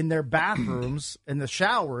properties, in their bathrooms, in the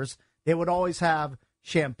showers, they would always have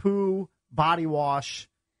shampoo, body wash,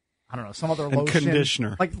 I don't know, some other And lotion.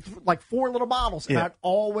 conditioner. Like 4 little bottles. And Yeah. I'd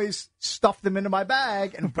always stuff them into my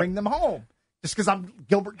bag and bring them home. Just because I'm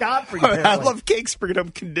Gilbert Godfrey. I apparently. love Cake's bringing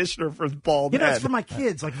up conditioner for his bald You know, head. it's for my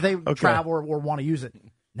kids. Like, if they travel or want to use it.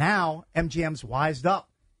 Now, MGM's wised up.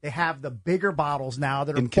 They have the bigger bottles now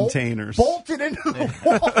that are In containers. bolted into the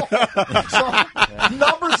wall. So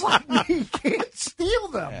numbers like me can't steal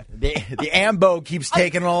them. The Ambo keeps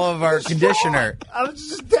taking all of our conditioner. It's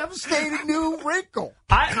just a devastating new wrinkle.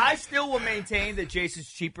 I still will maintain that Jason's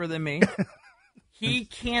cheaper than me. He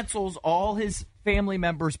cancels all his family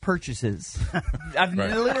members' purchases. I've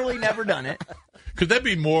Right. literally never done it. Could that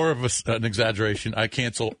be more of an exaggeration? I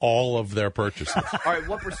cancel all of their purchases. All right,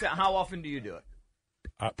 what percent? How often do you do it?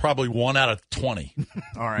 Probably 1 out of 20.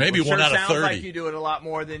 All right, Maybe well, 1 sure out of sounds 30. like you do it a lot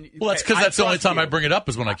more than. Well, that's Okay, because I that's the only trust time you. I bring it up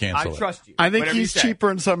is when I cancel I it. trust you. I think Whatever you he's say.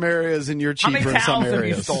 cheaper in some areas and you're How cheaper many in some towels have you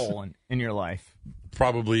areas. stolen in your life?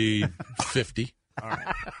 Probably 50. All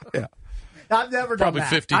right. Yeah. I've never Probably done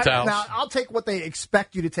that. 50 towels. Now, I'll take what they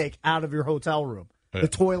expect you to take out of your hotel room. Yeah. The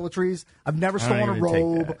toiletries. I've never I don't stolen a even take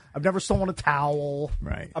robe. that. I've never stolen a towel.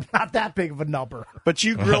 Right. I'm not that big of a number. But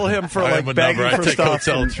you grill him for I like am a begging number. I for take stuff.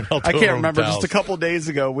 hotel and I can't room remember. towels. Just a couple days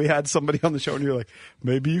ago, we had somebody on the show, and you're like,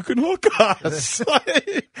 "Maybe you can hook us."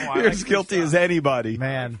 You're as guilty as anybody.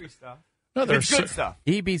 Man, Free stuff. No, It's good stuff.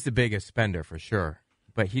 EB's the biggest spender for sure,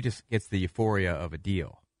 but he just gets the euphoria of a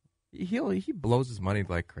deal. He blows his money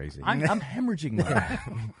like crazy. I'm hemorrhaging money.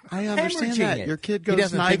 I understand Hemorrhaging that. it. Your kid He goes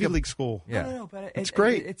doesn't to think Ivy of- League school. Yeah. No, but It's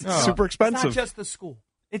great. It's super expensive. It's not just the school.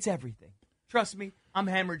 It's everything. Trust me, I'm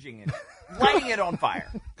hemorrhaging it. Lighting it on fire.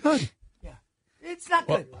 Good. Yeah. It's not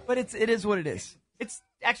good, but it is what it is. It's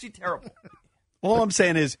actually terrible. All I'm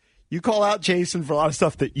saying is you call out Jason for a lot of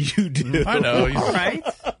stuff that you do. I know. Right?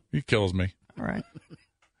 He kills me. All right.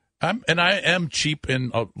 I am cheap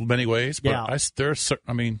in many ways, but Yeah. there's certain.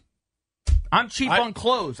 I mean, I'm cheap on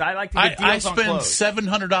clothes. I like to get deals I on spend clothes.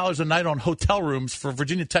 $700 a night on hotel rooms for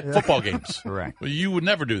Virginia Tech football games. Correct. Well, you would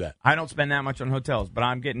never do that. I don't spend that much on hotels, but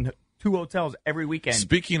I'm getting 2 hotels every weekend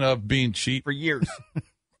Speaking of being cheap, for years.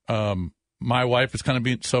 my wife is kind of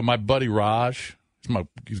being. So my buddy Raj,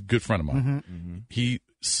 he's a good friend of mine. Mm-hmm.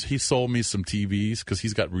 He sold me some TVs because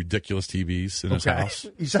he's got ridiculous TVs in his house,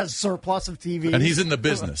 He says surplus of TVs. and he's in the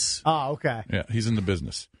business. Oh, okay. Yeah, he's in the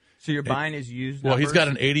business. So you're buying his used Well, he's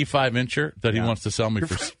numbers? got an 85-incher that he wants to sell me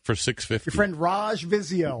for $650. Your friend Raj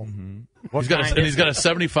Vizio. He's got a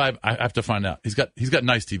 75. I have to find out. He's got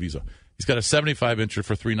nice TVs though. He's got a 75-incher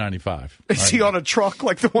for $395. Is he on a truck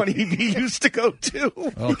like the one he used to go to? I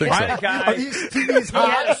don't think so. Right, guy. Are these TVs He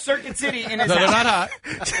had hot? a Circuit City in his No, they're house. not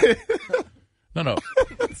hot. No.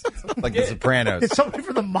 Like The Sopranos. Did somebody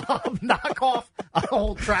from the mob knock off a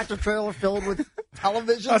whole tractor trailer filled with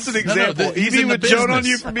televisions? That's an example. he's He in the would joke on business.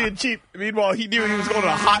 you for being cheap. Meanwhile, he knew he was going to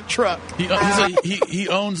a hot truck. He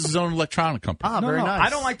owns his own electronic company. Ah, very No, nice. I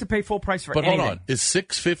don't like to pay full price for But anything. hold on, is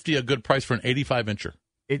 $650 a good price for an 85-incher?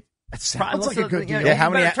 That sounds like a good deal. Yeah, how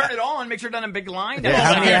you many- better turn it on, make sure it doesn't have a big line. Yeah, down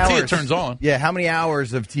how the many side. guarantee hours? it turns on. Yeah, how many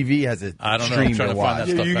hours of TV has it I don't know. I'm streamed trying or to find that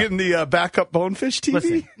watched? stuff. You getting the backup Bonefish TV?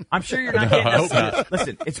 Listen, I'm sure you're not No, getting I hope not.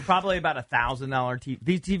 Listen, it's probably about $1,000 TV.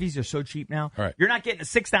 These TVs are so cheap now. All right. You're not getting a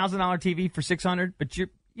 $6,000 TV for $600, but I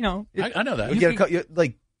know. I know that. You get you're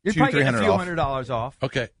like You're $200-300 probably getting a few off. $100 off.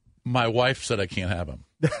 Okay, my wife said I can't have them.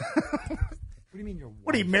 What do you mean you're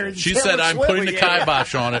What are you married? to She Taylor said I'm Swift? putting the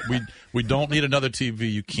kibosh on it. We don't need another TV.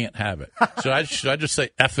 You can't have it. Should I just say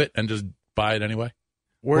F it and just buy it anyway?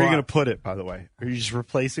 Where are you going to put it, by the way? Are you just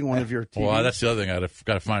replacing one of your TVs? Well, that's the other thing. I've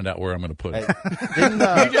got to find out where I'm going to put it.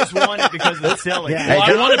 You just want it because it's silly. Yeah. Well,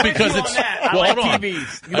 I want it I'm with because you it's. on that. I Well, like hold on.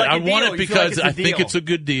 TVs. You like I a want deal. it You feel like because it's a I think deal. it's a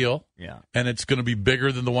good deal. Yeah. And it's going to be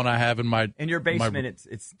bigger than the one I have in my. In your basement,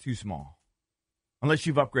 it's too small. Unless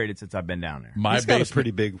you've upgraded since I've been down there. My He's got basement. a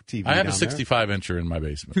pretty big TV. I have a down there. 65-incher in my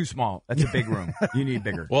basement. Too small. That's a big room. You need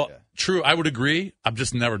bigger. Well, true. I would agree. I'm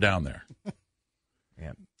just never down there.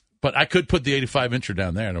 Yeah. But I could put the 85-incher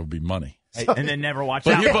down there, and it would be money. And then never watch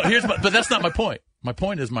But, out. but that's not my point. My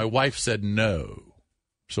point is my wife said no.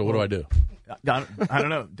 So what do I do? I don't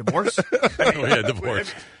know. Divorce? Oh, yeah,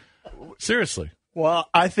 divorce. Seriously. Well,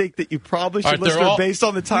 I think that you probably All should right, they're list her all- based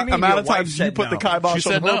on the What do you mean amount your of wife times you said put the no? kibosh She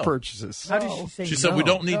on said her no. purchases. How did she say She said, no? we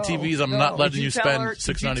don't need TVs. I'm not letting Did you tell spend her- $6.95.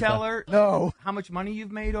 Did you tell her No. how much money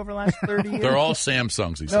you've made over the last 30 years? They're all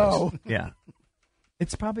Samsungs, he says. No. Yeah.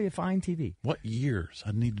 It's probably a fine TV. What years?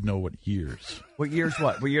 I need to know what years. What year's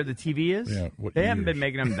what? What year the TV is? Yeah, what they haven't years? been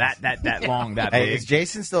making them that long, that Hey, big. is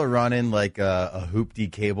Jason still running like a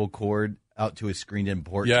hoopty cable cord out to a screened-in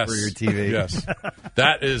port Yes. for your TV? Yes.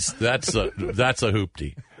 That's a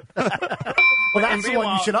hoopty. Well, that's the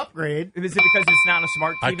one you should upgrade. Is it because it's not a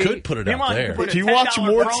smart TV? I could put it out Meanwhile, you there. could put a Do you watch $10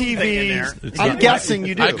 more Chrome thing in there. TVs? I'm guessing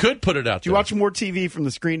you do. I could put it out Do there. you watch more TV from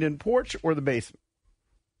the screened-in porch or the basement?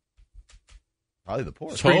 Probably the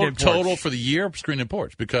porch. Total for the year, screen and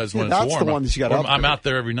porch, because when Yeah, it's that's the warm, one that you gotta I'm upgrade. out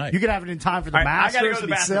there every night. You can have it in time for the All right, I Masters. got to go to the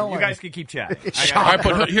be bathroom. You selling. guys can keep chatting. All right,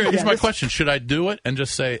 but here's my question: should I do it and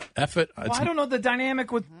just say F it? Well, I don't know the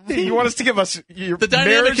dynamic with. You want us to give us your The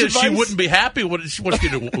dynamic marriage is she advice? wouldn't be happy. What she wants you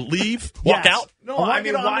to leave, walk Yes. out? No, I want I you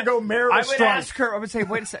mean, to undergo marital I would strife. ask her. I would say,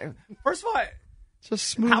 wait a second. First of all, Just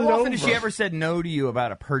smooth how it often over. has she ever said no to you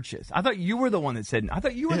about a purchase? I thought you were the one that said. I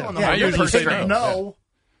thought you were the one that I wanted usually to say purchase. no.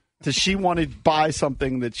 Does she want to buy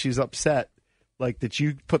something that she's upset, like that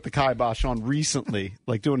you put the kibosh on recently,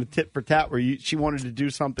 like doing a tit for tat, where she wanted to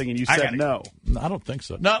do something and you I said gotta no? I don't think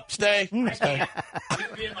so. No, stay. Stay.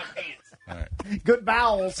 All right. Good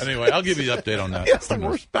bowels. Anyway, I'll give you the update on that. That's the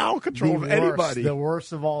worst bowel control of anybody. The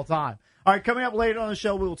worst of all time. All right, coming up later on the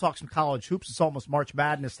show, we will talk some college hoops. It's almost March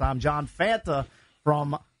Madness time. John Fanta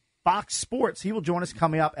from Fox Sports. He will join us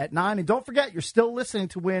coming up at 9. And don't forget, you're still listening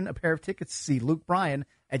to win a pair of tickets to see Luke Bryan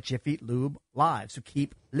at Jiffy Lube Live. So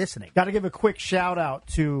keep listening. Got to give a quick shout out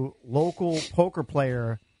to local poker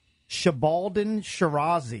player Shabaldan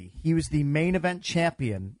Shirazi. He was the main event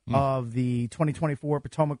champion of the 2024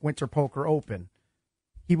 Potomac Winter Poker Open.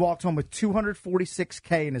 He walked home with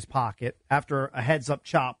 $246K in his pocket after a heads-up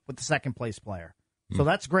chop with the second-place player. So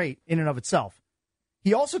that's great in and of itself.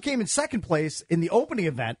 He also came in second place in the opening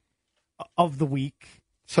event of the week.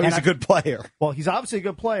 So he's a good player. Well, he's obviously a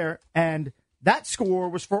good player, and that score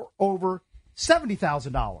was for over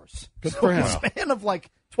 $70,000. Good for him. In a span of like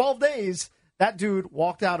 12 days, that dude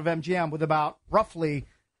walked out of MGM with about roughly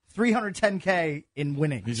 $310K in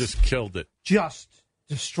winnings. He just killed it. Just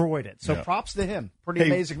destroyed it. So props to him. Pretty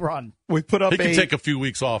amazing run. We put up He can take a few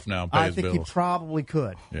weeks off now and pay I his think bills. he probably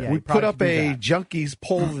could. Yeah. We he probably put up could do a that. Junkies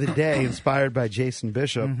poll of the day inspired by Jason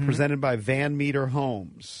Bishop, presented by Van Meter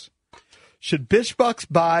Homes. Should Bishbucks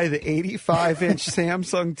buy the 85-inch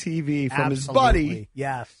Samsung TV from his buddy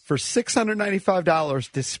for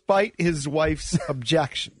 $695 despite his wife's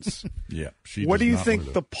objections? Yeah. What do you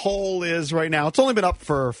think the poll is right now? It's only been up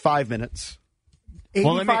for 5 minutes.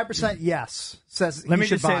 85% yes says Let he me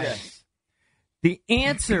should just say buy it. this. The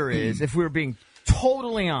answer is, if we're being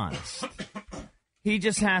totally honest, he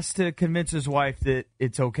just has to convince his wife that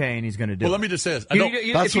it's okay and he's going to do it. Well, let me just say this.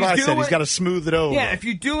 That's what I said. He's got to smooth it over. Yeah, if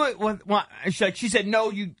you do it, she said, no,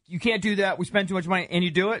 you can't do that. We spend too much money, and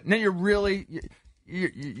you do it, and then you're really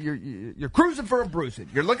you're cruising for a bruising.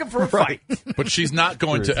 You're looking for a fight. But she's not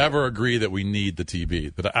going to ever agree that we need the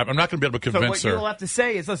TV. That I'm not going to be able to So convince what her. you'll have to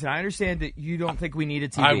say is, listen, I understand that you don't think we need a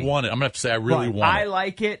TV. I want it. I'm going to have to say I really want I it.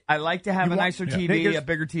 like it. I like to have a nicer TV, a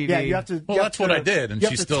bigger TV. Yeah, you have to. Well, you that's have what to- I did, and you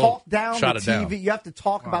she have to still talk down shot the it down. TV. You have to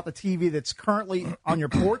talk about the TV that's currently on your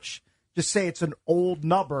porch. Just say it's an old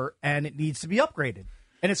nubber and it needs to be upgraded,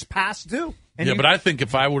 and it's past due. And But I think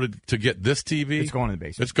if I were to get this TV, it's going in the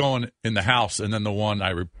basement. It's going in the house, and then the one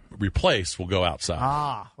I replace will go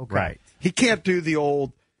outside. Okay. Right. He can't do the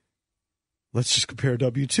old, let's just compare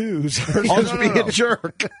W-2s or Oh, just no, be no. a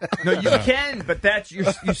jerk. No, you can, but that's you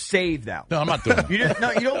save that. No, I'm not doing You just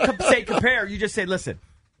you don't say compare. You just say, listen,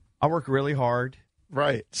 I work really hard.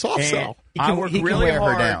 Right. Soft and sell. I work he can really wear her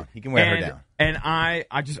hard. down. He can wear her and- down. And I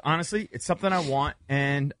just honestly, it's something I want,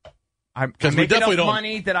 and I 'Cause we make enough definitely don't-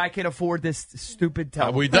 money that I can afford this stupid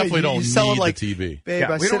television. we definitely You don't sell it need like, the TV. Babe,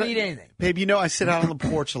 Yeah, I we sit don't need anything. Babe, I sit out on the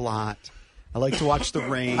porch a lot. I like to watch the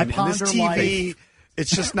rain. I And this ponder TV, life.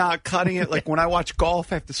 it's just not cutting it. Like when I watch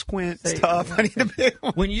golf, I have to squint stuff. I need a big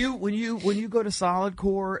one. When you go to Solid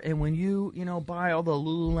Core and when you buy all the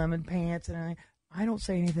Lululemon pants and I don't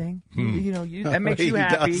say anything. That makes you He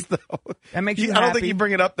happy. does, though. That makes you I don't happy. think you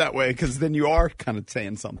bring it up that way because then you are kind of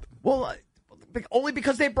saying something. Well, only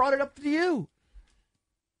because they brought it up to you.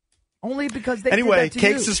 Only because they Anyway, did that to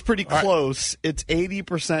Cakes you. is pretty close. It's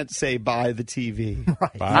 80% say buy the TV.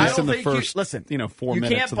 Right. At I least don't in the think first, listen. 4 You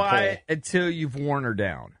minutes can't of the buy poll. it until you've worn her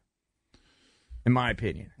down. In my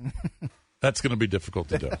opinion, That's going to be difficult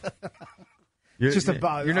to do. It's just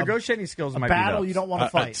about your negotiating skills a might battle be you don't want to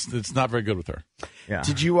fight. It's not very good with her. Yeah.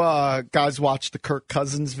 Did you guys watch the Kirk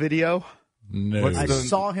Cousins video? No. I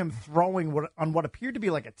saw him throwing on what appeared to be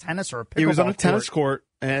like a tennis or a pickleball He was on a tennis court. court,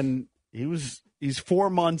 and he's 4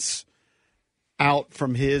 months out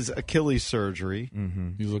from his Achilles surgery. Mm-hmm.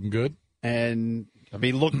 He's looking good. And I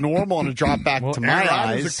mean, looked normal on a drop back to my Aaron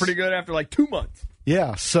Rodgers eyes. looked pretty good after like 2 months.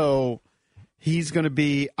 Yeah, so he's going to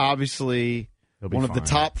be obviously He'll be one of the fine.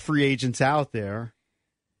 top free agents out there.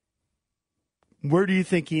 Where do you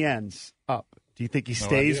think he ends up? Do you think he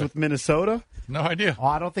stays idea. with Minnesota? No idea. Oh,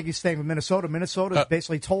 I don't think he's staying with Minnesota. Minnesota's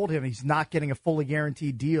basically told him he's not getting a fully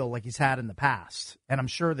guaranteed deal like he's had in the past. And I'm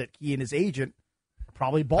sure that he and his agent are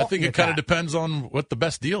probably I balking think it at kind of that. depends on what the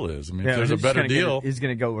best deal is. I mean, Yeah, if there's a he's better gonna get deal, it- he's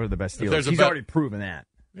going to go over the best deal. there's a He's bet- already proven that.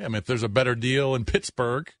 yeah, I mean, if there's a better deal in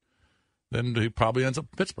Pittsburgh, then he probably ends up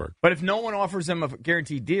in Pittsburgh. But if no one offers him a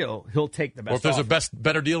guaranteed deal, he'll take the best. Or if there's offer. a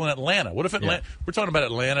better deal in Atlanta, what if Atlanta? We're talking about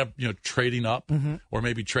Atlanta, trading up Mm-hmm. or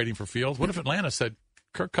maybe trading for Fields. What if Atlanta said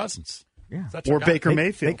Kirk Cousins? Yeah. Is that your Or guy? Baker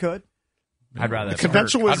Mayfield? They could. I'd rather. The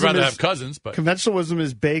conventional I'd wisdom rather is, have Cousins, but conventional wisdom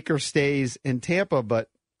is Baker stays in Tampa, but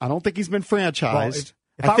I don't think he's been franchised.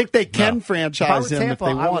 Well, if I think they can If I were franchise him Tampa,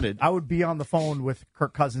 if they I wanted. I would be on the phone with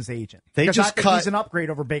Kirk Cousins' agent. They Because just I think cut- he's an upgrade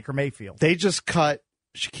over Baker Mayfield. They just cut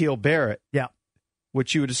Shaquille Barrett, Yeah.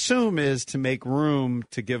 which you would assume is to make room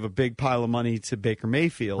to give a big pile of money to Baker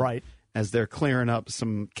Mayfield, Right. as they're clearing up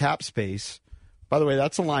some cap space. By the way,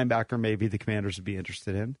 that's a linebacker maybe the Commanders would be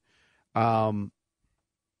interested in.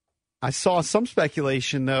 I saw some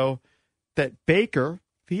speculation, though, that Baker,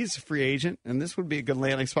 if he's a free agent, and this would be a good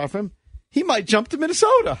landing spot for him, he might jump to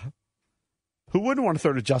Minnesota. Who wouldn't want to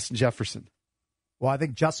throw to Justin Jefferson? Well, I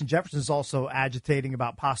think Justin Jefferson is also agitating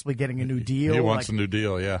about possibly getting a new deal. he wants Like, a new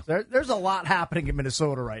deal. Yeah, there's a lot happening in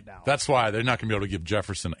Minnesota right now. that's why they're not going to be able to give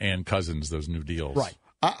Jefferson and Cousins those new deals. Right.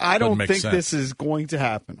 I Doesn't don't make think sense. this is going to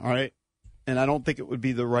happen, all right? And I don't think it would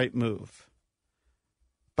be the right move.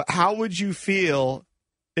 But how would you feel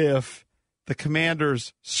if the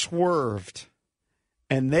Commanders swerved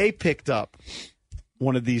and they picked up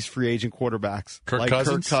one of these free agent quarterbacks Kirk like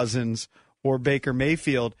Cousins? Kirk Cousins or Baker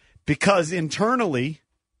Mayfield? Because internally,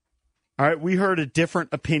 all right, we heard a different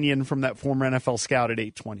opinion from that former NFL scout at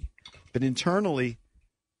 820. But internally,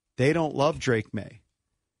 they don't love Drake May.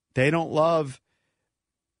 They don't love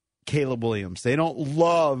Caleb Williams. They don't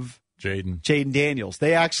love Jaden Daniels.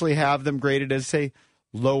 They actually have them graded as, say,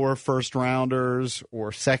 lower first rounders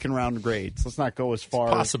or second round grades. Let's not go as far.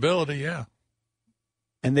 Possibility, yeah.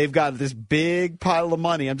 And they've got this big pile of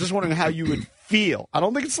money. I'm just wondering how you would feel. I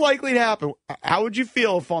don't think it's likely to happen. How would you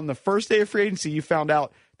feel if on the first day of free agency you found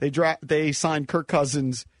out they signed Kirk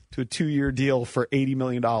Cousins to a 2-year deal for $80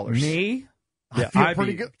 million? Me? Yeah. I feel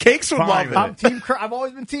pretty good. Cakes would love it. I'm Team Kirk. I've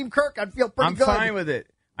always been Team Kirk. I'd feel pretty good. I'm fine with it.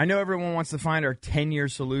 I know everyone wants to find our 10-year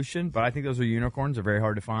solution, but I think those are unicorns. They're very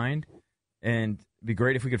hard to find. And it'd be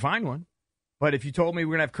great if we could find one. But if you told me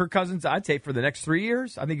we're going to have Kirk Cousins, I'd say for the next 3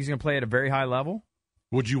 years, I think he's going to play at a very high level.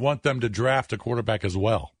 Would you want them to draft a quarterback as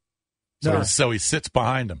well? No. So he sits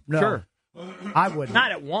behind him. No. Sure. I wouldn't.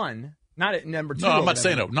 Not at 1. Not at number 2. No, I'm not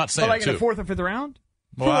saying no. Not saying but like two. in the 4th or 5th round?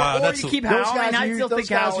 Well, or that's you keep those Howell. guys I are- still those think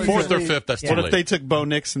guys Howell. are- Fourth or fifth, that's too What late. if they took Bo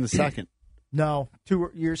Nix in the second? No,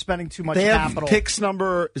 you're spending too much They have capital. picks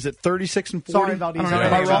number, is it 36 and 40? Sorry, Valdez. I don't know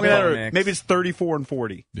Am I anything wrong with about that? Bo Or Nix. maybe it's 34 and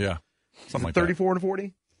 40. Yeah. Is Something it like that. 34 and 40? I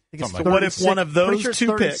think it's Something like that. What if one of those pretty sure it's two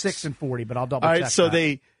 36 picks- and 40, but I'll double All check. right, so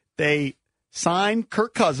that. they sign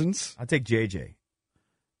Kirk Cousins. I'll take JJ.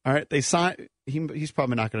 All right, they sign. He's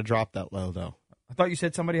probably not going to drop that low, though. I thought you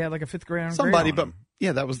said somebody had like a 5th grade. Somebody, grade but on him.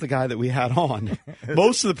 yeah, that was the guy that we had on.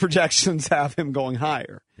 Most of the projections have him going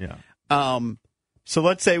higher. Yeah. So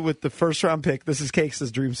let's say with the first round pick, this is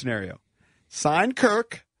Cakes' dream scenario. Sign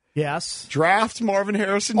Kirk, yes, draft Marvin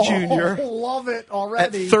Harrison Jr. Oh, love it At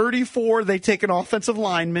already. 34, they take an offensive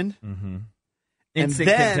lineman. Mm-hmm. And Instant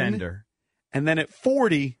then- contender. And then at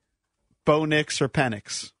 40, Bo Nix or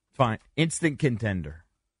Penix. Fine. Instant contender.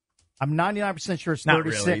 I'm 99% sure it's Not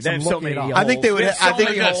 36. really. They I'm have so looking many it up. holes. I think they would. There's I so think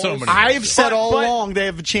many holes. I've said all But- along they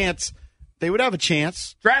have a chance. They would have a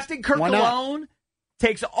chance. Drafting Kirk Why not? alone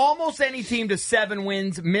takes almost any team to 7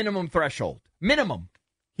 wins minimum threshold. Minimum.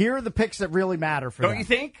 Here are the picks that really matter for Don't them. you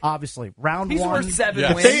think? Obviously, round He's one. worth 7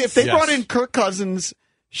 Yes. wins. If they Yes. brought in Kirk Cousins,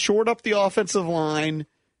 shored up the offensive line,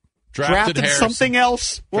 Drafted Harrison. something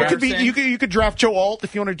else. Well, it could be Harrison. you could draft Joe Alt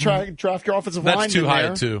if you want to draft your offensive line. That's too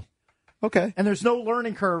high, too. Okay, And there's no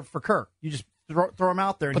learning curve for Kirk. You just throw him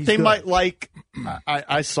out there. And but he's they good. might like.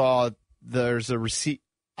 I saw there's a receipt.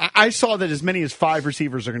 I saw that as many as 5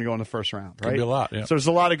 receivers are going to go in the first round. Right, Could be a lot, yeah. So there's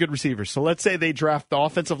a lot of good receivers. So let's say they draft the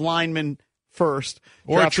offensive lineman first,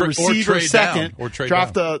 Or draft tra- a or receiver trade second, down, or trade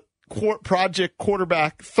draft down. a project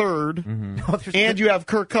quarterback third, No, there's- and you have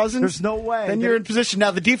Kirk Cousins. There's no way. Then you're in position.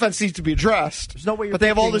 Now the defense needs to be addressed. There's no way you're but they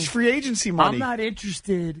have all picking- this free agency money. I'm not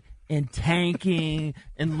interested in tanking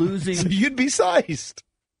and losing. So you'd be sized.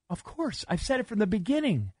 Of course. I've said it from the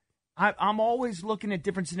beginning. I'm always looking at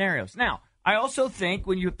different scenarios. Now, I also think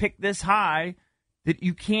when you pick this high that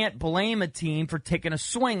you can't blame a team for taking a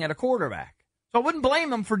swing at a quarterback. So I wouldn't blame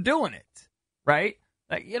them for doing it, right?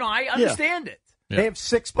 Like, I understand it. Yeah. They have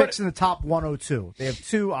 6 picks in the top 102. They have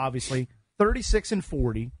 2, obviously, 36 and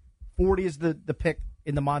 40. 40 is the pick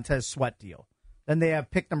in the Montez Sweat deal. Then they have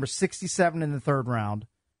pick number 67 in the 3rd round.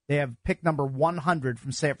 They have pick number 100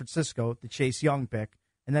 from San Francisco, the Chase Young pick.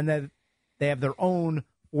 And then they have their own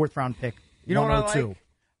 4th round pick, You know what 102. I like?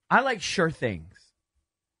 I like sure things.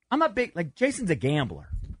 I'm not big, like Jason's a gambler.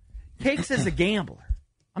 Cakes is a gambler.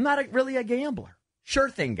 I'm not really a gambler. Sure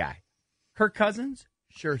thing guy. Kirk Cousins,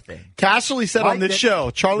 sure thing. Casserly said on Liked this it. show,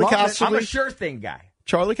 Charlie Loved it. I'm a Casserly, sure thing guy.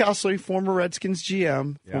 Charlie Casserly, former Redskins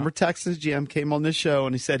GM, former Texans GM, came on this show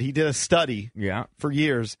and he said he did a study Yeah. for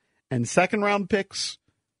years, and 2nd round picks,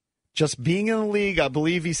 just being in the league, I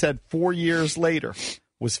believe he said 4 years later,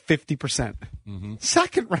 was 50%.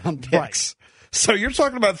 2nd round picks. So you're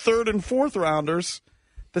talking about 3rd and 4th rounders.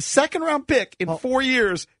 The 2nd round pick in 4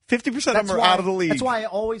 years, 50% of them are out of the league. That's why I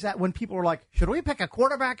always, when people are like, should we pick a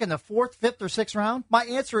quarterback in the 4th, 5th, or 6th round? My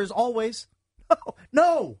answer is always,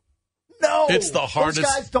 no. It's the hardest. Those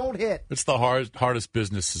guys don't hit. It's the hardest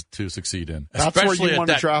business to succeed in. That's especially where you at want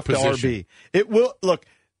to that draft position. the RB. It will look.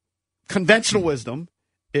 Conventional wisdom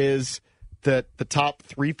is that the top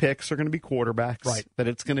 3 picks are going to be quarterbacks. Right. That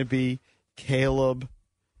it's going to be Caleb,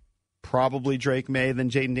 probably Drake May, then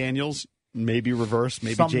Jaden Daniels. Maybe reverse.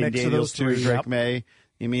 Maybe Some Jaden mix of Daniels those to three, Drake yep. May.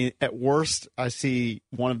 I mean, at worst, I see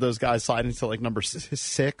one of those guys sliding to like number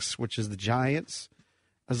 6, which is the Giants.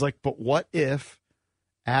 I was like, but what if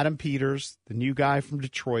Adam Peters, the new guy from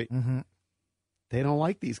Detroit, They don't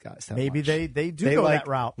like these guys that Maybe much. they do go that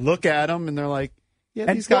route. Look at them, and they're like, yeah,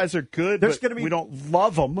 And these guys are good, there's but gonna be- we don't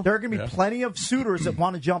love them. There are going to be plenty of suitors that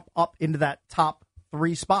want to jump up into that top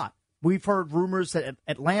 3 spot. We've heard rumors that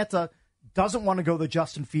Atlanta doesn't want to go the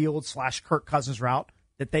Justin Fields / Kirk Cousins route,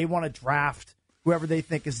 that they want to draft whoever they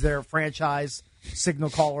think is their franchise signal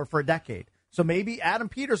caller for a decade. So maybe Adam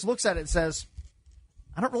Peters looks at it and says,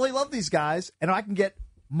 I don't really love these guys, and I can get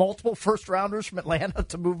multiple first-rounders from Atlanta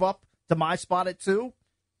to move up to my spot at 2.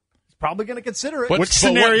 He's probably going to consider it. Which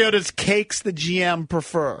scenario does Cakes, the GM,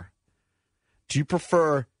 prefer? Do you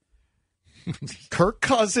prefer Kirk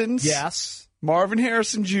Cousins? Yes. Marvin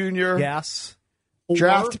Harrison Jr.? Yes.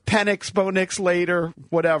 Draft Penix, Bo Nix later,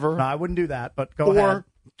 whatever. No, I wouldn't do that, but go ahead. Or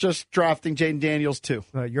just drafting Jaden Daniels, too.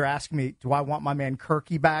 You're asking me, do I want my man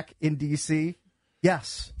Kirky back in D.C.?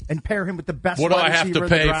 Yes. And pair him with the best What do I wide have receiver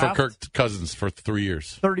to in the pay for draft? Kirk Cousins for 3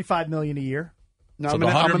 years? $35 million a year. No, So I'm the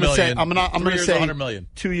going 100 to say million, I'm going 3 to years, say 100 million.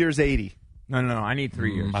 2 years, 80. No, I need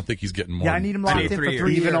 3 years. I think he's getting more. Yeah, I need him I locked need in for 3 3 years.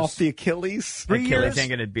 years. Even off the Achilles. 3 Achilles years, ain't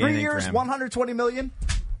gonna be 3 anything for years, him. $120 million,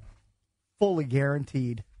 fully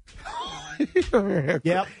guaranteed.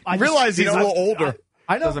 Yep. I Realize he's a little older.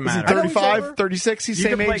 I know. Doesn't Is he matter. 35, 36? He's You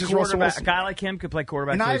same can play age as Russell quarterback. A Wilson. guy like him could play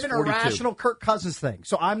quarterback. And till I he's have an 42. irrational Kirk Cousins thing,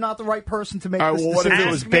 so I'm not the right person to make All right, this well, what if decision.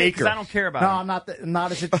 it was Ask me, 'cause Baker? I don't care about No, him. I'm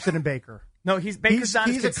not as interested in Baker. No, Baker's not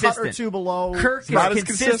he's as a cut or consistent. 2 below. Kirk Not is as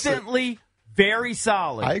consistent. consistently very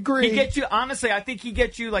solid. I agree. He gets you, honestly, I think he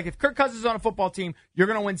gets you, like, if Kirk Cousins is on a football team, you're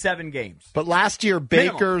going to win 7 games. But last year,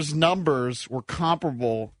 Minimum. Baker's numbers were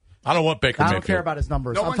comparable. I don't want Baker I don't Mayfield. care about his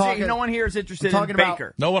numbers. No one here is interested I'm talking in about-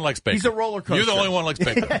 Baker. No one likes Baker. He's a roller coaster. You're the only one who likes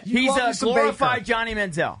Baker. You He's love a you some glorified Baker. Johnny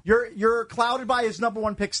Manziel. You're clouded by his number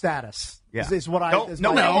 1 pick status. Yeah. Is what I No, is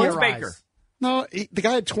nobody what I wants theorize. Baker. No, the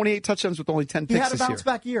guy had 28 touchdowns with only 10 He picks had a this bounce year.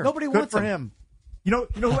 back year. Nobody Good wants for him. him. You know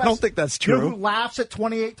who I has, don't think that's You know true. who laughs at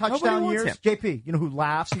 28 touchdown wants years? him. JP. You know who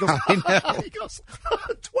laughs? He goes, I know. he goes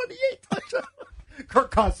 28 touchdowns.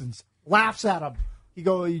 Kirk Cousins laughs at him.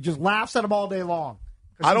 He just laughs at him all day long.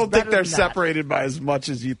 'Cause I he's don't think better they're than that. separated by as much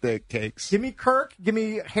as you think, Cakes. Give me Kirk, give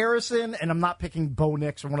me Harrison, and I'm not picking Bo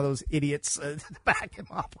Nix or one of those idiots to back him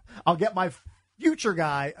up. I'll get my future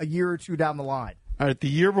guy a year or 2 down the line. All right, the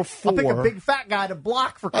year before. I'll pick a big fat guy to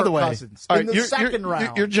block for By Kirk the way, Cousins all in right, the second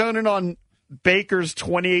round. You're joning on Baker's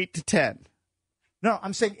 28-10. No,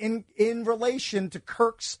 I'm saying in relation to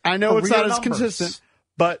Kirk's I know it's career not as numbers. consistent,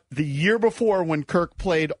 but the year before when Kirk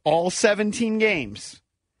played all 17 games,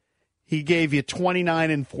 he gave you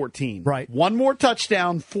 29 and 14. Right. 1 more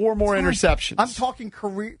touchdown, 4 more interceptions. I'm talking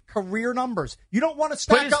career numbers. You don't want to Put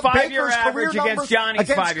stack his up 5-year Baker's average career against numbers Johnny's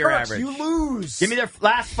against 5-year Kirk's. average. You lose. Give me their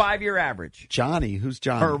last 5-year average. Johnny. Who's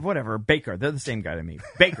Johnny? Or whatever. Baker. They're the same guy to me.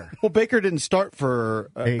 Baker. Well, Baker didn't start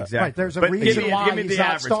for Exactly. Right, there's a But reason why give me he's the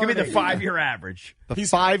not average. Give me the starting. 5-year average. the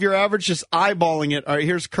 5-year average, just eyeballing it. All right,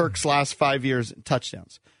 here's Kirk's last 5 years in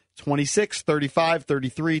touchdowns. 26, 35,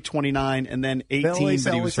 33, 29, and then 18,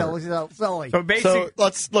 but he was hurt. Silly. So basically,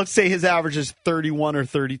 So let's say his average is 31 or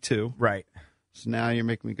 32. right. So now you're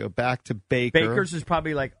making me go back to Baker. Baker's is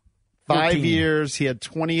probably like 14. 5 years. He had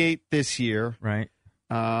 28 this year. Right.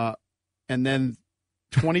 And then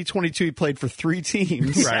 2022, he played for 3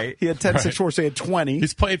 teams. Right. He had 10, 6, 4, so he had 20.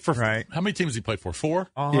 He's played for Right. how many teams has he played for? 4?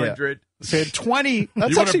 100. So he had 20.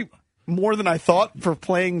 That's You wanna- actually more than I thought for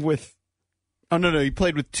playing with. Oh, no, he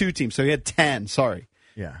played with 2 teams. So he had 10, sorry.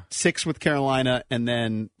 Yeah. 6 with Carolina and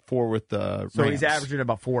then 4 with the So Rams. he's averaging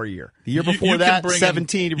about 4 a year. The year You- before you can that, bring in-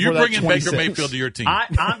 17. You Before bring that, in 26. Baker Mayfield to your team.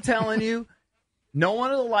 I'm telling you, no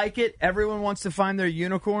one will like it. Everyone wants to find their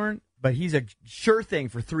unicorn, but he's a sure thing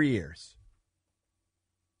for 3 years.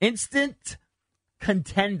 Instant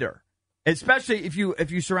contender, especially if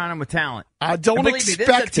you surround him with talent. I don't And believe me, expect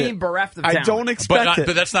this is a team it. bereft of I talent. don't expect it.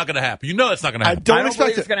 But that's not going to happen. You know that's not going to I happen. don't I don't expect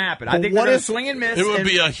believe it's it. going to happen. But I think what they're going if- to swing and miss. It would and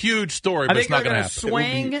be a huge story, I but it's think not they're going to going to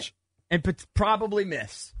happen. swing and probably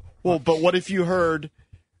miss. Well, but what if you heard,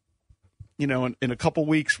 in a couple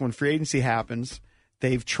weeks when free agency happens,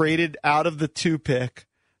 they've traded out of the 2 pick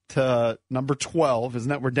to number 12. Isn't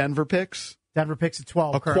that where Denver picks? Denver picks at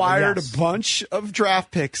 12. Acquired currently, yes. a bunch of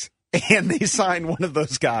draft picks, and they signed one of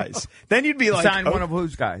those guys. Then you'd be like, Sign oh, one of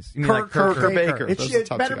whose guys? You mean like Kirk or Baker. It Those are should the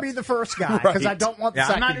top better two be guys. the first guy because I Right. don't want the Yeah, I'm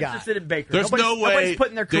second not guy. interested in Baker. There's Nobody's no way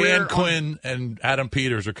putting their career Dan on- Quinn and Adam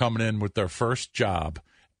Peters are coming in with their first job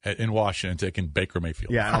in Washington taking Baker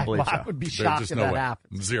Mayfield. Yeah, I don't believe I so. would be There's shocked just if no that way.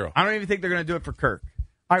 happens. 0. I don't even think they're going to do it for Kirk.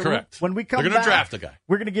 All right, Correct. When we come They're gonna back, draft a guy.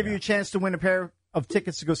 We're going to give you a chance to win a pair of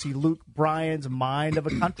tickets to go see Luke Bryan's Mind of a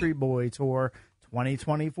Country Boy Tour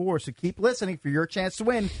 2024. So keep listening for your chance to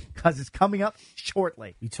win because it's coming up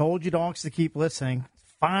shortly. We told you, donks, to keep listening.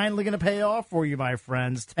 It's finally going to pay off for you, my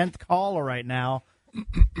friends. 10th caller right now.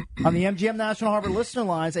 On the MGM National Harbor listener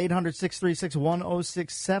lines,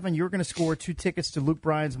 800-636-1067, you're going to score 2 tickets to Luke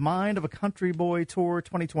Bryan's Mind of a Country Boy Tour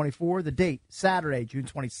 2024. The date, Saturday, June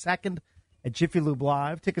 22nd at Jiffy Lube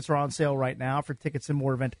Live. Tickets are on sale right now. For tickets and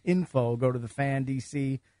more event info, go to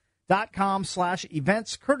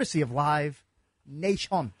thefandc.com/events, courtesy of Live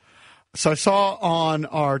Nation. So I saw on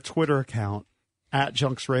our Twitter account,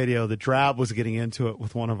 @Junks Radio, that Drab was getting into it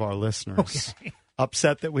with one of our listeners. Okay.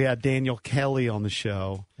 Upset that we had Daniel Kelly on the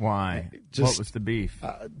show. Why? What was the beef?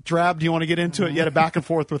 Drab, do you want to get into it? You had a back and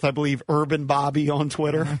forth with, I believe, Urban Bobby on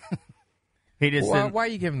Twitter. He just why are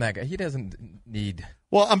you giving that guy? He doesn't need.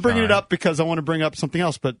 Well, I'm bringing it up because I want to bring up something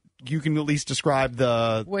else, but you can at least describe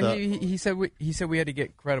the. Well, he said we had to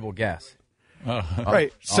get credible guests.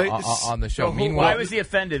 Right. So, on the show. So Meanwhile, why was he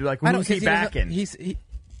offended? Like, who's he backing?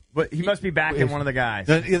 But he must be backing one of the guys.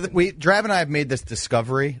 Drab and I have made this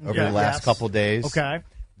discovery over the last couple of days. Okay.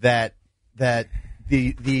 That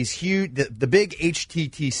these huge the big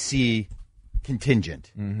HTTC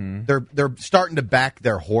contingent, they're starting to back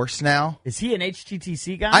their horse now. Is he an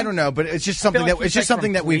HTTC guy? I don't know, but it's just something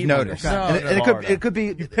that we've noticed. It could be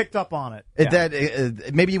you picked up on it.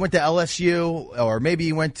 That maybe you went to LSU or maybe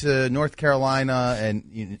you went to North Carolina,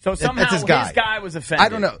 and so somehow his guy was offended. I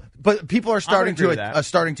don't know, but people are starting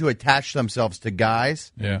to attach themselves to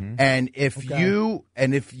guys. Yeah. And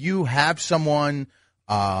if you have someone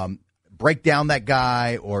break down that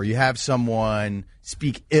guy, or you have someone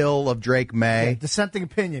speak ill of Drake May, dissenting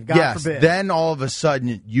opinion, God forbid, then all of a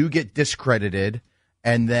sudden you get discredited,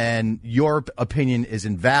 and then your opinion is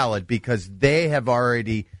invalid because they have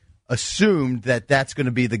already assumed that that's going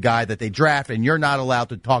to be the guy that they draft, and you're not allowed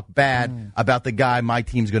to talk bad about the guy my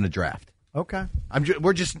team's going to draft. Okay, I'm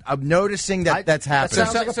noticing that's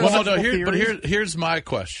happening. Here's my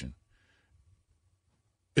question.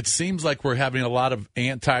 It seems like we're having a lot of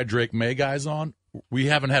anti-Drake May guys on. We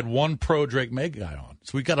haven't had one pro-Drake May guy on.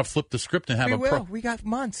 So we got to flip the script and have pro. We got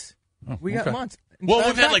months. Oh, got months. Well,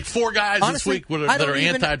 we've had like 4 guys this week that are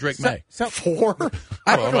anti-Drake May. 4?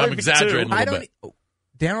 I'm exaggerating a little bit.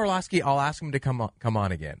 Dan Orlovsky, I'll ask him to come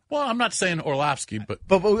on again. Well, I'm not saying Orlovsky, but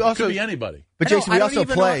we also, it could be anybody. But Jason, we also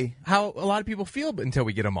play how a lot of people feel until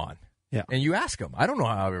we get them on. Yeah, and you ask them. I don't know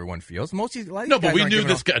how everyone feels. Most of these, but we knew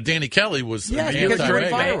this guy, Danny Kelly, was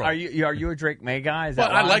anti-Drake May. Are you a Drake May guy?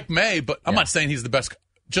 I like May, but I'm not saying he's the best.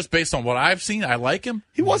 Just based on what I've seen, I like him.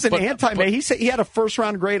 He wasn't anti-May. He said he had a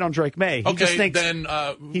first-round grade on Drake May. Then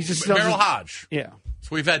Merrill Hodge. Yeah. So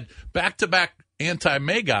we've had back-to-back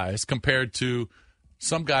anti-May guys compared to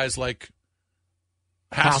some guys like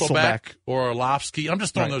Hasselbeck or Orlovsky. I'm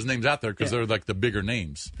just throwing those names out there because they're like the bigger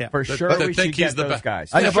names. Yeah, for sure. We think he's the best guys.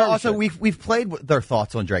 But also we've played with their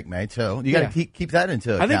thoughts on Drake May too. You got to keep that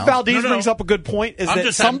into account. I think Valdez brings up a good point. I'm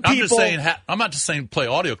not just saying play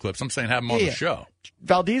audio clips. I'm saying have them on the show.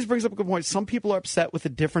 Valdez brings up a good point. Some people are upset with the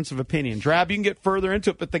difference of opinion. Drab, you can get further into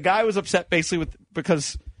it, but the guy was upset basically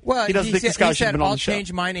because he doesn't think this guy should have been on the show. I'll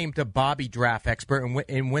change my name to Bobby Draft Expert,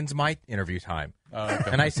 and when's my interview time?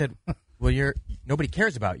 And I said, well, nobody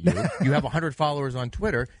cares about you. You have 100 followers on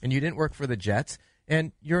Twitter, and you didn't work for the Jets,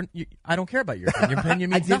 and I don't care about your opinion. Your opinion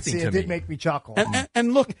means nothing to me. It did make me chuckle.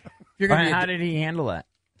 And look, how did he handle that?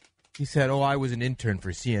 He said, I was an intern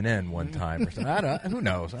for CNN one time or something. Who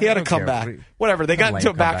knows? He had to come back. Whatever. They got into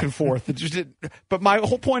a back and forth. But my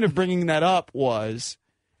whole point of bringing that up was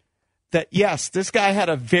that, yes, this guy had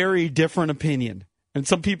a very different opinion. And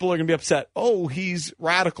some people are going to be upset. Oh, he's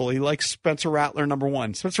radical. He likes Spencer Rattler, number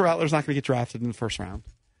 1. Spencer Rattler's not going to get drafted in the first round.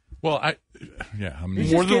 Well,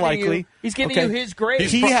 more than likely. He's giving you his grade.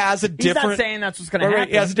 He has a different. He's not saying that's what's going to happen.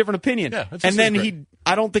 He has a different opinion. Yeah, and then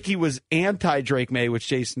I don't think he was anti-Drake May, which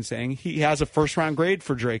Jason's saying. He has a first-round grade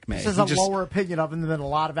for Drake May. This is a lower opinion of him than a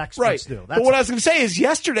lot of experts do. But what I was going to say is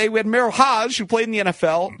yesterday we had Merrill Hodge, who played in the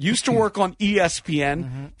NFL, used to work on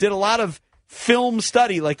ESPN, did a lot of film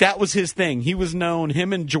study. Like, that was his thing. He was known,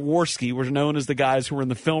 him and Jaworski were known as the guys who were in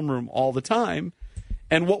the film room all the time.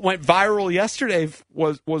 And what went viral yesterday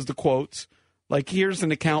was the quotes. Like, here's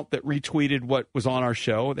an account that retweeted what was on our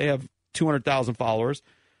show. They have 200,000 followers.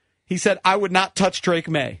 He said, I would not touch Drake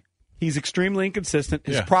May. He's extremely inconsistent.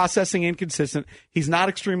 His processing inconsistent. He's not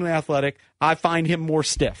extremely athletic. I find him more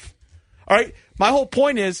stiff. All right. My whole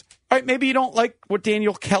point is, all right, maybe you don't like what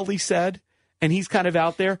Daniel Kelly said, and he's kind of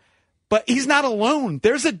out there, but he's not alone.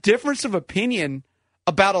 There's a difference of opinion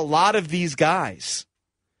about a lot of these guys.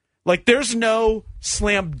 Like, there's no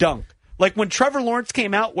slam dunk. Like, when Trevor Lawrence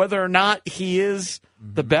came out, whether or not he is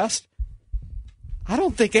the best, I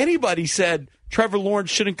don't think anybody said Trevor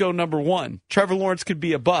Lawrence shouldn't go number 1. Trevor Lawrence could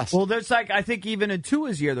be a bust. Well, there's I think even in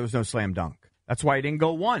Tua's year, there was no slam dunk. That's why he didn't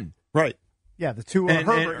go 1. Right. Yeah, the Tua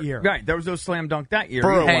Herbert year. Right, there was no slam dunk that year.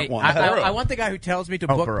 Burrow Hey, went one. I want the guy who tells me to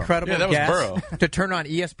book Burrow. credible Yeah, that was guests Burrow. to turn on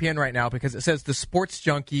ESPN right now because it says the Sports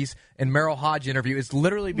Junkies and Merrill Hodge interview is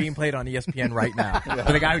literally being played on ESPN right now.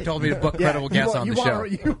 For the guy who told me to book credible guests on the show.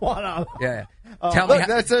 You want to? Yeah. Tell Look, me,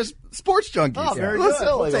 that says Sports Junkies. Oh, very Listen,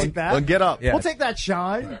 good. We'll take that. Well, get up. Yeah. We'll take that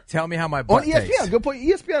shine. tell me how my On butt ESPN. tastes. Go put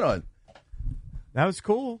ESPN on. That was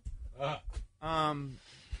cool.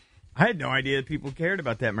 I had no idea that people cared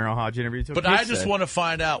about that Merrill Hodge interview. But I just want to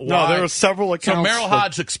find out why. No, there were several accounts. So Merrill that-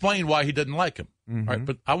 Hodge explained why he didn't like him. All right,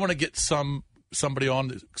 but I want to get somebody on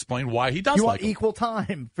to explain why he does You like want him. equal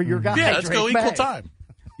time for your guy. Yeah, let's go Drake equal May. time.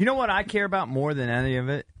 You know what I care about more than any of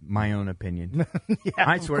it? My own opinion.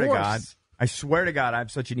 I of swear to course. God. I swear to God, I have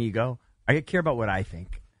such an ego. I care about what I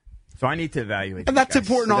think. So I need to evaluate. And these that's guys.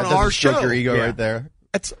 important on That doesn't our stroke show. your ego Yeah. right there.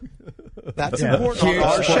 That's Yeah. important Huge on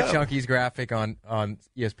our Sports show. Junkies graphic on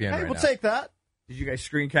ESPN Hey, right we'll now. take that. Did you guys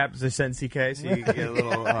screen cap as a send CK so you can get a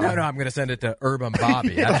little? No, I'm going to send it to Urban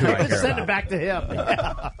Bobby. That's who I care Send about. it back to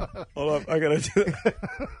him. Hold up, I gotta do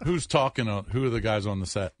that. Who's talking? Who are the guys on the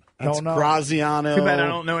set? That's Don't know. Graziano. Too bad I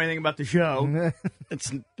don't know anything about the show.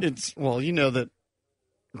 It's well, you know that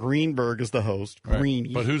Greenberg is the host. Right.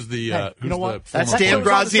 Green. But who's the? Hey, Who's you know the what? That's former- Dan show's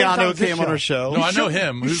on the same time Graziano as this came on show. our show. No, I know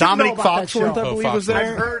him. Who's Dominic know about that Foxworth, show. I believe, Oh, was Fox. there.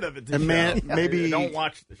 I've heard of it. And man, maybe I don't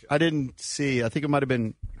watch the show. I didn't see. I think it might have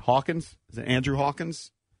been Hawkins. Is it Andrew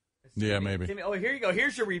Hawkins? Yeah, maybe. Timmy, oh, here you go.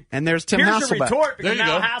 Here's your And there's Tim here's your Hasselbeck. retort There because you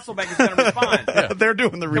now go. Hasselbeck is going to respond. They're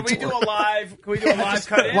doing the Can retort. we do a live? Can we do a live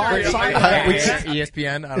cut in? Live Or- side-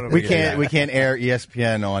 ESPN? I don't know. We can't air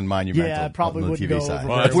ESPN on Monumental. Yeah, it probably on the wouldn't TV go side. over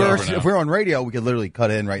Well, if it's we're over now. if we're on radio, we could literally cut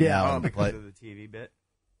in right Yeah. now. Oh, And because play. of the TV bit.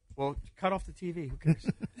 Well, cut off the TV. Who cares?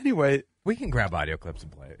 Anyway, We can grab audio clips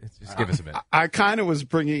and play it. Just give us a minute. I kind of was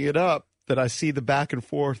bringing it up that I see the back and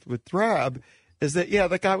forth with Drab is that, yeah,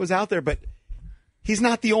 that guy was out there, but he's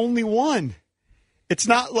not the only one. It's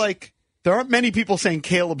not like there aren't many people saying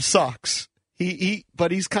Caleb sucks.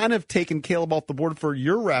 But he's kind of taken Caleb off the board for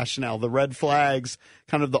your rationale, the red flags,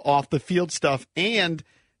 kind of the off the field stuff. And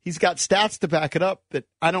he's got stats to back it up that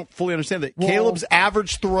I don't fully understand. That Caleb's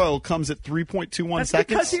average throw comes at 3.21 That's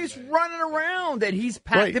seconds. because he's running around and he's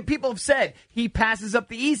Right. that people have said he passes up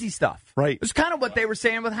the easy stuff. Right. It's kind of what they were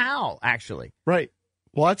saying with Howell, actually. Right.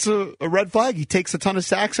 Well, that's a red flag. He takes a ton of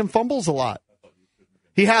sacks and fumbles a lot.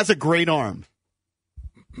 He has a great arm.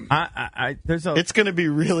 It's going to be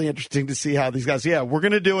really interesting to see how these guys. Yeah, we're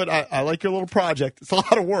going to do it. I like your little project. It's a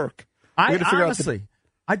lot of work. We're gonna figure out Honestly,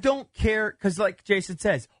 I don't care because, like Jason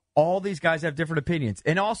says, all these guys have different opinions,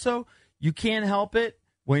 and also you can't help it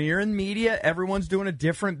when you're in media. Everyone's doing a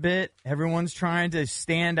different bit. Everyone's trying to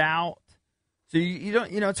stand out, so you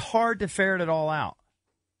don't. It's hard to ferret it all out.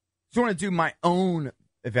 I just want to do my own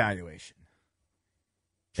evaluation.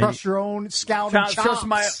 Trust your own scouting chops. Trust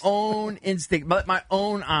my own instinct, let my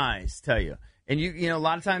own eyes tell you. And a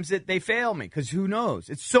lot of times they fail me because who knows?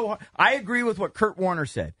 It's so hard. I agree with what Kurt Warner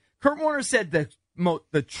said. Kurt Warner said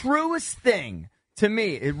the truest thing to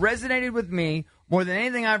me, it resonated with me more than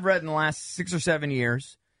anything I've read in the last 6 or 7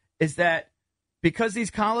 years, is that because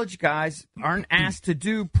these college guys aren't asked to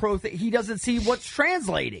do he doesn't see what's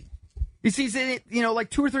translating. He sees it, like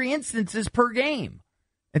 2 or 3 instances per game.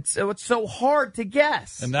 It's so hard to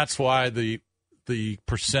guess. And that's why the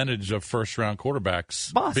percentage of first-round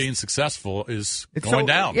quarterbacks being successful is going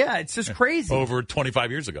down. Yeah, it's just crazy. Over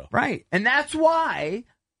 25 years ago. Right. And that's why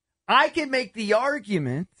I can make the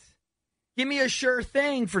argument, give me a sure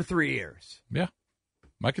thing for 3 years. Yeah,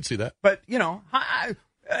 I could see that. But, am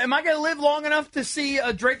I going to live long enough to see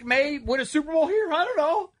Drake May win a Super Bowl here? I don't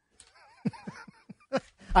know.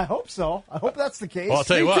 I hope so. I hope that's the case. Well, I'll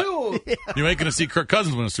tell you what. Too. You ain't going to see Kirk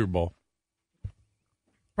Cousins win a Super Bowl.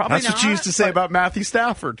 Probably That's what you used to say about Matthew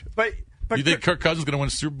Stafford. But you think Kirk Cousins is going to win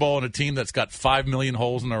a Super Bowl on a team that's got 5 million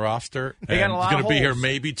holes in their roster? They got a lot he's going of to be here holes.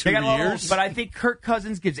 maybe They 2 got a lot of years. holes, but I think Kirk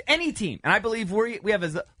Cousins gives any team, and I believe we have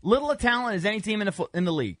as little a talent as any team in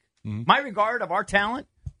the league. Mm-hmm. My regard of our talent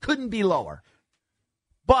couldn't be lower.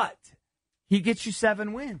 But he gets you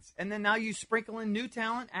 7 wins, and then now you sprinkle in new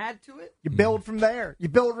talent, add to it. You build from there. You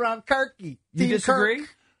build around Kirky. You disagree?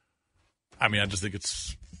 Kirk. I mean, I just think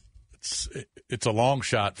it's a long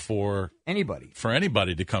shot for anybody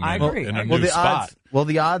to come I in agree. in a Well, new the spot.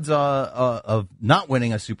 odds of not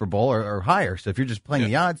winning a Super Bowl are higher. So if you're just playing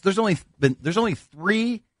the odds, there's only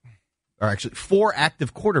 4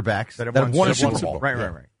 active quarterbacks that have won a Super Bowl.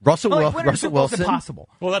 Right. Russell Super Bowl's Wilson. impossible.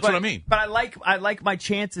 Well, that's what I mean. But I like my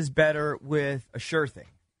chances better with a sure thing.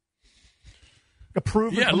 A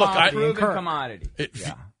proven commodity.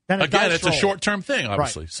 Again, it's a short-term thing,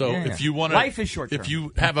 obviously. Right. So if you want to, life is short-term. If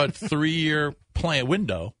you have a 3-year plan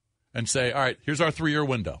window and say, all right, here's our 3-year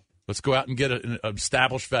window. Let's go out and get an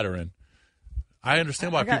established veteran. I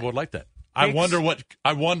understand why people would like that. I wonder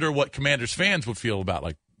what Commanders fans would feel about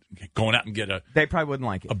like going out and get a. They probably wouldn't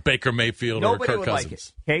like it. A Baker Mayfield Nobody or a Kirk would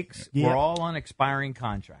Cousins. like it. Cakes. We're all on expiring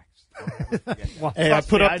contracts. Well, Hey, I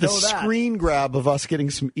put up the know that. screen grab of us getting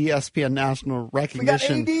some ESPN national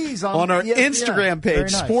recognition ADs on our ESPN. Instagram Very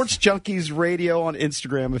page, nice. Sports Junkies Radio on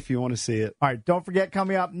Instagram if you want to see it. All right, don't forget,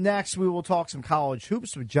 coming up next, we will talk some college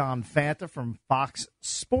hoops with John Fanta from Fox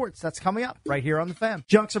Sports. That's coming up right here on The Fan.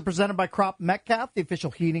 Junks are presented by Crop Metcalf, the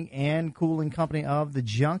official heating and cooling company of the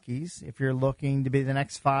Junkies. If you're looking to be the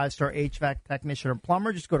next 5-star HVAC technician or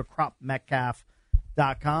plumber, just go to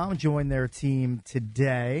cropmetcalf.com. Join their team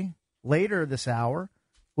today. Later this hour,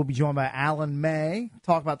 we'll be joined by Alan May,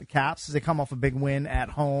 talk about the Caps as they come off a big win at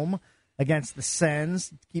home against the Sens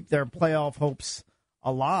to keep their playoff hopes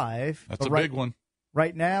alive. That's a big one.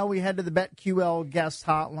 Right now, we head to the BetQL guest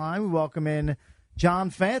hotline. We welcome in John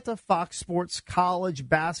Fanta, Fox Sports college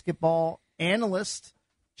basketball analyst.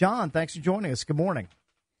 John, thanks for joining us. Good morning.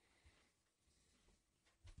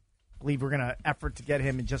 I believe we're going to effort to get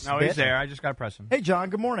him in just a bit. No, he's there. I just got to press him. Hey, John,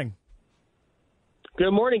 good morning.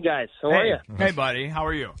 Good morning, guys. How are you? Hey, buddy. How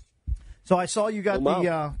are you? So I saw you got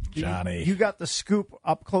Johnny. You got the scoop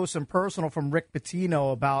up close and personal from Rick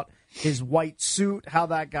Pitino about his white suit, how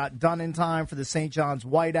that got done in time for the St. John's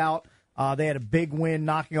whiteout. They had a big win,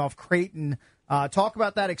 knocking off Creighton. Talk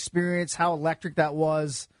about that experience, how electric that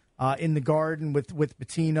was in the Garden with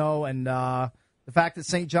Pitino, and the fact that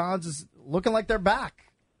St. John's is looking like they're back.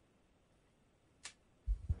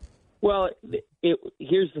 Well,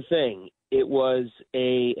 here's the thing. It was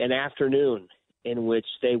an afternoon in which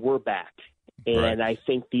they were back. And Right. I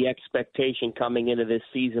think the expectation coming into this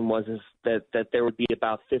season was that there would be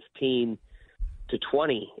about 15 to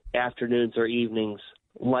 20 afternoons or evenings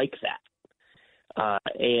like that.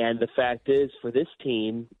 And the fact is, for this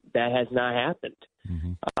team, that has not happened.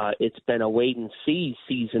 Mm-hmm. It's been a wait-and-see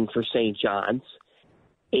season for St. John's.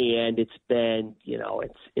 And it's been,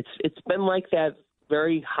 it's been like that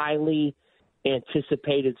very highly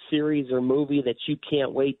anticipated series or movie that you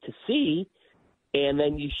can't wait to see, and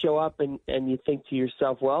then you show up and you think to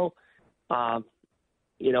yourself, well,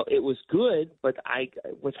 it was good, but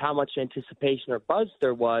with how much anticipation or buzz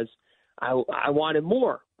there was, I wanted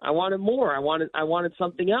more. I wanted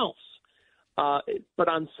something else. But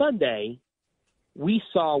on Sunday, we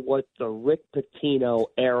saw what the Rick Pitino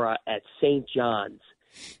era at St. John's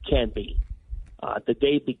can be. The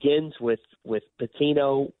day begins with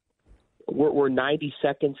Pitino. We're 90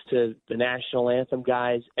 seconds to the national anthem,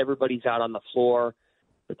 guys. Everybody's out on the floor.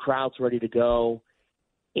 The crowd's ready to go.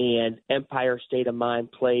 And Empire State of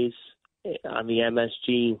Mind plays on the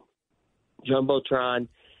MSG Jumbotron.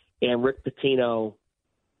 And Rick Pitino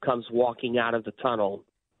comes walking out of the tunnel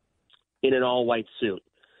in an all-white suit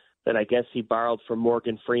that I guess he borrowed from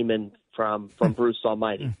Morgan Freeman from Bruce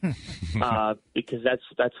Almighty, because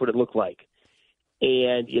that's what it looked like.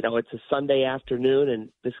 And, it's a Sunday afternoon, and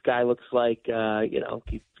this guy looks like,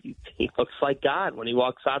 he looks like God when he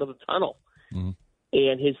walks out of the tunnel. Mm-hmm.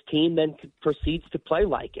 And his team then proceeds to play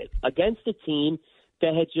like it against a team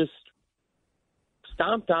that had just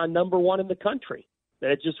stomped on number one in the country,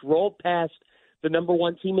 that had just rolled past the number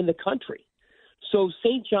one team in the country. So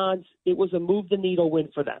St. John's, it was a move-the-needle win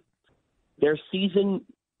for them. Their season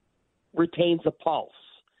retains a pulse.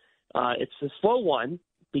 It's a slow one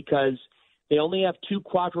because they only have 2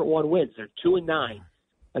 Quadrant 1 wins. They're 2-9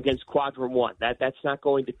 against Quadrant 1. That's not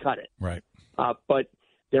going to cut it. Right. But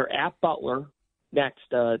they're at Butler next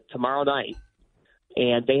tomorrow night,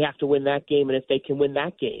 and they have to win that game. And if they can win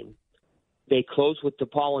that game, they close with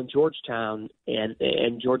DePaul and Georgetown,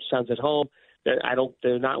 and Georgetown's at home.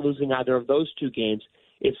 They're not losing either of those 2 games.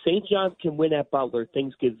 If St. John's can win at Butler,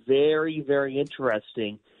 things get very, very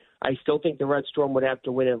interesting. I still think the Red Storm would have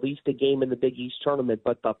to win at least a game in the Big East tournament.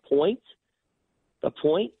 But the point,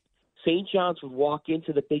 St. John's would walk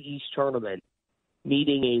into the Big East tournament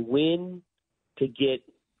needing a win to get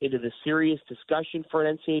into the serious discussion for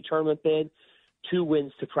an NCAA tournament bid, 2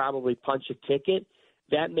 wins to probably punch a ticket.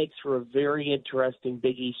 That makes for a very interesting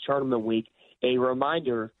Big East tournament week. A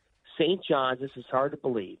reminder, St. John's, this is hard to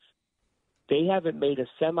believe, they haven't made a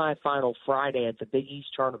semifinal Friday at the Big East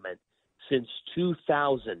tournament since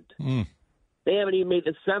 2000. They haven't even made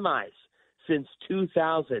the semis since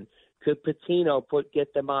 2000. Could Pitino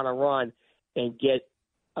get them on a run and get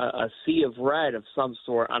a sea of red of some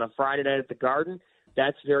sort on a Friday night at the Garden?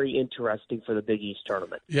 That's very interesting for the Big East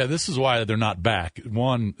tournament. Yeah, this is why they're not back.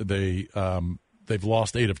 One, they've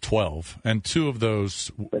lost 8 of 12, and 2 of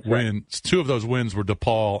those wins were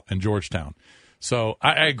DePaul and Georgetown. So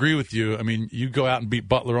I agree with you. I mean, you go out and beat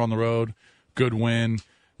Butler on the road, good win.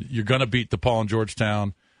 You're going to beat DePaul and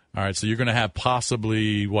Georgetown. All right, so you're going to have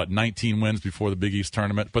possibly, 19 wins before the Big East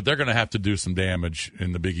tournament, but they're going to have to do some damage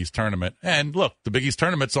in the Big East tournament. And look, the Big East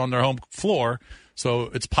tournament's on their home floor, so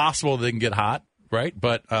it's possible they can get hot, right?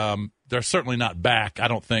 But they're certainly not back, I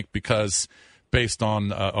don't think, because based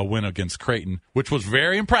on a win against Creighton, which was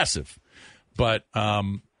very impressive. But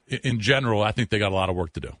in general, I think they got a lot of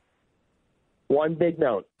work to do. One big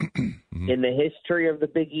note. In the history of the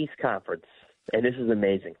Big East Conference, and this is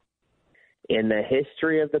amazing, in the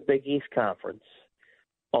history of the Big East Conference,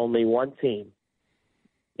 only one team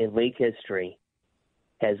in league history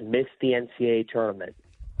has missed the NCAA tournament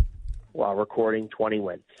while recording 20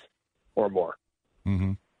 wins or more.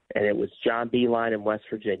 Mm-hmm. And it was John Beilein in West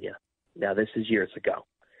Virginia. Now, this is years ago.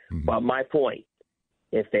 Mm-hmm. But my point,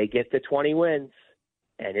 if they get to 20 wins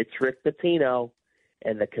and it's Rick Pitino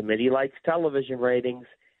and the committee likes television ratings,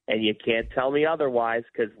 and you can't tell me otherwise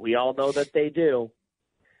because we all know that they do,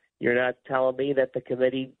 you're not telling me that the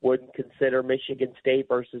committee wouldn't consider Michigan State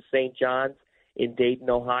versus St. John's in Dayton,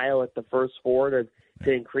 Ohio at the first four to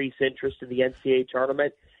increase interest in the NCAA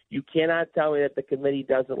tournament? You cannot tell me that the committee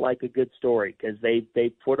doesn't like a good story because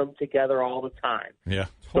they put them together all the time. Yeah,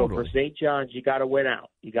 totally. So for St. John's, you got to win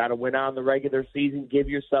out. You got to win out in the regular season, give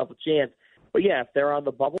yourself a chance. But, yeah, if they're on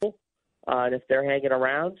the bubble and if they're hanging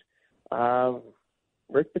around,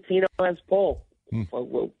 Rick Pitino has pull.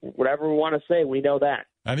 Whatever we want to say, we know that.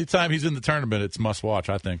 Anytime he's in the tournament, it's must-watch,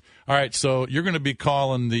 I think. All right, so you're going to be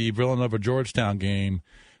calling the Villanova-Georgetown game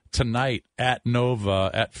tonight at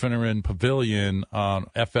Nova at Finneran Pavilion on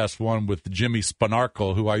FS1 with Jimmy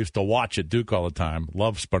Spanarkel, who I used to watch at Duke all the time.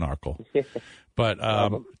 Love Spanarkel. But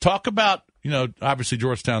talk about, obviously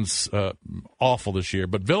Georgetown's awful this year,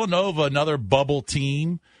 but Villanova, another bubble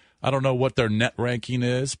team. I don't know what their net ranking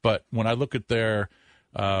is, but when I look at their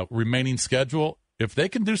remaining schedule, if they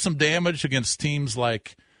can do some damage against teams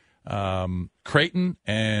like Creighton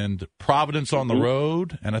and Providence on the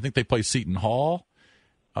road, and I think they play Seton Hall,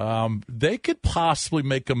 they could possibly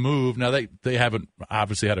make a move. Now, they haven't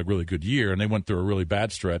obviously had a really good year, and they went through a really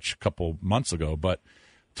bad stretch a couple months ago. But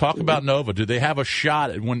talk about Nova. Do they have a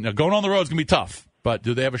shot at when going on the road is going to be tough, but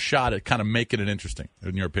do they have a shot at kind of making it interesting,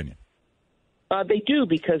 in your opinion? They do,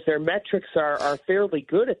 because their metrics are fairly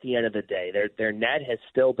good at the end of the day. Their net has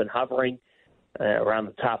still been hovering around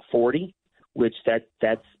the top 40, which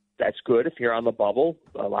that's good if you're on the bubble.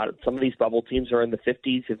 Some of these bubble teams are in the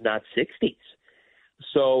 50s, if not 60s.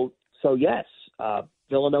 So yes,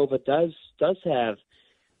 Villanova does have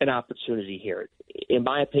an opportunity here. In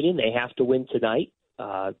my opinion, they have to win tonight.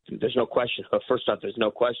 There's no question. First off, there's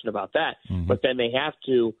no question about that. Mm-hmm. But then they have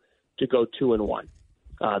to go 2-1.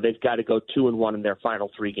 They've got to go 2-1 in their final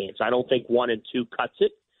three games. I don't think 1-2 cuts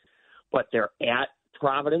it, but they're at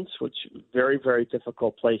Providence, which very, very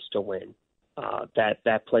difficult place to win.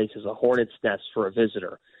 That place is a hornet's nest for a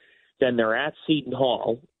visitor. Then they're at Seton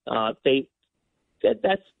Hall. That's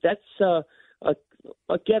a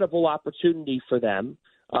gettable opportunity for them.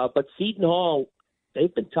 But Seton Hall,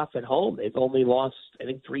 they've been tough at home. They've only lost, I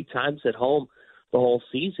think, 3 times at home the whole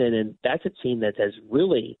season, and that's a team that has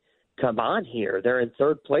really come on here. They're in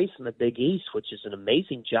third place in the Big East, which is an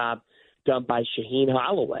amazing job done by Shaheen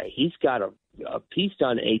Holloway. He's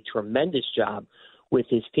done a tremendous job with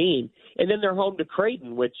his team. And then they're home to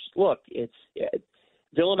Creighton, which, look,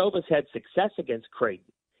 Villanova's had success against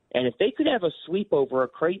Creighton. And if they could have a sweep over a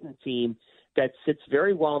Creighton team that sits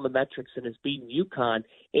very well in the metrics and has beaten UConn,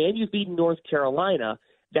 and you've beaten North Carolina,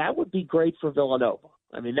 that would be great for Villanova.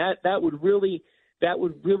 I mean, that would really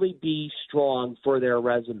be strong for their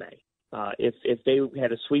resume if they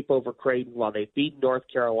had a sweep over Creighton while they beat North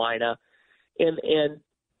Carolina, and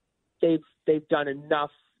they've done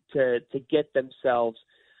enough to get themselves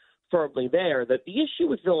firmly there. That the issue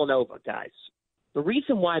with Villanova, guys, the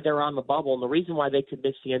reason why they're on the bubble and the reason why they could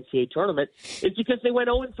miss the NCAA tournament is because they went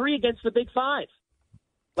 0-3 against the Big Five.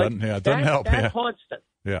 Doesn't help. That haunts them.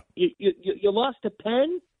 Yeah. You lost to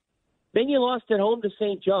Penn, then you lost at home to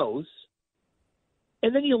St. Joe's,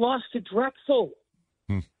 and then you lost to Drexel,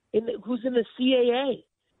 who's in the CAA.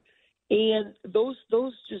 And those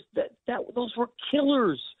were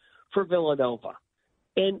killers for Villanova.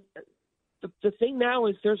 And the thing now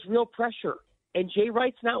is there's real pressure, and Jay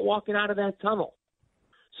Wright's not walking out of that tunnel.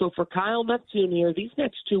 So for Kyle Neptune here, these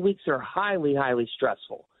next 2 weeks are highly, highly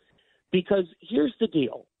stressful. Because here's the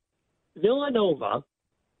deal. Villanova,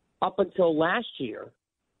 up until last year,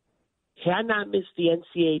 had not missed the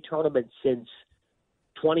NCAA tournament since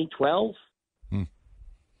 2012.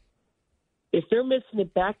 If they're missing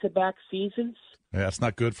it back-to-back seasons... Yeah, that's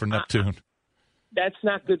not good for Neptune. That's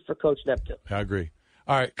not good for Coach Neptune. I agree.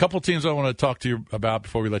 All right, a couple teams I want to talk to you about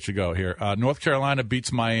before we let you go here. North Carolina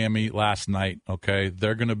beats Miami last night, okay?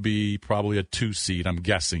 They're going to be probably a 2 seed, I'm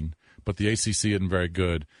guessing, but the ACC isn't very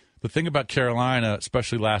good. The thing about Carolina,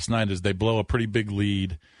 especially last night, is they blow a pretty big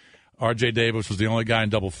lead. R.J. Davis was the only guy in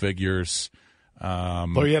double figures.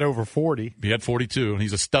 Well, he had over 40. He had 42, and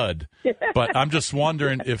he's a stud. But I'm just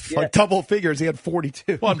wondering if... Like double figures, he had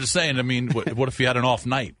 42. Well, I'm just saying, I mean, what if he had an off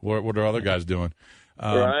night? What are other guys doing?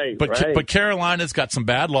 Right. But Carolina's got some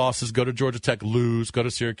bad losses. Go to Georgia Tech, lose. Go to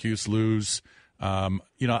Syracuse, lose. I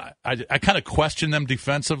kind of question them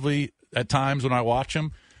defensively at times when I watch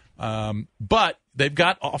them. But they've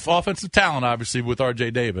got offensive talent, obviously, with R.J.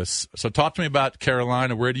 Davis. So talk to me about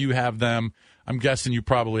Carolina. Where do you have them? I'm guessing you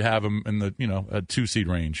probably have them in the a 2 seed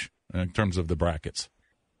range in terms of the brackets.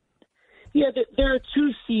 Yeah, they're a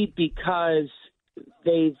 2 seed because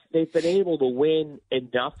they've been able to win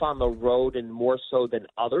enough on the road and more so than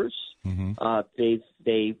others. Mm-hmm.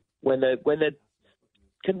 When the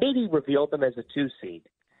committee revealed them as a 2 seed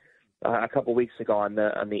a couple weeks ago on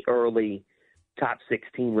the early top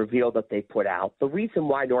 16 revealed that they put out. The reason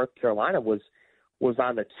why North Carolina was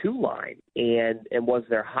on the 2 line and was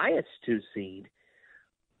their highest 2 seed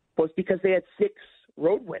was because they had 6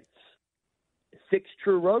 road wins, 6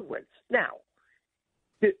 true road wins. Now,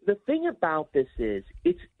 the thing about this is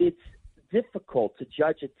it's difficult to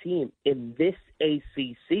judge a team in this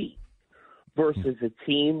ACC versus a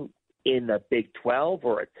team in the Big 12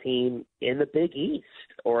 or a team in the Big East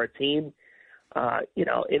or a team,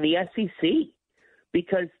 in the SEC,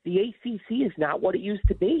 because the ACC is not what it used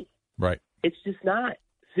to be. Right. It's just not.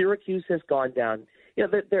 Syracuse has gone down.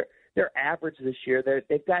 They're average this year.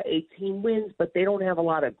 They've got 18 wins, but they don't have a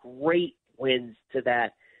lot of great wins to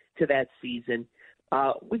that season.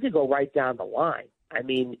 We could go right down the line. I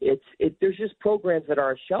mean, there's just programs that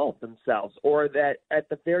are a shell of themselves, or that at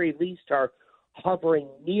the very least are hovering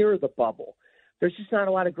near the bubble. There's just not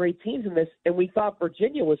a lot of great teams in this, and we thought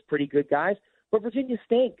Virginia was pretty good, guys, but Virginia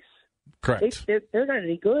stinks. Correct. They're not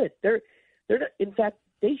any good. They're not. In fact,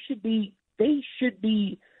 they should be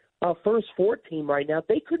a first 4 team right now.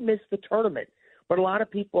 They could miss the tournament, but a lot of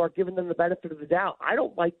people are giving them the benefit of the doubt. I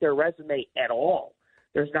don't like their resume at all.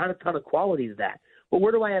 There's not a ton of quality to that. But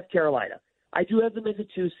where do I have Carolina? I do have them as a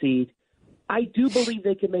 2 seed. I do believe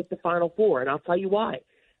they can make the Final Four, and I'll tell you why.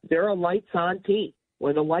 They're a lights-on team.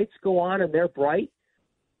 When the lights go on and they're bright,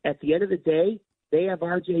 at the end of the day, they have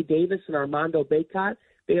R.J. Davis and Armando Bacot.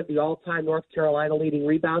 They have the all-time North Carolina leading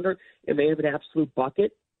rebounder, and they have an absolute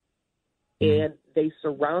bucket. And they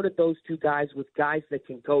surrounded those 2 guys with guys that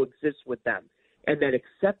can coexist with them and that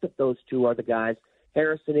accept that those 2 are the guys.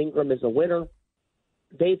 Harrison Ingram is a winner.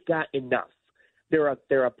 They've got enough.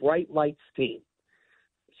 They're a bright lights team.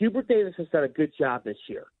 Hubert Davis has done a good job this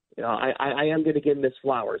year. I am going to give him his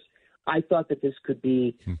flowers. I thought that this could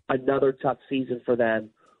be another tough season for them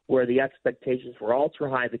where the expectations were ultra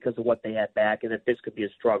high because of what they had back and that this could be a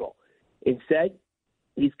struggle. Instead,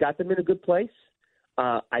 he's got them in a good place.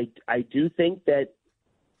 I do think that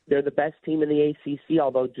they're the best team in the ACC,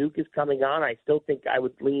 although Duke is coming on. I still think I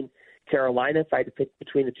would lean Carolina if I had to pick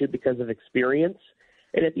between the 2 because of experience.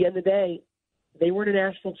 And at the end of the day, they were in a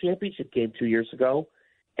national championship game 2 years ago,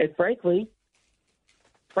 and frankly,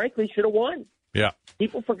 should have won. Yeah.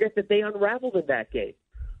 People forget that they unraveled in that game.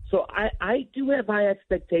 So I do have high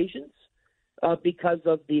expectations because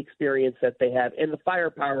of the experience that they have and the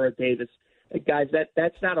firepower of Davis. Guys,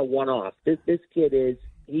 that's not a one-off. This kid is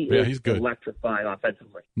he's good. Electrifying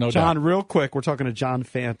offensively. No John, doubt. real quick, we're talking to John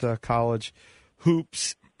Fanta, college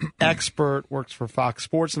hoops expert, works for Fox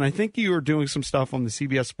Sports, and I think you were doing some stuff on the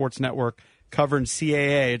CBS Sports Network covering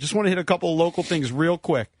CAA. I just want to hit a couple of local things real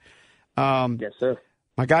quick. Yes, sir.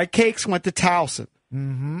 My guy Cakes went to Towson.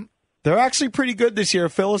 Mm-hmm. They're actually pretty good this year.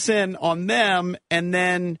 Fill us in on them. And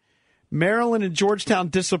then Maryland and Georgetown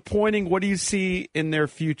disappointing. What do you see in their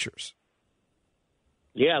futures?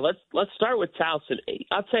 Yeah, let's start with Towson.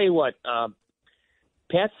 I'll tell you what,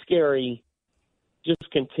 Pat Scarry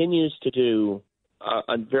just continues to do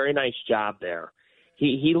a very nice job there.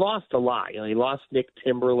 He lost a lot. He lost Nick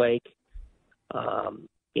Timberlake, and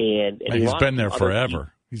he's been there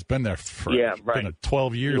forever. He's been there for been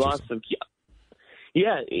 12 years. He lost some.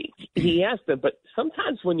 Yeah, he has been. But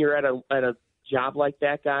sometimes when you're at a job like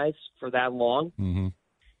that, guys, for that long,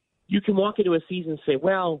 you can walk into a season and say,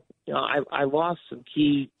 "Well, I lost some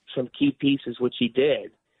key pieces," which he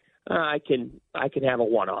did. I can have a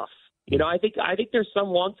one-off. I think there's some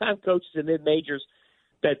longtime coaches in mid majors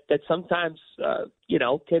that sometimes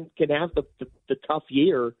can have the tough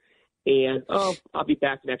year, and I'll be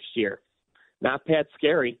back next year. Not Pat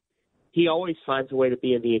Scarry. He always finds a way to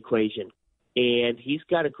be in the equation, and he's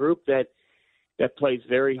got a group that that plays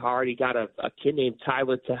very hard. He got a kid named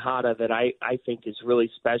Tyler Tejada that I think is really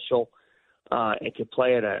special and can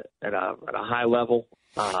play at a high level.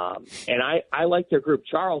 And I like their group.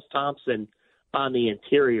 Charles Thompson on the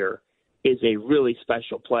interior is a really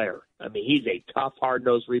special player. I mean, he's a tough,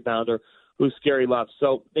 hard-nosed rebounder who's scary love.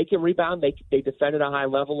 So they can rebound. They defend at a high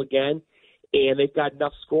level again, and they've got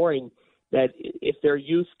enough scoring that if their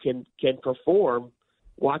youth can perform,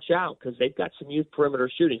 watch out because they've got some youth perimeter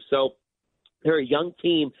shooting. So they're a young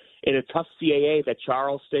team in a tough CAA that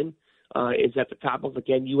Charleston is at the top of.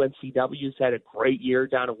 Again, UNCW's had a great year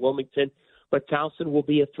down at Wilmington, but Townsend will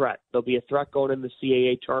be a threat. They'll be a threat going in the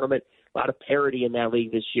CAA tournament. A lot of parity in that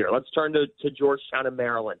league this year. Let's turn to Georgetown and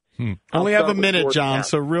Maryland. Only have a minute, John,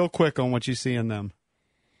 so real quick on what you see in them.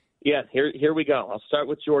 Yeah, here we go. I'll start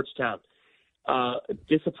with Georgetown.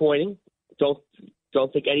 Disappointing.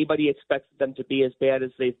 Don't think anybody expected them to be as bad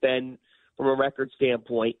as they've been from a record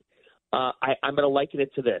standpoint. I'm going to liken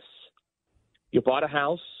it to this. You bought a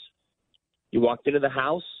house. You walked into the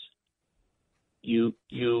house. You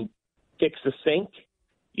fixed the sink.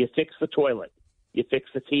 You fixed the toilet. You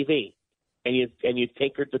fixed the TV. And you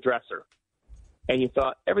tinkered the dresser. And you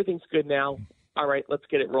thought, everything's good now. All right, let's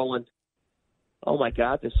get it rolling. Oh, my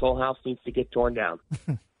God, this whole house needs to get torn down.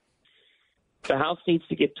 The house needs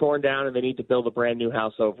to get torn down, and they need to build a brand-new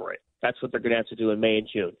house over it. That's what they're going to have to do in May and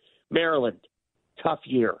June. Maryland, tough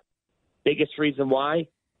year. Biggest reason why?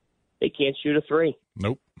 They can't shoot a three.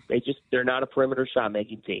 Nope. They're not a perimeter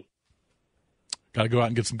shot-making team. Got to go out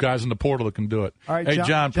and get some guys in the portal that can do it. All right, hey,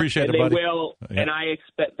 John, appreciate it, buddy. They will, yeah. and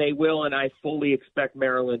I fully expect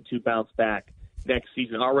Maryland to bounce back next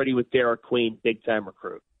season, already with Derek Queen, big-time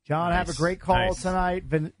recruit. John, have a great call tonight.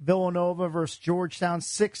 Villanova versus Georgetown,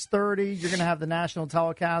 6:30. You're going to have the national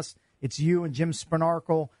telecast. It's you and Jim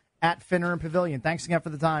Spinarkle at Finneran Pavilion. Thanks again for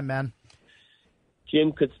the time, man.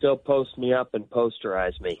 Jim could still post me up and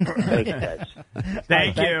posterize me. Thanks, guys.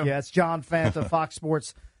 Thank you. That's John Fanta, Fox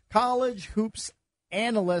Sports College Hoops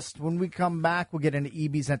analyst. When we come back, we'll get into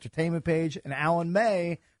EB's entertainment page. And Alan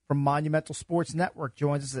May from Monumental Sports Network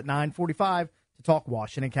joins us at 9:45 to talk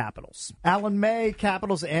Washington Capitals. Alan May,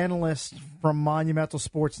 Capitals analyst from Monumental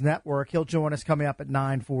Sports Network. He'll join us coming up at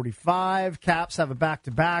 9:45. Caps have a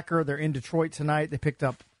back-to-backer. They're in Detroit tonight. They picked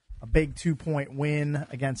up a big 2-point win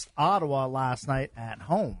against Ottawa last night at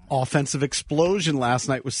home. Offensive explosion last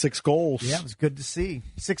night with 6 goals. Yeah, it was good to see.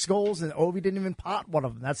 6 goals, and Ovi didn't even pot one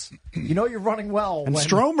of them. That's you're running well. And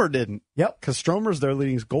Stromer didn't. Yep. Because Stromer's their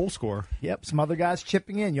leading goal scorer. Yep, some other guys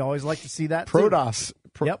chipping in. You always like to see that, Protas.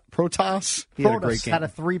 Yep. Protas. He had a great game. Had a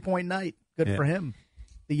 3-point night. Good for him.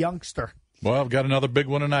 The youngster. Well, I've got another big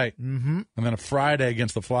one tonight. Mm-hmm. And then a Friday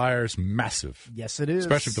against the Flyers. Massive. Yes, it is.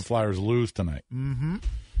 Especially if the Flyers lose tonight. Mm-hmm.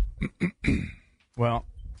 Well,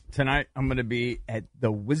 tonight I'm going to be at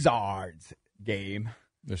the Wizards game.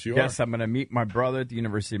 Yes, you are. Yes, I'm going to meet my brother at the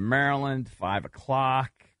University of Maryland, 5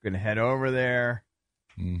 o'clock. Going to head over there.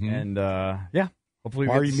 Mm-hmm. And, hopefully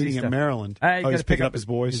Why are you meeting in Maryland? He's picking up his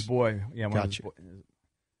boys? His boy. Yeah,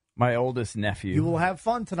 my oldest nephew. You will have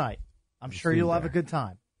fun tonight. I'm sure you'll have a good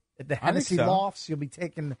time. At the Hennessy Lofts, you'll be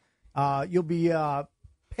taking pampered.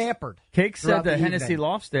 Cake said the Hennessy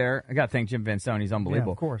Lofts there. I got to thank Jim Van Stone. He's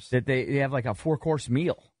unbelievable. Yeah, of course. That they have like a 4-course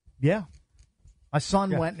meal. Yeah. My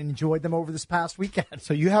son went and enjoyed them over this past weekend.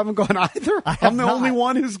 So you haven't gone either? I'm the only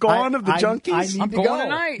one who's gone of the junkies? I'm going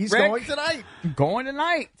tonight. He's Rick. going tonight. I'm going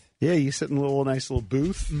tonight. Yeah, you sit in a nice little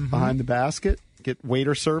booth behind the basket, get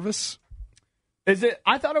waiter service. Is it?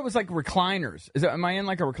 I thought it was like recliners. Am I in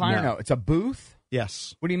like a recliner? No, it's a booth?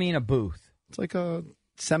 Yes. What do you mean a booth? It's like a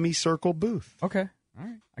semicircle booth. Okay. All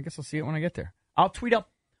right. I guess I'll see it when I get there. I'll tweet up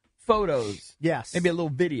photos. Yes. Maybe a little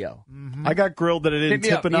video. Mm-hmm. I got grilled that I didn't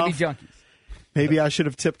tip enough. EB Junkies. Maybe I should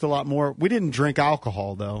have tipped a lot more. We didn't drink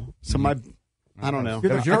alcohol, though. So I don't know. You're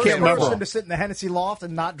the I can't first remember. person to sit in the Hennessy Loft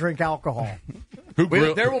and not drink alcohol. There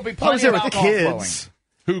will be I plenty was there of with alcohol kids.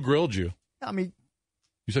 flowing. Who grilled you? I mean,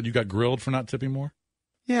 You said you got grilled for not tipping more?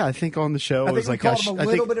 Yeah, I think on the show I it was think like we called him a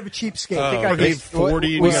little bit of a cheapskate. I think I gave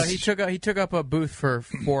 40. Well, he took up a booth for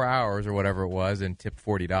 4 hours or whatever it was and tipped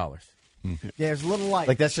 $40. Yeah, it's a little light.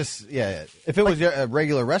 Like that's just If it was a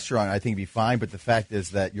regular restaurant, I think it'd be fine. But the fact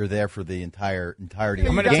is that you're there for the entirety I'm of the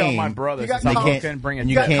going to tell game. my brothers. You got I comp- can't bring it.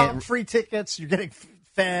 You got free tickets. You're getting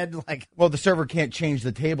fed. Well, the server can't change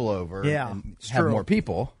the table over. Yeah, and it's have true. more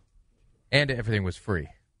people. And everything was free.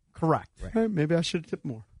 Correct. Right, maybe I should have tipped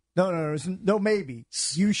more. No, maybe.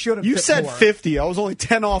 You should have You tipped said more. 50. I was only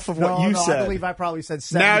 10 off of what you said. I believe I probably said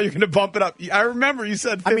 70. Now you're going to bump it up. I remember you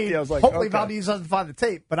said 50. I was like, hopefully okay. Valdez doesn't find the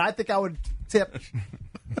tape, but I think I would tip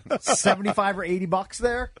 $75 or $80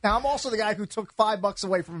 there. Now, I'm also the guy who took $5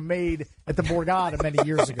 away from a maid at the Borgata many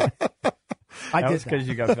years ago. I That did was because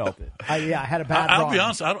you got felted. I had a bad I'll run. be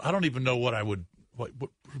honest. I don't even know what would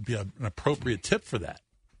be an appropriate tip for that.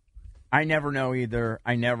 I never know either.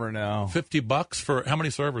 I never know. $50 for how many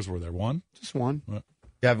servers were there? One? Just one.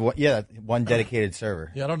 You have one dedicated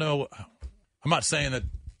server. Yeah, I don't know. I'm not saying that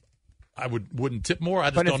I wouldn't tip more. I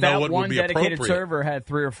just But don't if know that what one would be dedicated appropriate. server had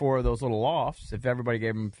 3 or 4 of those little lofts, if everybody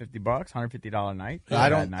gave them $50, $150 a night, I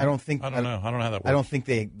don't think. I don't know. I don't know how that works. I don't think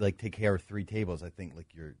they take care of 3 tables. I think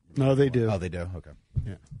you're. No, they do. Oh, they do. Okay.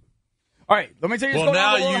 Yeah. All right, let me tell you Well, what's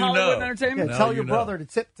going now on in the world you of Hollywood know. Entertainment. Yeah, Now tell you your know. brother to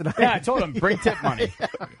tip tonight. Yeah, I told him, bring tip money.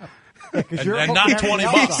 And not $20.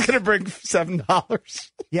 He's going to bring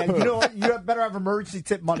 $7. Yeah, you know what? You better have emergency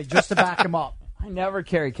tip money just to back him up. I never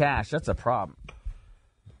carry cash. That's a problem.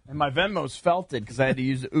 And my Venmo's felted because I had to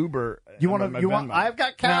use the Uber. You want to? I've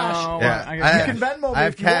got cash. No, Yeah, you can Venmo me. I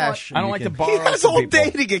have if you want. cash. I don't like to borrow. He has from all people.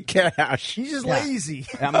 day to get cash. He's just lazy.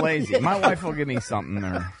 I'm lazy. My wife will give me something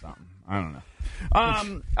or something. I don't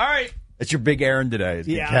know. All right. That's your big errand today. Is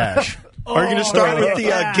Yeah. cash. Are you going to start with the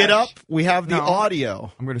cash. Get Up? We have the No.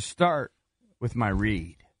 audio. I'm going to start with my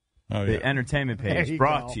read. Oh, The yeah. entertainment There page you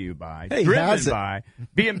brought go. to you by, Hey, driven has it. by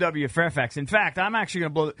BMW Fairfax. In fact, I'm actually going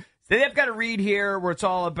to blow. They've got a read here where it's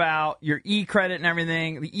all about your E credit and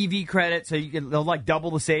everything, the EV credit, so they'll like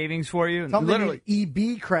double the savings for you. Something Literally,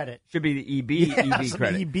 EB credit. should be the EB Yes, EV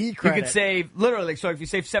credit. EB You credit. could save literally. So if you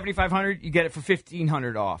save $7,500, you get it for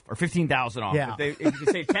 $1,500 off or $15,000 off. Yeah. If you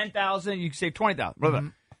save $10,000, you can save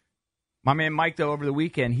 $20,000. My man Mike, though, over the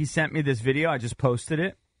weekend, he sent me this video. I just posted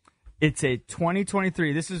it. It's a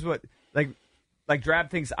 2023. This is what like Drab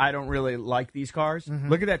thinks I don't really like these cars.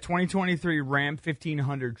 Look at that 2023 Ram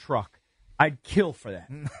 1500 truck. I'd kill for that.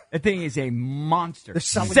 That thing is a monster. They're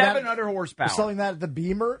selling 700 horsepower. They're selling that at the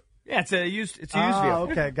Beamer. Yeah, it's a used vehicle.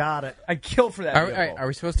 Okay, got it. I'd kill for that. vehicle. Are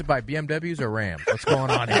we supposed to buy BMWs or Rams? What's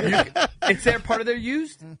going on here? It's their part of their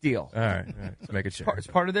used deal. All right. Let's make it sure. It's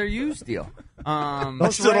part of their used deal. I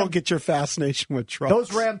still don't get your fascination with trucks.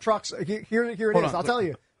 Those Ram trucks. Here it Hold is. on. I'll tell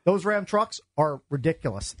you. Those Ram trucks are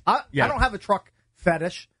ridiculous. I don't have a truck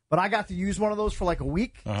fetish, but I got to use one of those for like a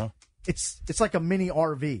week. Uh-huh. It's like a mini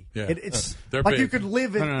RV. Yeah. It's They're like big. you could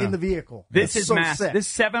live in the vehicle. This It's is so massive. sick. This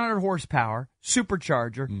 700 horsepower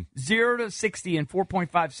supercharger, 0 to 60 in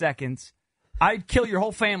 4.5 seconds. I'd kill your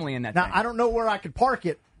whole family in that Now thing. I don't know where I could park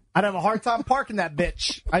it. I'd have a hard time parking that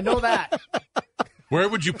bitch. I know that. Where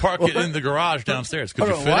would you park it in the garage downstairs? Could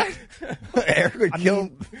you fit it? Eric would kill.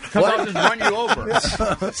 Because I'll just run you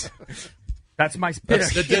over. That's my That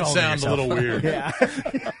spirit. did sound a little weird. Yeah.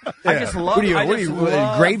 I just love. What are you? I What are just you?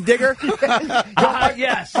 love- Grave digger?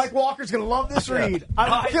 Yes. Mike Walker's gonna love this read.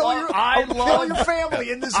 I will kill love your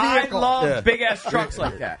family in this I vehicle. love big ass trucks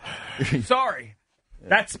like that. Sorry.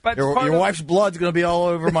 That's part Your of- wife's blood's going to be all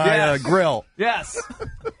over my Yes. grill. Yes.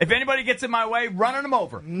 If anybody gets in my way, running them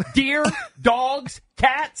over. Deer, dogs,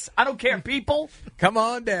 cats. I don't care. People. Come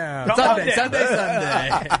on down. Come on down.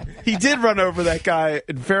 Sunday. He did run over that guy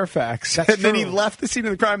in Fairfax, That's and then he true. left the scene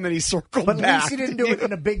of the crime. Then he circled But at back. least he didn't do it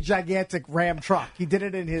in a big, gigantic Ram truck. He did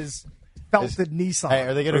it in his felted Nissan. Hey,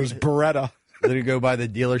 are they It going was to Beretta. go by the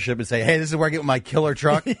dealership and say, "Hey, this is where I get my killer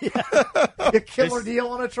truck"? A killer deal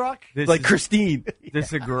on a truck? This Like is- Christine. This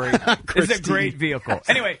is a great. This is a great vehicle.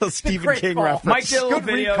 Anyway, A Stephen great King call. reference. Mike did a little Good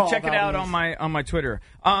video. recall, Check it out Valdez. on my Twitter.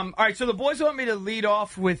 All right, so the boys want me to lead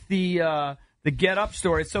off with the Get Up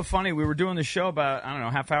story. It's so funny. We were doing the show about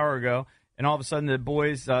half hour ago, and all of a sudden the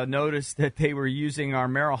boys noticed that they were using our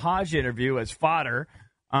Merrill Hodge interview as fodder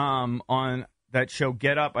on that show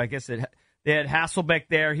Get Up. I guess they had Hasselbeck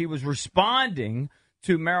there. He was responding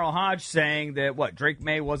to Merrill Hodge saying that Drake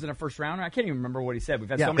May wasn't a first rounder. I can't even remember what he said. We've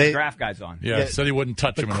had so many draft guys on. Yeah, said he wouldn't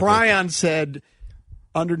touch The him. In Cryon said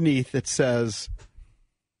underneath it says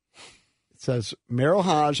Merrill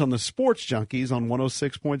Hodge on the Sports Junkies on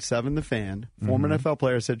 106.7 The Fan. Former NFL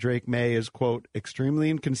player said Drake May is, quote, extremely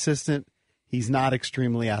inconsistent. He's not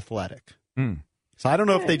extremely athletic. So I don't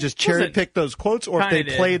know if they just cherry picked those quotes or if they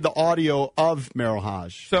Kinda did. played the audio of Merrill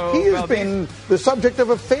Hodge. So He has been the subject of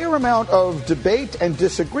a fair amount of debate and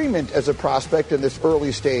disagreement as a prospect in this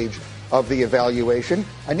early stage of the evaluation.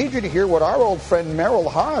 I need you to hear what our old friend Merrill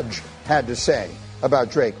Hodge had to say about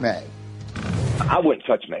Drake May. I wouldn't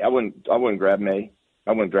touch May. I wouldn't grab May.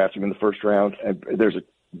 I wouldn't draft him in the first round. And there's a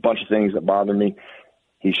bunch of things that bother me.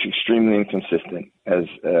 He's extremely inconsistent as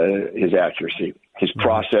his accuracy, his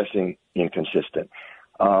processing inconsistent.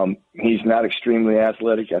 He's not extremely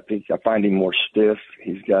athletic. I find him more stiff.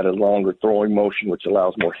 He's got a longer throwing motion, which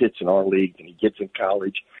allows more hits in our league than he gets in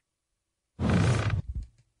college.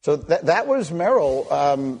 So that was Merrill.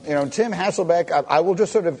 Tim Hasselbeck, I will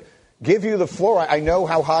just sort of give you the floor. I know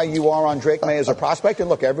how high you are on Drake May as a prospect, and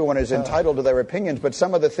look, everyone is entitled to their opinions, but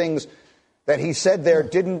some of the things that he said there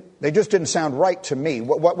just didn't sound right to me.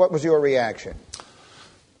 What was your reaction?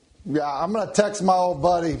 Yeah, I'm going to text my old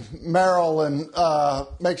buddy Merrill and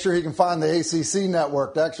make sure he can find the ACC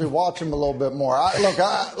network to actually watch him a little bit more. I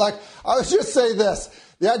was just say this: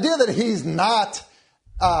 the idea that he's not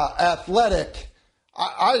athletic,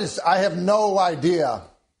 I have no idea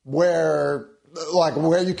where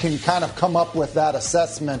you can kind of come up with that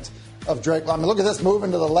assessment of Drake. I mean, look at this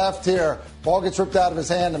moving to the left here. Ball gets ripped out of his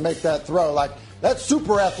hand to make that throw. That's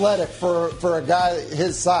super athletic for a guy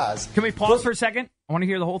his size. Can we pause for a second? I want to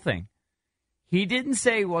hear the whole thing. He didn't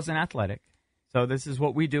say he wasn't athletic. So this is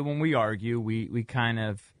what we do when we argue. We kind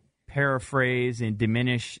of paraphrase and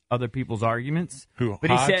diminish other people's arguments.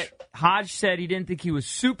 Hodge said he didn't think he was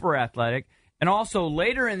super athletic. And also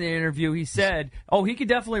later in the interview, he said, he could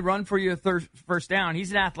definitely run for you a first down.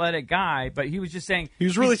 He's an athletic guy, but he was just saying. He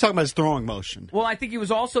was really talking about his throwing motion. Well, I think he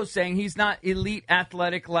was also saying he's not elite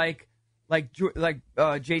athletic like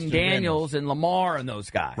Jaden Daniels and Lamar and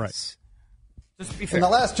those guys. Right. Just to be fair. In the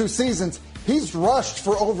last 2 seasons, he's rushed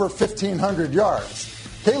for over 1,500 yards.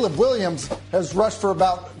 Caleb Williams has rushed for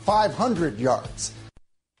about 500 yards.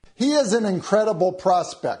 He is an incredible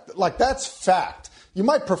prospect. That's fact. You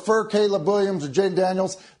might prefer Caleb Williams or Jaden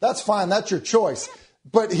Daniels. That's fine. That's your choice.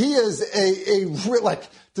 But he is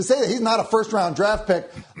to say that he's not a first-round draft pick,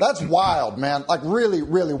 that's wild, man. Really,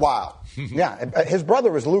 really wild. Yeah. His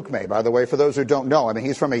brother is Luke May, by the way, for those who don't know. I mean,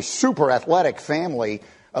 he's from a super athletic family.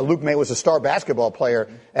 Luke May was a star basketball player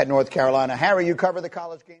at North Carolina. Harry, you cover the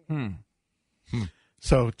college game?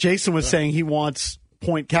 So Jason was saying he wants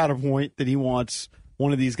counterpoint, that he wants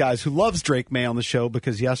one of these guys who loves Drake May on the show,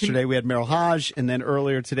 because yesterday we had Merrill Hodge, and then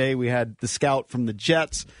earlier today we had the scout from the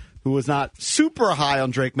Jets who was not super high on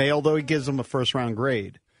Drake May, although he gives him a first-round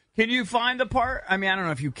grade. Can you find the part? I mean, I don't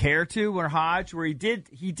know if you care to, where Hodge, where he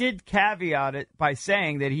did caveat it by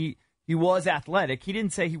saying that he was athletic. He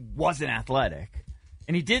didn't say he wasn't athletic.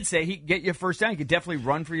 And he did say he could get you a first down. He could definitely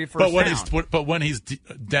run for you first down. But when he's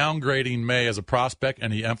downgrading May as a prospect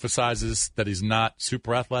and he emphasizes that he's not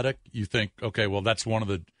super athletic, you think, okay, well, that's one of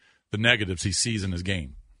the negatives he sees in his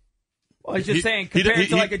game. Well, he's just saying, compared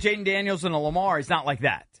to like a Jaden Daniels and a Lamar, he's not like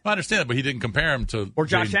that. I understand that, but he didn't compare him to... Or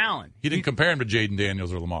Josh Allen. He didn't compare him to Jaden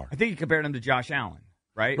Daniels or Lamar. I think he compared him to Josh Allen,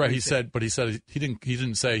 right? Right, he said he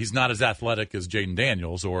didn't say he's not as athletic as Jaden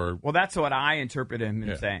Daniels or... Well, that's what I interpreted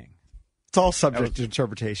him saying. It's all subject to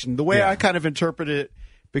interpretation. The way I kind of interpret it,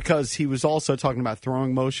 because he was also talking about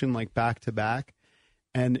throwing motion like back-to-back,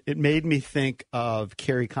 and it made me think of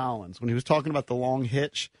Kerry Collins when he was talking about the long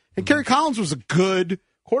hitch. And Kerry Collins was a good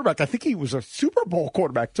quarterback. I think he was a Super Bowl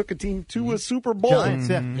quarterback, took a team to a Super Bowl. Giants,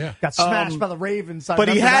 yeah. Got smashed by the Ravens. But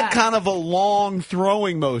he had kind of a long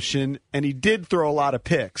throwing motion, and he did throw a lot of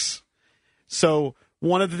picks. So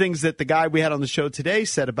one of the things that the guy we had on the show today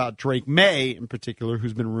said about Drake May in particular,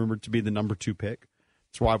 who's been rumored to be the number 2 pick,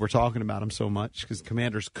 that's why we're talking about him so much, because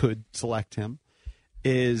Commanders could select him,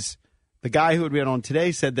 is the guy who we had on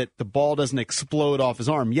today said that the ball doesn't explode off his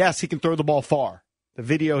arm. Yes, he can throw the ball far. The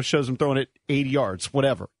video shows him throwing it 80 yards,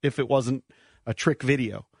 whatever, if it wasn't a trick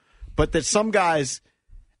video. But that some guys,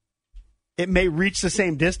 it may reach the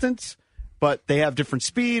same distance, but they have different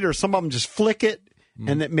speed, or some of them just flick it,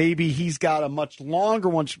 and that maybe he's got a much longer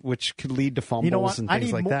one, which could lead to fumbles and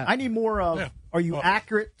things like that. I need more of, are you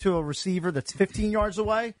accurate to a receiver that's 15 yards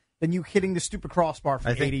away than you hitting the stupid crossbar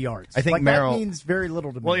from 80 yards? I think Merrill, that means very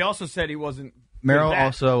little to me. Well, he also said he wasn't. Merrill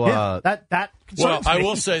also... that well, me. I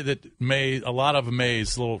will say that a lot of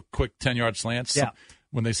May's little quick 10-yard slants,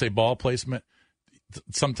 when they say ball placement,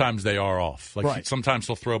 sometimes they are off. Sometimes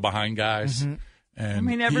he'll throw behind guys. Mm-hmm. And I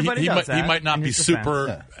mean, everybody does that. He might not in be his super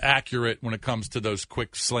defense. accurate when it comes to those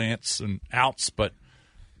quick slants and outs, but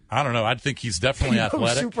I don't know. I think he's definitely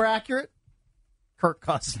athletic. Super accurate? Kirk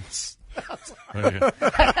Cousins.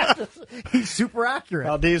 He's super accurate.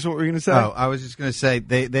 Valdez, what were you going to say? Oh, I was just going to say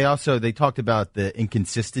they talked about the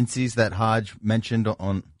inconsistencies that Hodge mentioned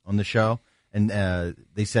on the show, and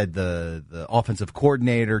they said the offensive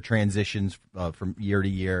coordinator transitions from year to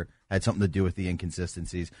year had something to do with the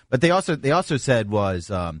inconsistencies. But they also said was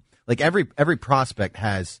like every prospect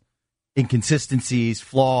has inconsistencies,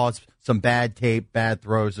 flaws, some bad tape, bad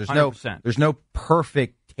throws. There's no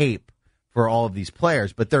perfect tape for all of these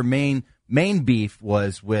players, but their main beef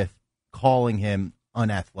was with calling him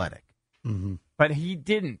unathletic. Mm-hmm. But he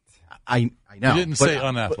didn't. I know. He didn't say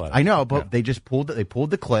unathletic. I know, but they just pulled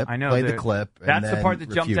the clip. I know. Played the clip. That's and the part that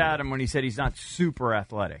jumped refuted at him when he said he's not super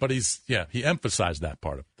athletic. But he emphasized that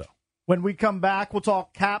part of it, though. When we come back, we'll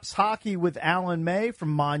talk Caps hockey with Alan May from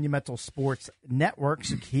Monumental Sports Network,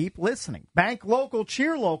 so keep listening. Bank local,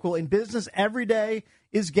 cheer local. In business, every day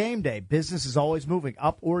is game day. Business is always moving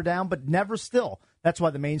up or down, but never still. That's why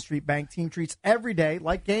the Main Street Bank team treats every day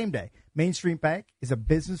like game day. Main Street Bank is a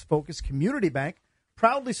business-focused community bank,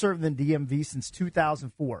 proudly serving the DMV since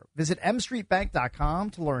 2004. Visit mstreetbank.com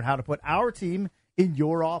to learn how to put our team in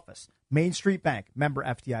your office. Main Street Bank, member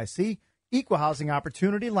FDIC, equal housing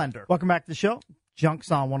opportunity lender. Welcome back to the show.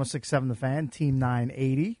 Junks on 106.7 The Fan, Team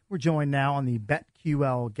 980. We're joined now on the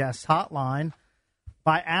BetQL guest hotline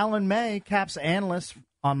by Alan May, Caps analyst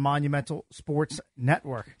on Monumental Sports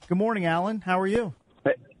Network. Good morning, Alan. How are you?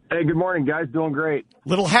 Hey, good morning, guys. Doing great.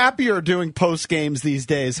 Little happier doing post games these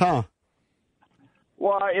days, huh?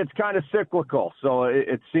 Well, it's kind of cyclical. So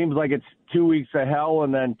it seems like it's 2 weeks of hell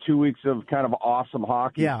and then 2 weeks of kind of awesome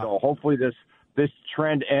hockey. Yeah. So hopefully this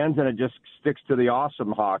trend ends and it just sticks to the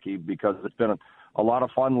awesome hockey, because it's been a lot of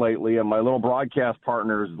fun lately. And my little broadcast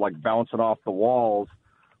partner is like bouncing off the walls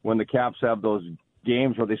when the Caps have those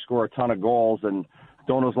games where they score a ton of goals and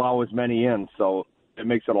don't allow as many in. So it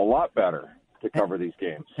makes it a lot better to cover these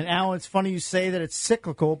games. And Alan, it's funny you say that it's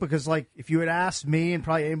cyclical, because like if you had asked me and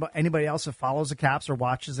probably anybody else that follows the Caps or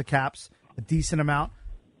watches the Caps a decent amount,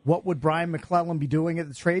 what would Brian McClellan be doing at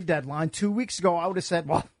the trade deadline 2 weeks ago, I would have said,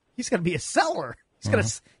 well, he's going to be a seller. He's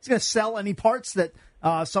going to sell any parts that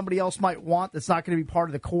somebody else might want that's not going to be part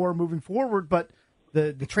of the core moving forward. But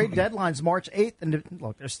the trade deadline's March 8th, and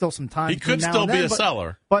look, there's still some time. He could still be a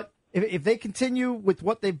seller. But if they continue with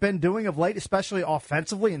what they've been doing of late, especially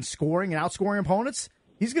offensively and scoring and outscoring opponents,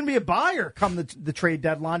 he's going to be a buyer come the trade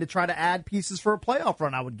deadline to try to add pieces for a playoff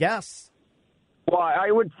run, I would guess. Well,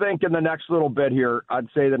 I would think in the next little bit here, I'd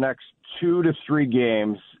say the next 2 to 3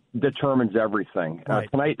 games determines everything.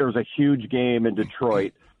 Right. Tonight there's a huge game in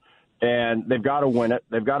Detroit, and they've got to win it.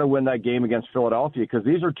 They've got to win that game against Philadelphia, because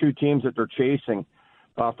these are two teams that they're chasing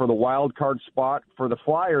for the wild card spot. For the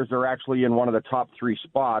Flyers, they're actually in one of the top 3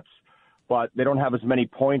 spots, but they don't have as many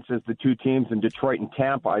points as the two teams in Detroit and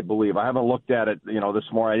Tampa, I believe. I haven't looked at it, this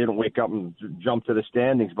morning. I didn't wake up and jump to the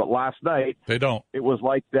standings, but last night it was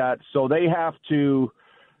like that. So they have to,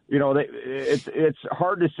 it's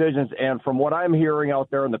hard decisions. And from what I'm hearing out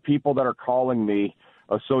there and the people that are calling me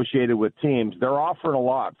associated with teams, they're offering a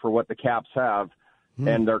lot for what the Caps have.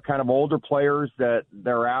 And they're kind of older players that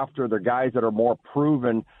they're after. They're guys that are more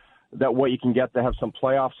proven that what you can get to have some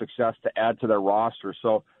playoff success to add to their roster.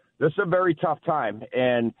 So this is a very tough time,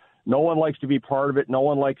 and no one likes to be part of it.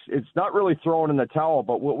 It's not really throwing in the towel,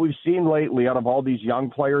 but what we've seen lately out of all these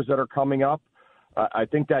young players that are coming up, I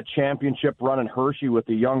think that championship run in Hershey with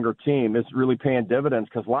the younger team is really paying dividends,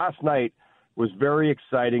 because last night was very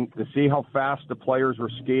exciting to see how fast the players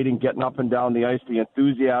were skating, getting up and down the ice, the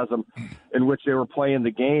enthusiasm in which they were playing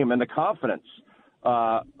the game, and the confidence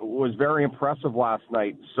was very impressive last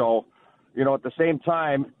night. So, at the same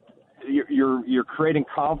time, you're creating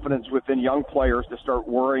confidence within young players to start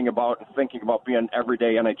worrying about and thinking about being an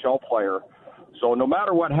everyday NHL player. So no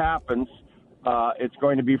matter what happens, it's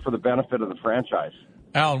going to be for the benefit of the franchise.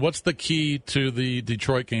 Alan, what's the key to the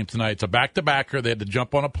Detroit game tonight? It's a back-to-backer. They had to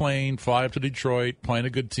jump on a plane, fly up to Detroit, playing a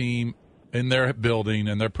good team in their building,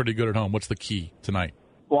 and they're pretty good at home. What's the key tonight?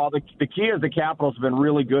 Well, the key is the Capitals have been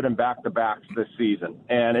really good in back-to-backs this season.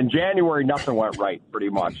 And in January, nothing went right, pretty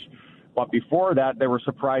much. But before that, they were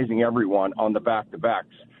surprising everyone on the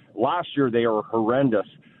back-to-backs. Last year, they were horrendous.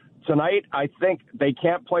 Tonight, I think they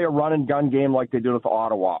can't play a run-and-gun game like they did with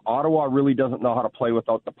Ottawa. Ottawa really doesn't know how to play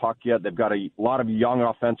without the puck yet. They've got a lot of young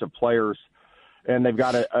offensive players, and they've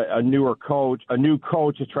got a newer coach. A new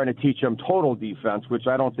coach is trying to teach them total defense, which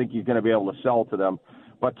I don't think he's going to be able to sell to them.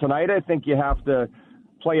 But tonight, I think you have to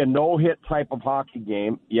play a no-hit type of hockey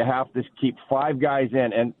game. You have to keep 5 guys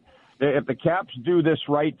in. And if the Caps do this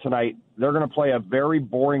right tonight, they're going to play a very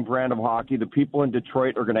boring brand of hockey. The people in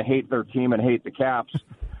Detroit are going to hate their team and hate the Caps,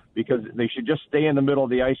 because they should just stay in the middle of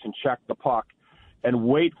the ice and check the puck and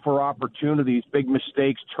wait for opportunities, big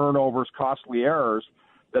mistakes, turnovers, costly errors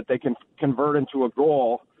that they can convert into a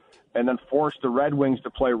goal and then force the Red Wings to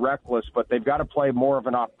play reckless. But they've got to play more of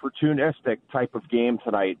an opportunistic type of game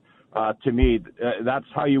tonight. To me, that's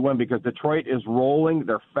how you win, because Detroit is rolling.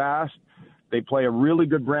 They're fast. They play a really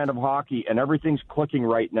good brand of hockey, and everything's clicking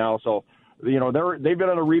right now. So, they've been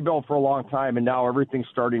on a rebuild for a long time, and now everything's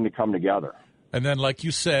starting to come together. And then, like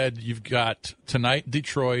you said, you've got tonight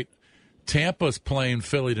Detroit. Tampa's playing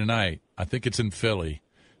Philly tonight. I think it's in Philly.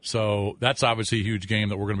 So that's obviously a huge game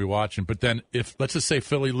that we're going to be watching. But then if, let's just say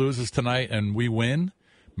Philly loses tonight and we win,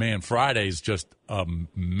 man, Friday's just a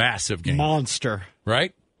massive game. Monster.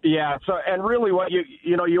 Right? Yeah. So, and really, what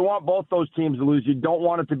you want both those teams to lose. You don't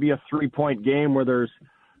want it to be a 3-point game where there's,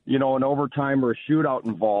 an overtime or a shootout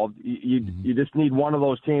involved. You just need one of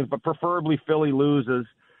those teams, but preferably Philly loses.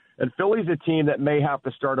 And Philly's a team that may have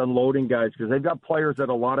to start unloading guys because they've got players that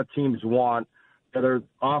a lot of teams want that are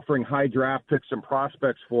offering high draft picks and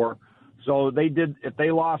prospects for. So if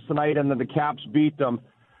they lost tonight and then the Caps beat them,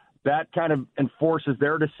 that kind of enforces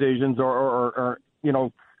their decisions or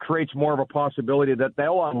creates more of a possibility that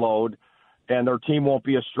they'll unload and their team won't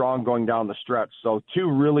be as strong going down the stretch. So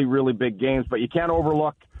 2 really, really big games, but you can't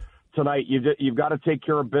overlook tonight. You've got to take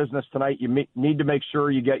care of business tonight. You need to make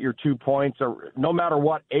sure you get your 2 points, or no matter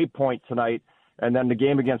what, 8 point tonight. And then the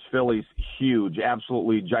game against Philly's huge,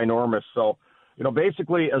 absolutely ginormous. So,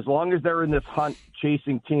 basically, as long as they're in this hunt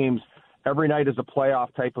chasing teams, every night is a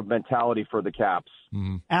playoff type of mentality for the Caps.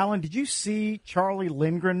 Mm-hmm. Alan, did you see Charlie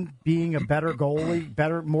Lindgren being a better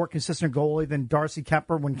goalie, more consistent goalie than Darcy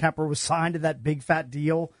Kuemper when Kuemper was signed to that big fat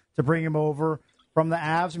deal to bring him over from the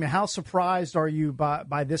Avs? I mean, how surprised are you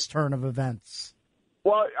by this turn of events?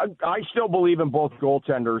 Well, I still believe in both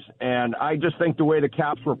goaltenders, and I just think the way the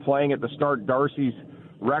Caps were playing at the start, Darcy's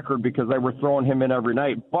record, because they were throwing him in every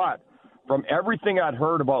night. But from everything I'd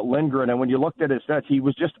heard about Lindgren, and when you looked at his stats, he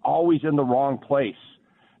was just always in the wrong place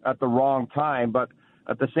at the wrong time. But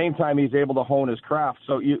at the same time, he's able to hone his craft.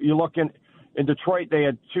 So you look in Detroit, they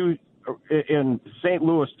had 2, in St.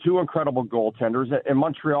 Louis, 2 incredible goaltenders, in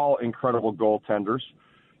Montreal, incredible goaltenders.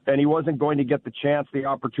 And he wasn't going to get the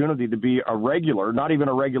opportunity to be a regular, not even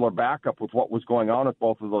a regular backup with what was going on with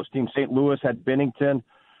both of those teams. St. Louis had Binnington,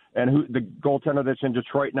 and the goaltender that's in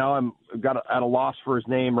Detroit now, I'm at a loss for his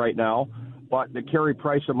name right now, but the Carey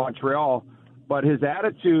Price of Montreal. But his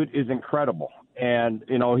attitude is incredible, and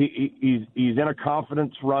he's in a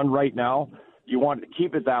confidence run right now. You want to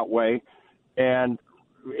keep it that way, and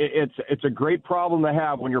it's a great problem to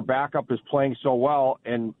have when your backup is playing so well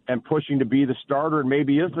and pushing to be the starter, and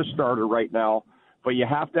maybe is the starter right now. But you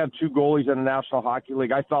have to have 2 goalies in the National Hockey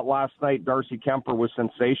League. I thought last night Darcy Kuemper was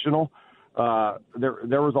sensational.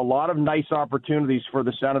 There was a lot of nice opportunities for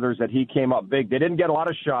the Senators that he came up big. They didn't get a lot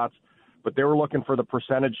of shots, but they were looking for the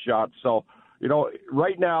percentage shots. So,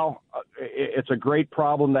 right now it's a great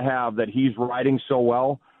problem to have that he's riding so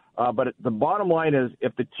well. But the bottom line is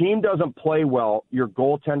if the team doesn't play well, your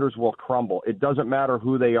goaltenders will crumble. It doesn't matter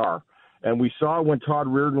who they are. And we saw when Todd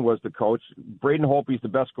Reardon was the coach, Braden Holtby's the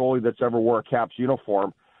best goalie that's ever wore a Caps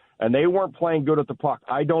uniform. And they weren't playing good at the puck.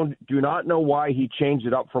 I do not know why he changed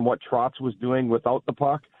it up from what Trotz was doing without the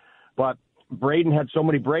puck. But Braden had so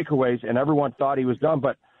many breakaways, and everyone thought he was done.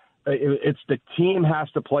 But it's the team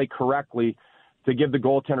has to play correctly to give the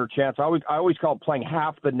goaltender a chance. I always call it playing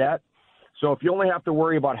half the net. So if you only have to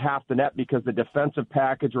worry about half the net because the defensive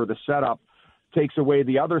package or the setup takes away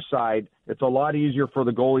the other side, it's a lot easier for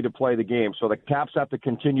the goalie to play the game. So the Caps have to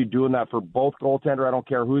continue doing that for both goaltender. I don't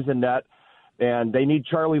care who's in net. And they need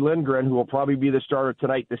Charlie Lindgren, who will probably be the starter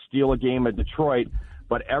tonight, to steal a game at Detroit.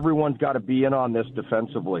 But everyone's got to be in on this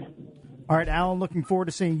defensively. All right, Alan, looking forward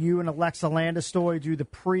to seeing you and Alexa Landestoy do the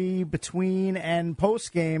pre, between, and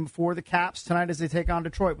post game for the Caps tonight as they take on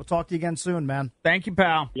Detroit. We'll talk to you again soon, man. Thank you,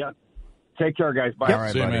 pal. Yeah. Take care, guys. Bye. Yep. All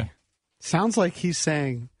right, See you, buddy. man. Sounds like he's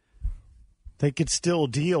saying they could still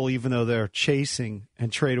deal even though they're chasing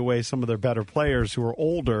and trade away some of their better players who are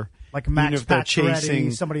older. Like Max if they're Pacioretty,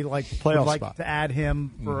 chasing somebody would playoff like spot. to add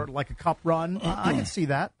him for like a cup run. I can see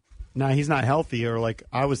that. Now he's not healthy, or like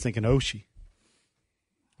I was thinking Oshie.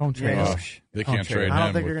 Don't trade Osh. They can't trade him. I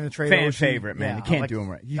don't think you're going to trade Fan Oshie. favorite, man. Yeah, You can't like, do him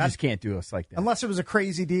right. You that- just can't do us like that. Unless it was a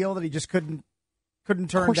crazy deal that he just couldn't turn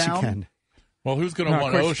Of course down. you can. Well, who's going No, to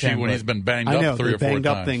of want course you Oshie can, when but- he's been banged I know, up 3 the or 4 banged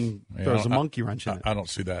up times? thing You throws know, a monkey wrench in it. I don't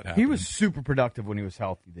see that happening. He was super productive when he was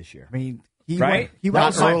healthy this year. I mean, he Right? went. He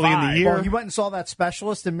Not went early in the year. Well, he went and saw that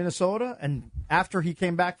specialist in Minnesota, and after he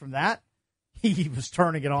came back from that, he was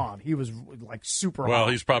turning it on. He was like super. Well,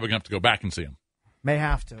 hot. he's probably going to have to go back and see him. May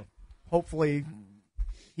have to. Hopefully,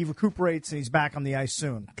 he recuperates and he's back on the ice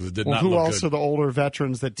soon. Because it did Well, not who look else good. are the older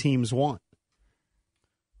veterans that teams want?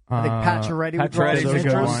 I think Pacioretty would draw Pacioretty's some a good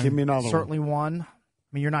interest. one. Give me another one. Certainly one. I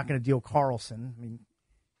mean, you're not going to deal Carlson. I mean,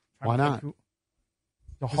 Why not?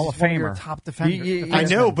 The Hall of He's one of your Famer. top defenders. I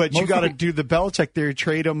know, but you Most got to of do the Belichick theory.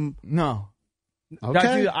 Trade him. No.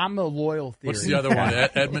 Okay. I'm a loyal theory. What's the other one?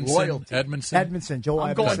 Edmondson? Loyalty. Edmondson? Joel I'm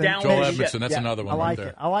Edmondson. going down Joel with it. Edmondson. That's Yeah. another one I like right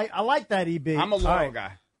it. there. I like that, EB. I'm a loyal All right.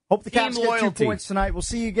 guy. Hope the Team Caps get 2 loyalty. points tonight. We'll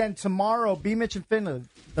see you again tomorrow. B. Mitch and Finley,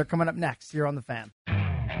 they're coming up next here on The Fan.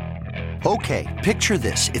 Okay, picture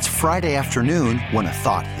this. It's Friday afternoon when a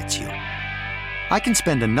thought hits you. I can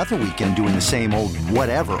spend another weekend doing the same old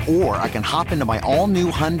whatever, or I can hop into my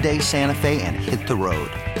all-new Hyundai Santa Fe and hit the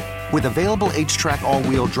road. With available H-Track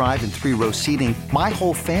all-wheel drive and 3-row seating, my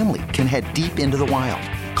whole family can head deep into the wild.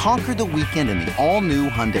 Conquer the weekend in the all-new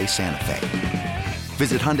Hyundai Santa Fe.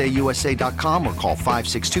 Visit HyundaiUSA.com or call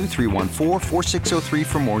 562-314-4603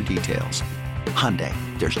 for more details. Hyundai,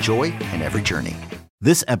 there's joy in every journey.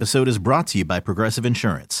 This episode is brought to you by Progressive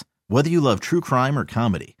Insurance. Whether you love true crime or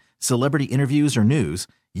comedy, celebrity interviews or news,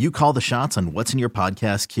 you call the shots on what's in your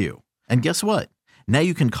podcast queue. And guess what? Now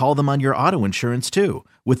you can call them on your auto insurance too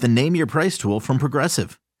with the Name Your Price tool from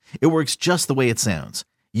Progressive. It works just the way it sounds.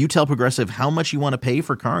 You tell Progressive how much you want to pay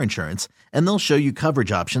for car insurance, and they'll show you coverage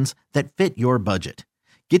options that fit your budget.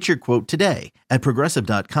 Get your quote today at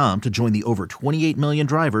Progressive.com to join the over 28 million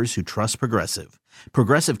drivers who trust Progressive.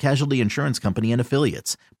 Progressive Casualty Insurance Company and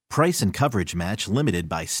Affiliates. Price and coverage match limited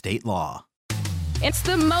by state law. It's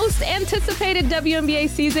the most anticipated WNBA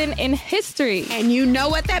season in history. And you know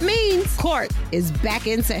what that means. Court is back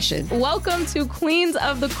in session. Welcome to Queens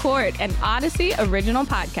of the Court, an Odyssey original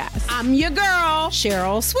podcast. I'm your girl,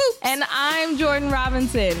 Cheryl Swoop. And I'm Jordan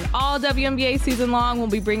Robinson. All WNBA season long, we'll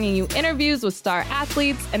be bringing you interviews with star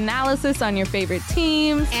athletes, analysis on your favorite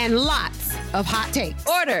teams, and lots of hot takes.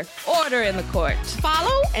 Order in the court.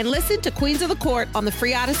 Follow and listen to Queens of the Court on the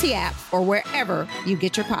free Odyssey app or wherever you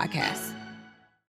get your podcasts.